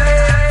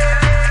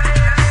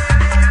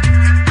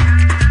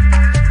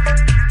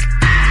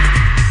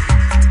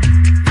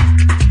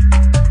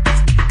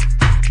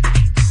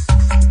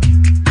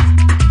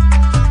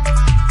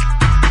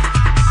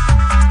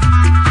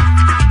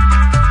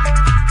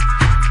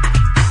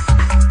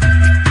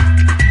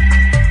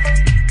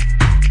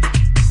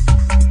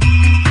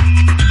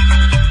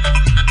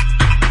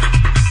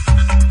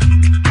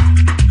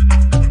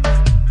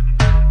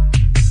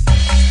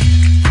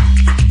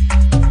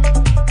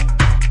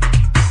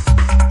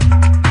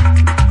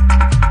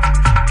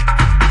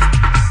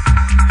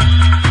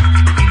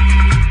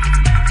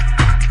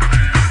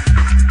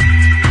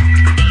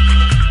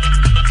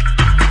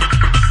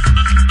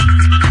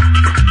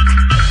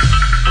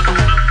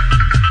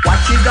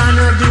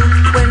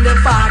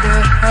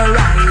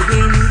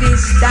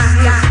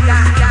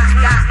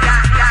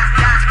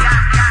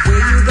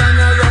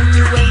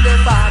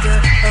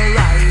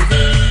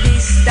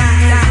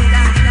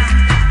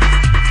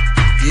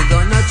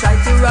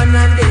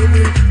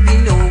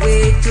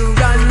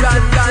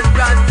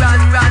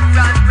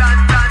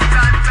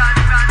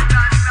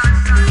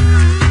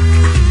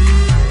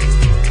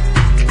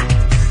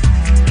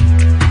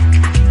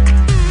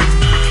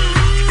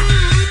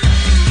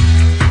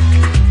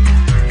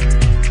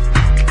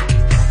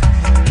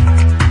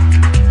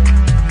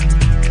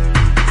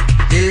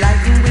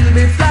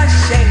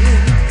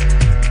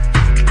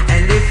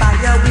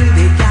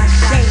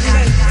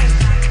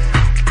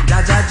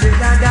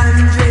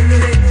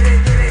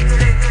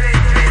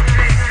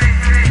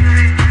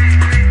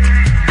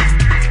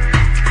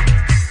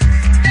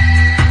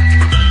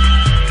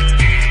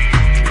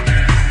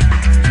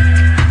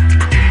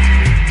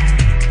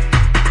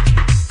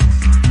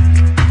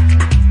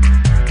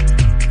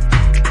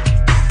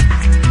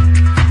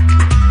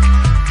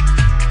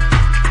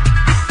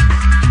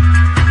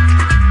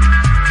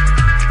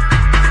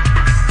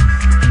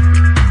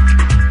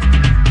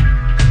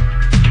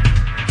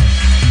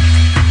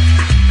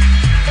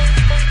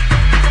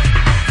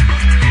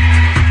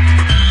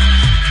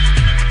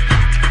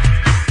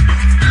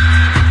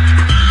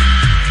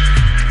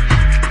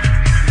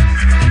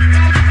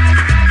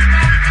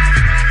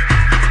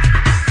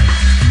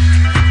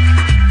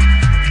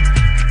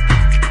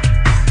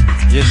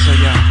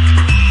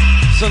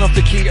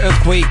 after King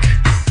Earthquake.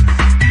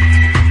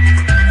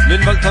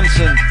 Linval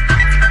Thompson.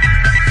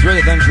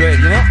 Dreader than dread,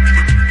 you know?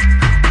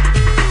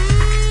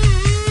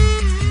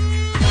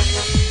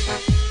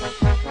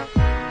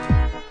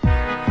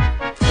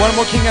 One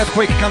more King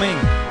Earthquake coming.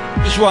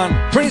 This one,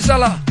 Prince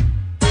Alla.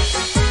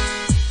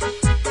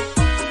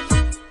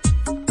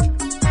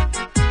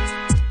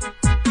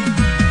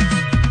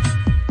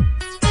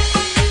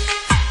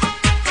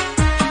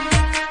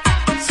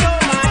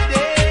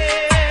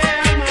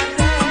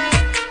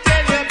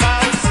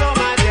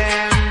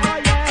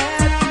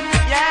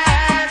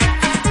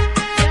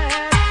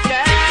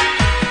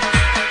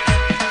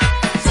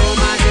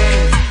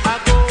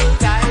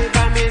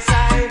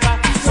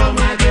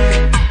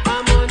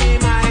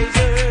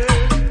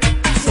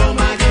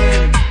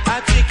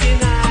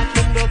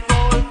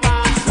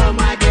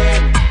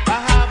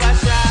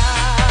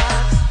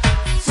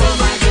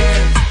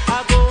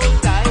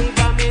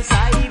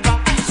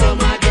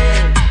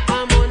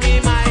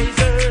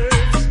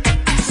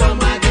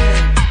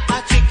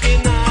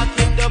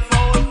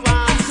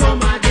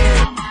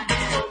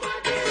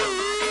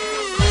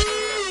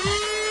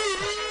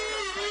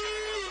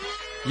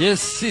 Yes,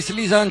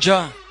 Sicily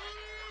Zanja.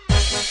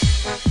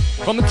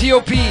 From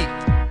Ethiopia.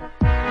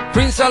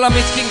 Prince Alla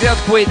meets King the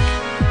Earthquake.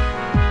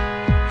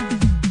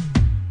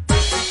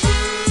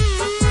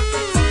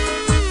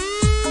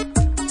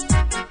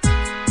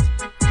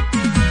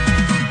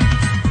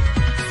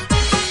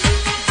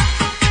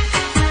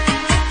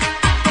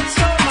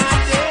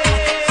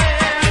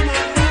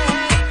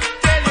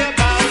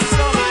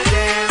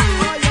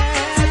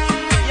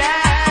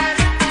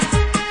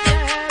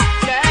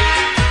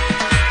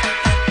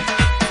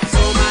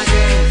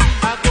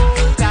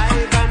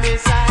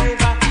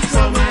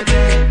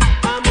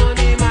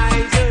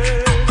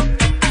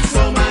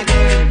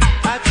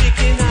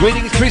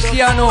 Greetings,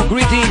 Cristiano.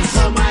 Greetings.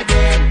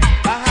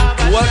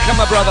 Welcome,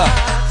 my brother.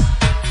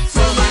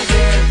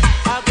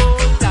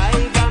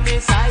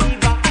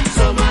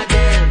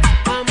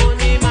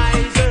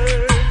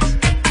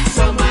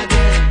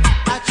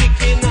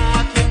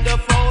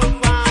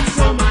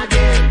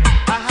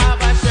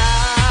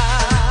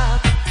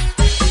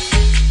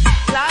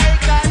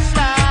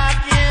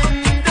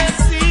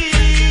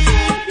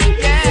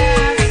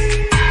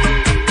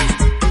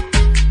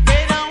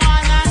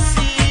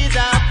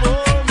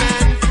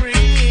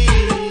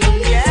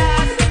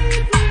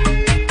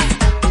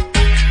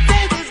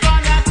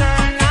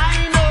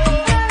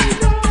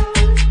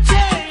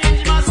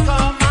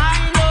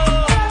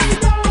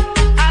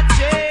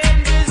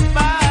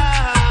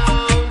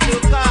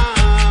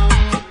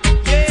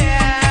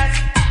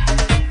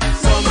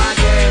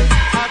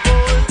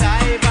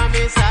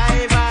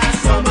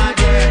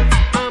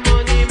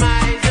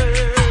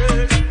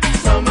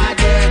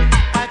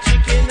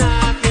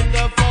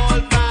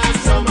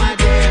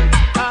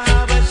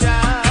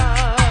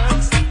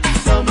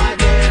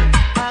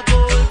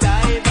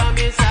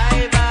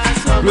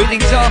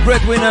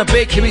 Breadwinner,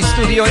 Bakery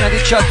Studio in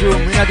the chat room,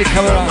 in the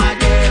camera.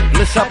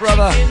 What's up,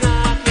 brother?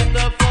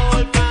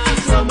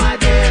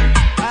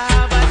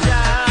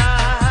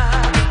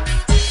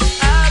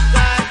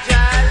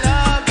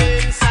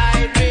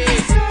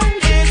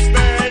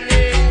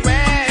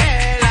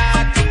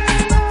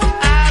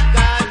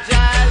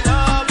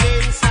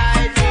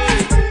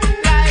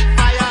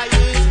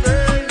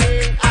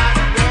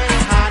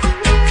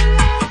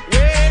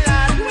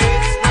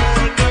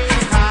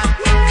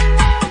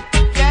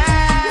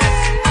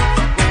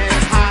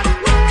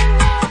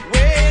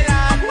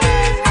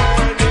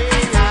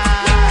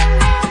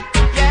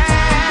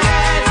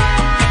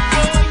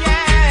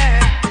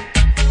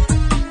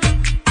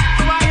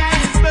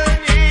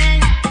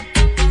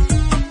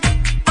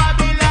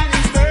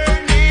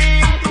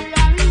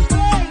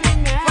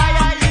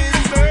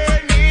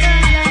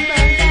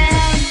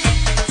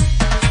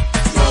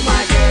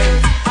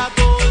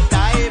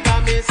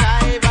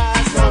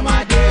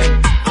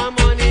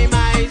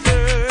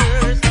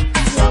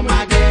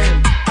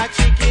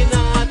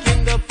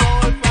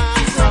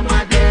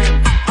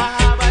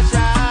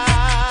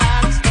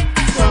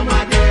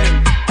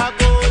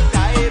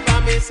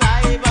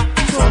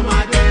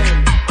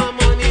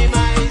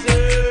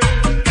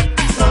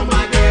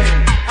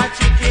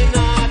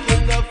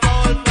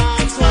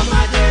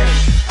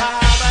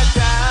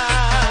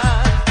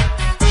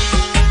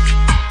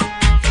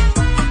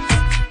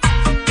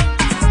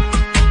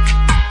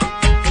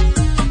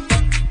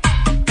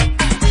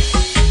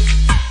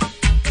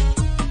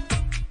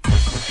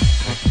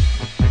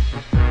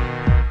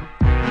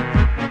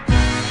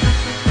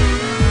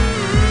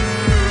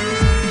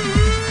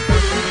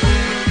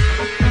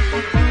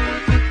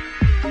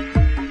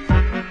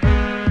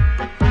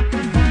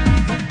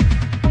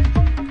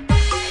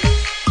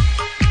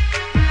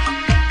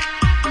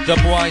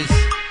 Dubwise.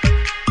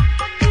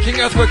 King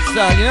Earthquake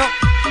style, you know?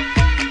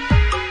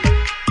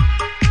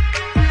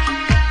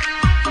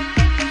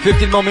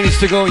 15 more minutes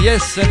to go,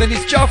 yes, and then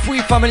it's Jaffrey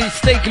family,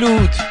 stay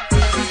glued.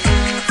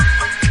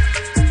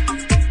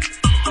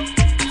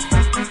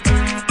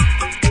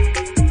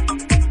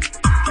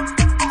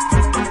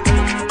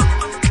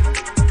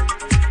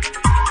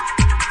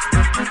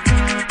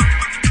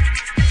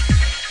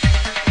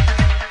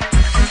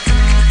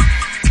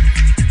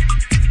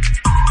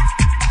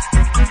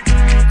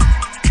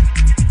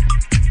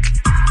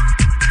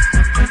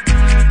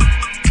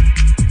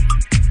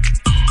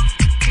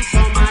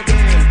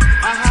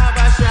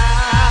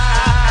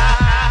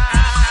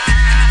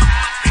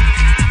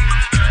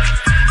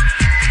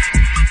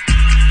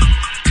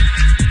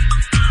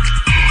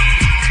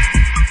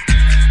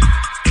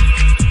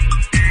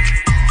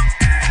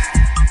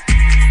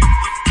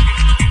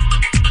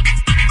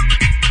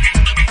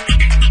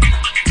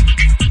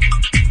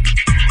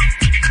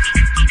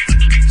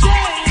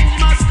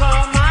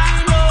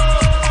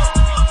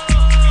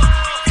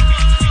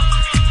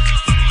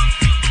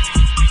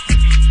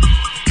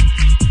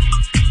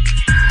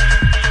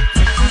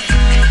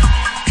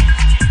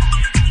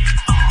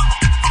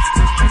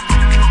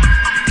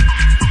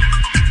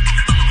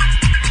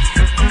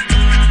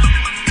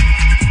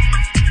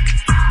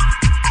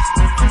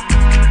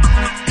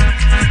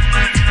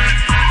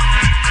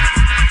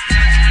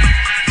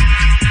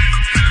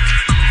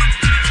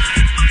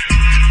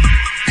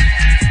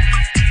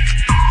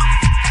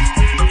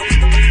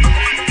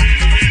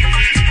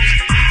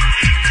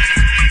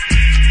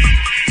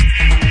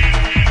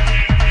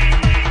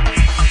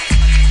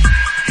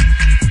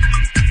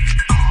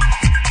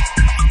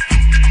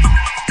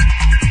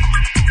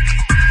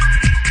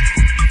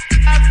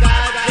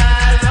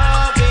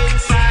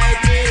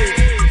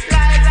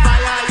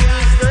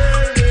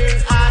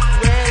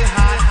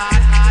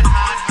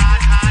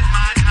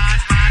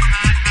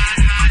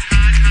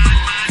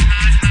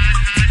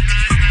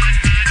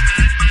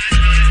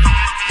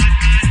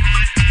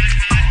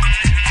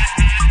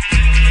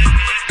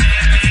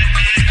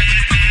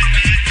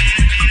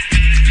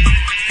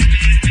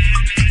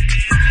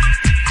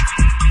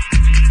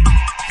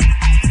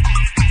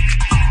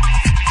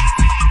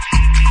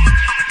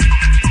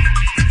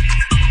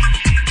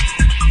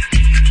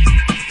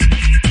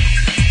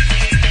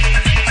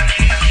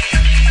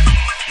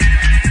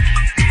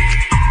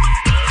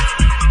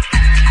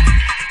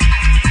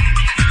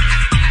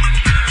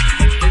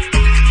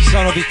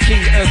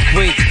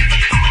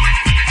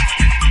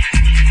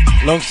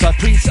 Alongside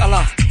Prince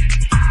Alla.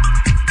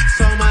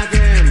 Some of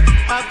them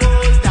a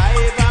gold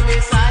diver, me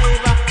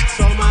cyber.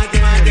 Some of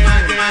them.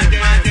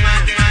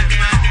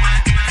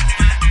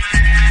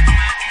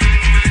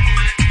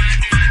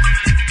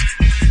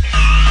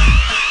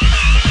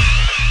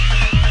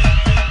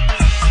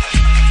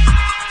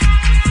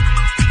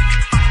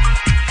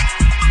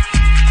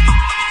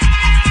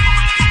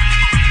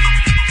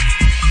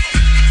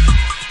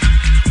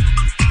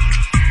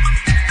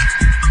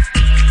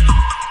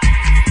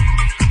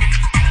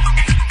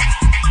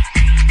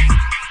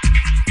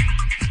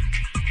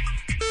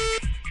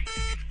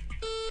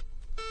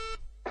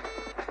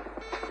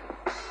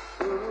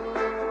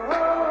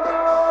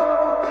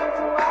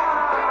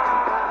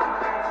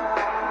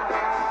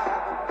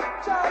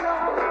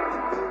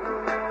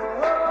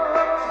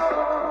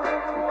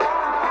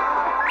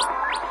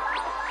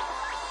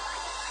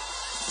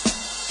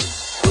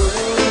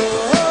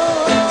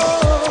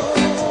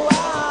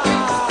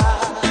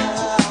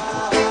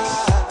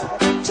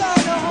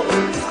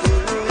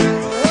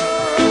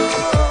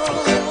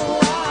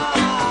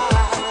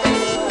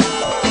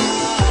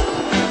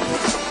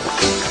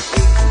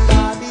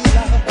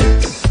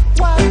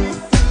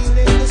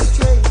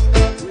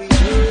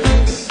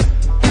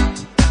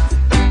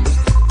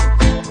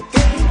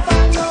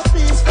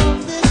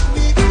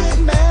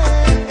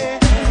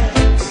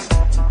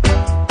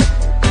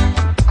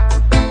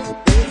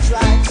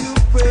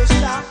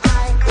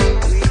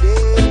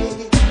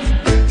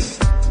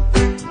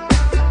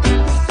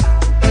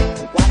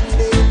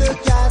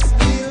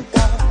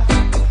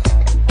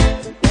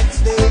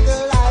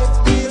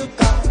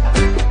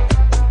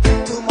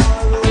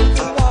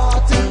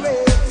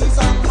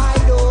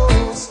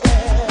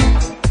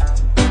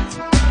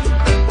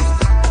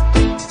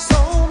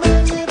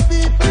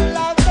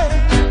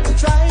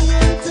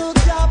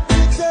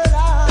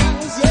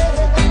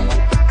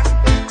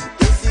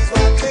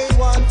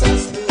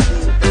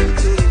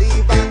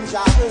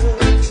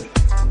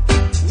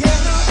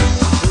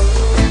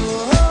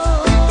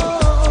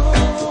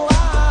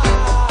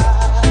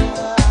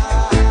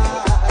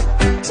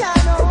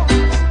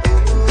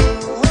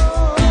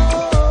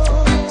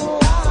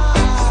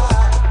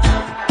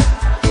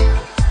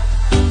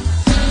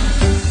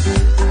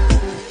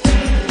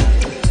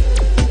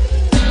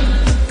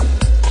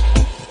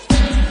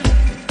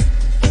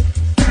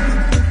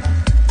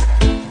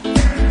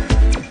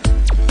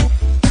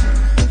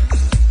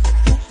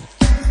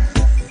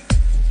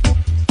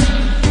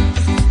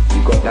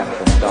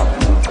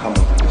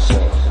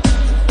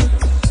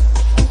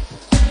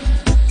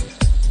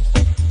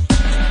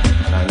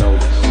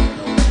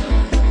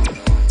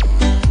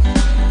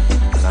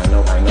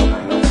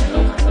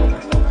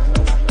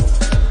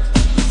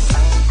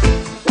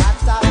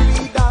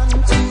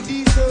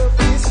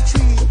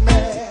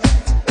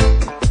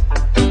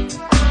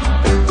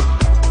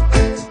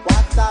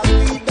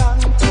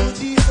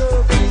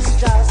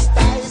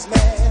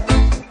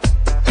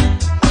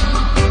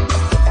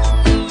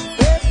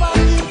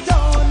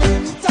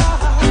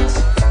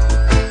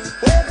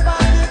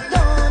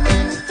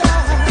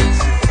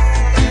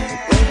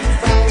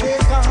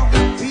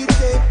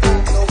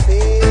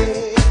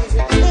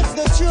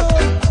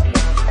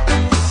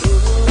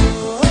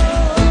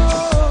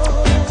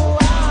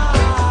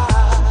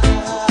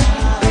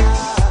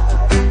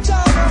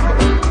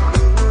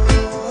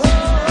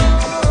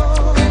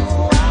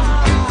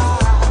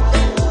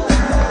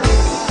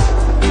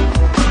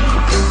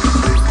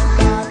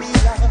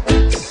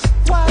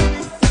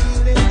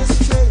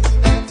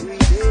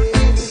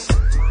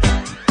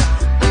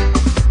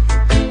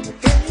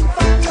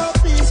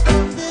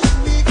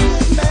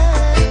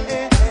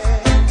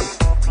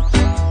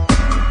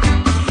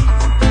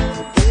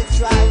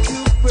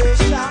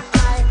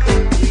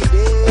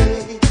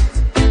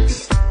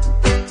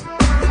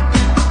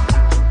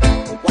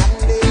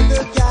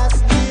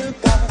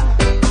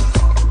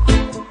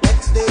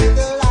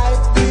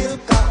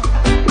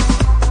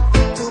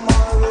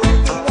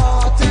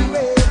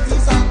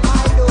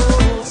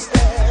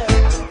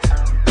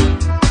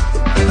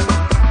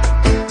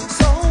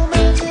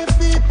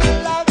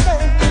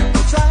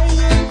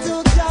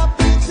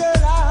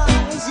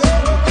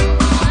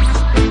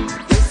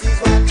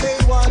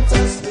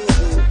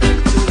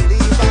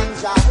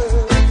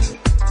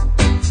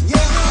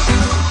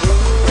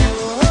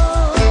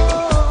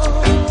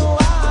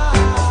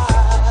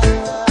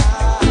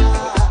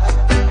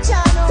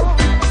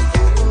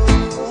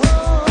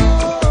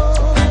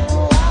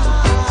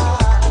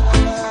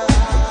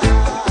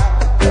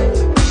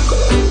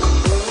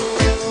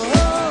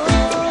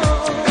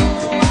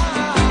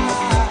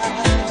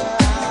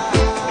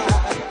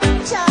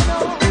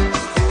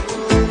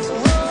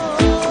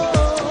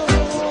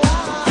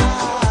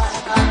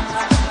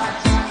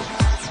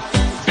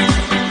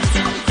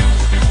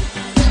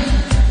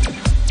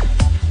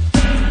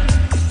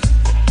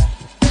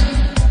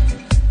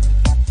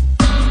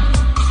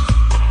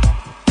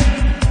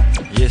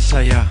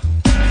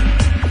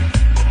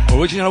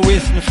 Original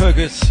Winston and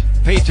Furgus,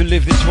 Pay to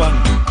Live this one,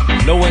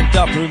 Low End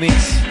Up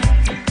remix.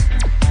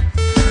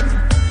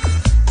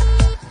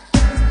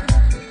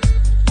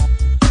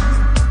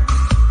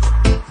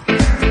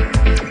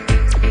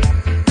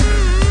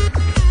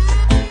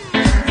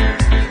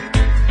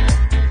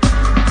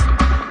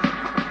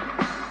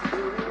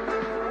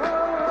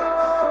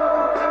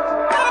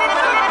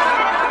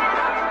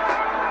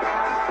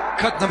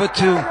 number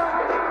 2.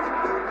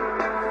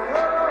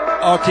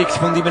 Artix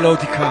von die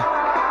Melodica.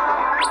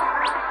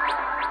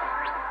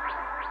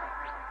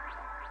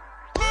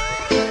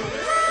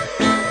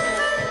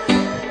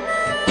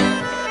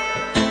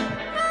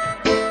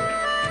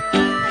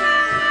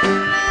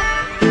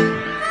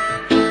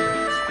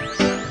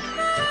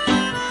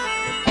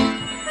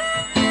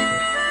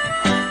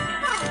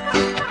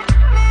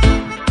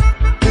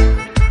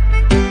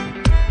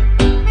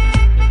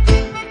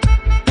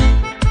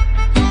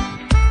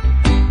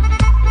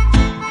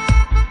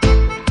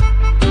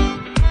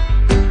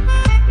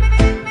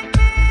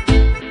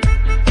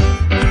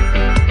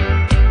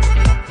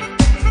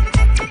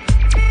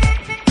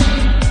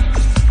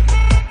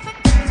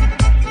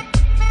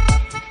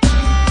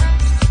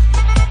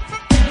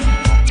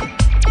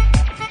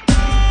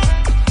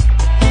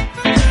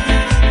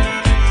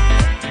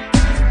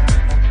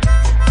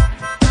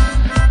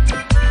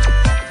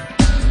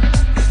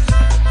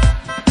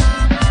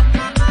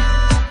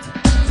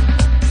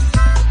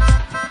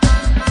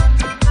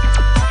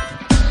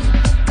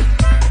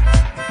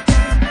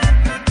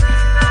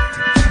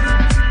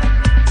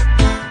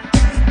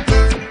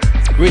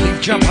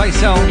 Jump high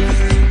sound.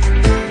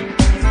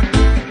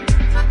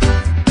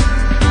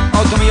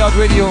 Out of me out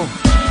radio.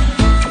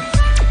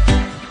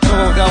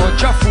 So now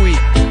Jafui.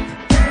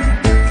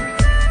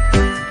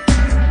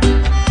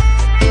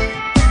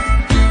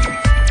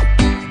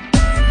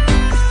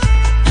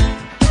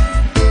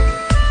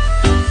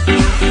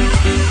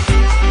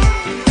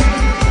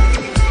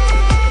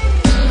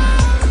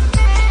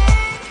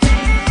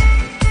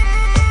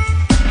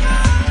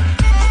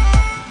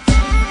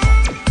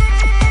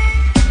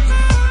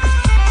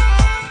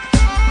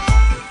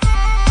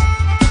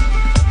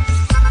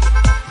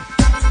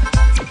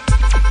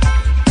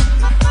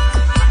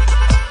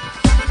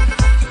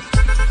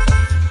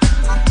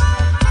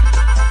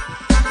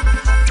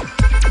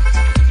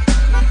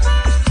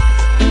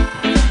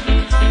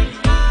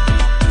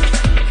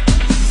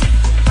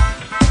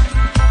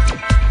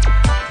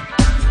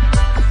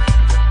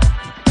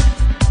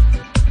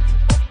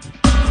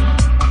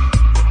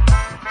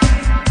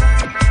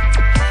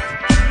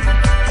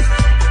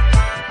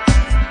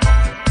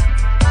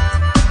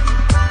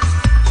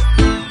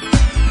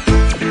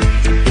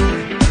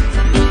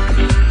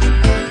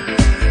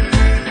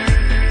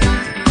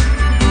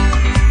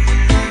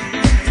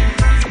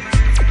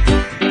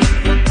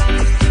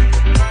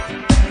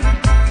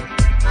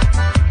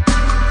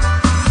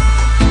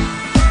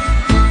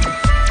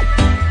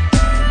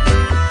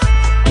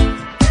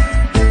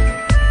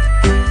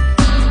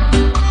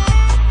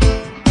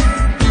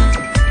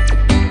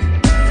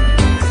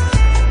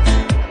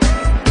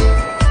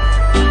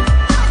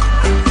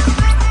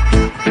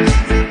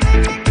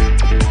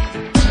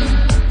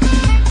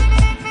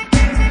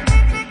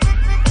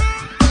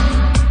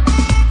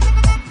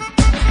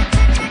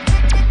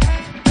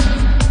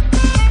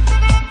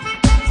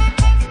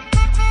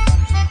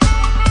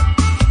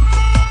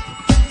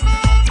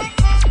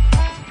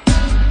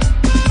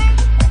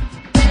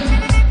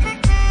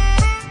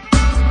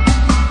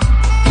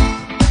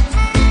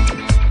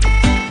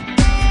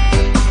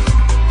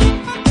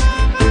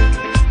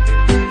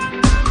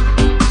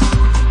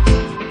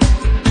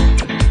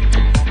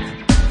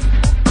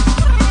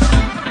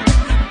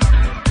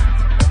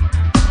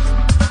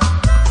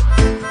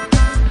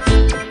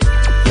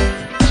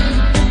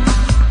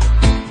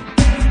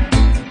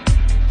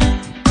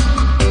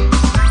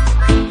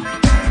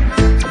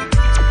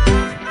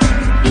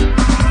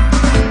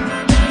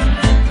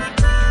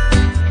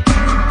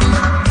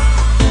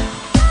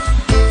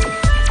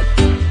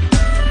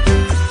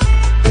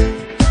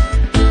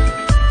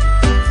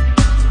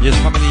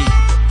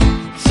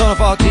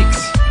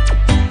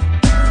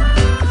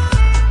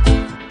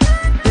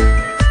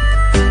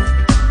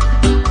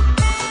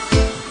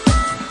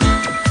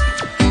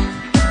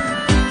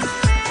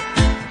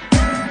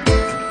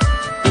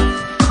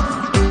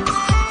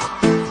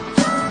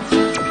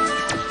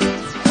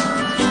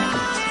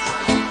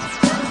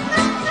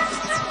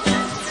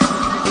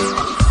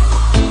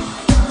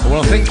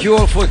 Thank you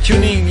all for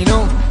tuning, you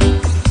know,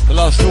 the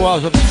last 2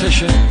 hours of the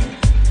session.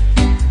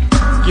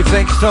 Give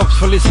thanks, Tops,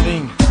 for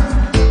listening.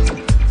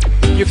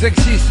 Give thanks,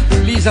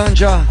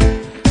 Lizanja,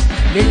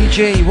 Lady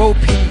J,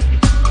 Wopi,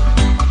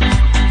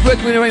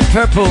 Breadwinner in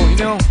Purple, you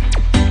know,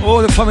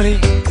 all the family.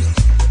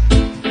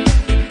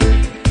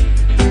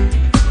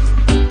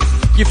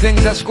 Give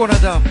thanks,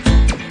 Asconadab,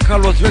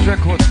 Carlos Red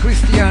Records,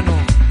 Cristiano,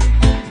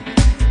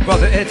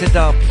 Brother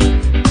Etedab,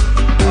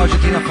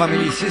 Argentina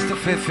family, Sister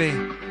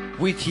Fefe,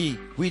 Witty,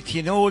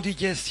 and all the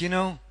guests, you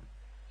know.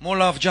 More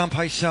love, Jump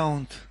High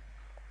Sound,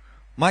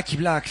 Mikey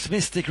Blacks,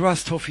 Mystic,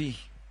 Rastofi,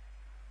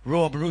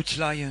 Rob, Roots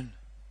Lion.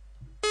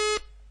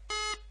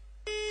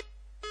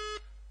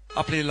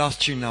 I'll play the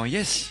last tune now,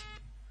 yes?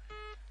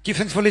 Give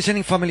thanks for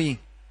listening, family.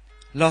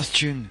 Last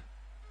tune.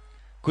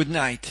 Good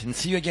night, and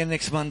see you again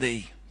next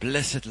Monday.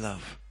 Blessed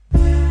love.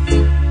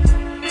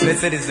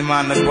 Blessed is the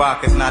man that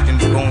walketh not in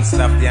the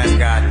counsel of the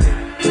ungodly,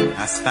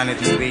 and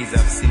standeth in the ways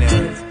of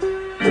sinners,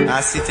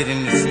 and sitteth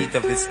in the seat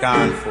of the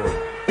scornful.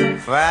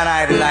 For an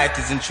I the light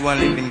is in true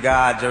and living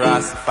God, the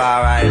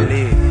Rastafari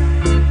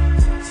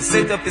live. So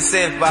set up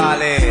yourself,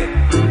 ballet.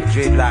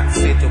 Dreadlocks,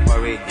 set up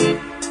already.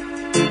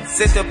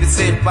 Set up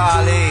yourself,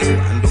 ballet.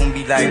 And don't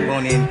be like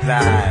Bonnie and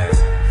Clyde.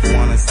 If you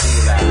wanna stay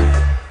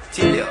alive.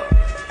 Chill yo.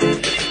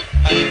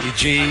 You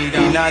dread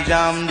in a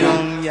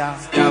Jamdong, yeah.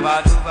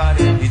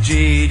 You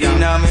dread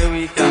in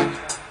America.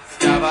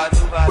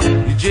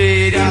 You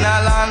dread in a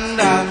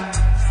London.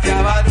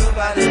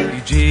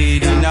 You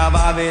dread in a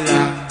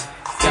Babylon.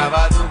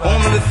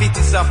 Only the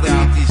fittest of the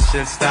fittest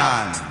shall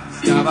stand.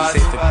 Set up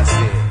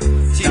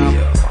yourself. Chill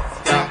yo.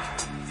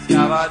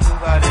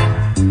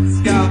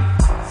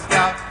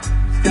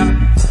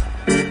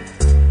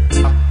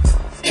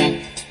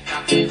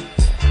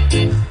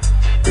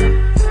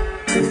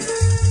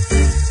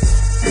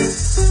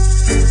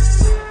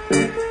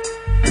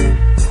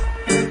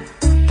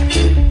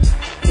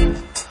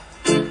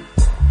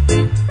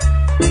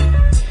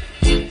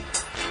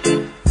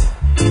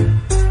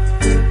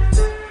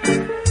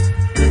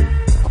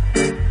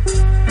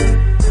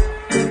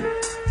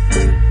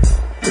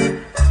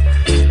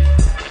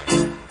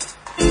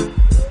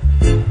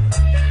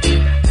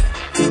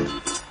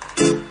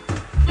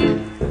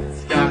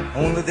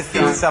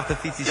 Of the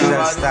fittest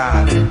shall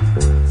stand.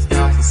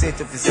 So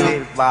set up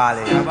yourself,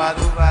 Bali.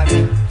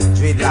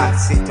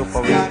 Dreadlocks, set up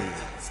already.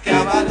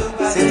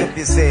 Set up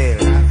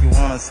yourself if you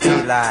wanna stay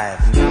alive.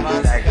 And don't be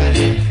like a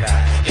little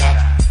fly.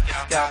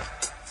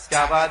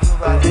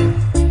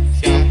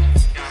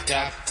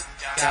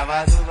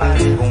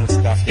 Boom,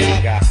 stuff you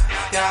got.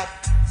 Now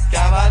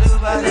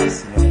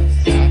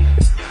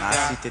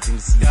sit it in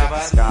the seat of the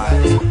sky.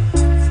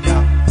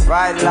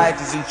 Right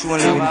light is in true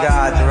and living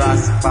God, the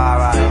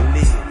Rastafari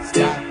live.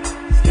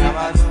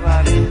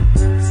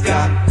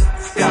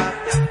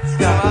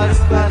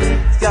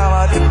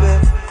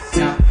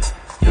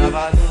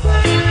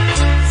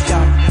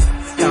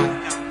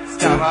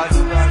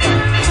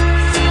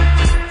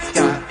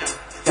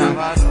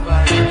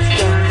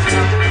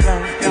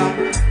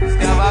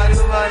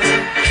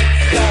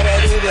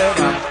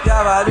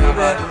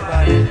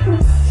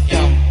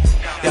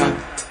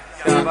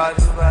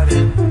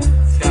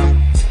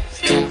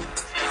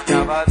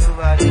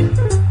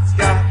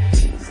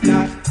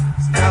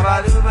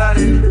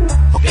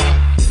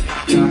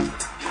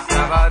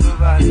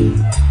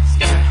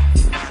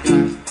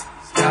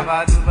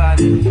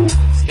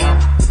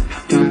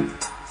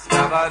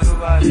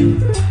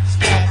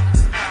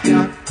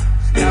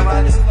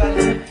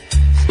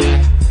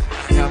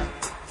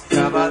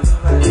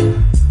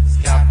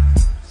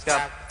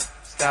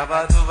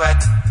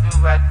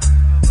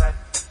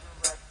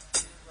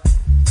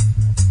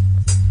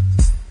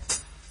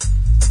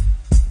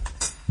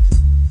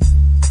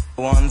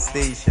 One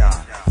station.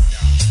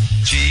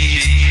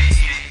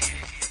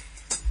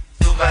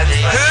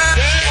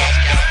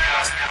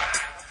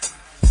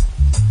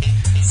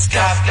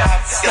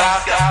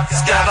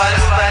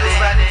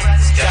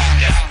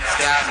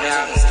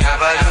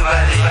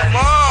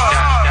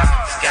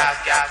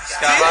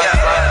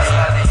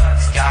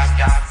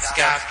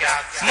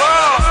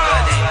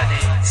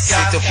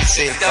 Sit up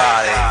yourself,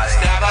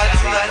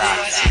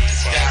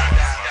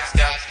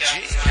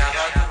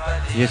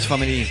 Yes,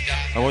 family,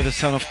 I was the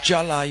son of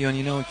Jah Lion,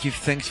 you know, give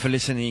thanks for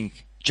listening.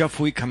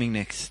 Jafui coming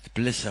next.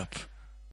 Bless up.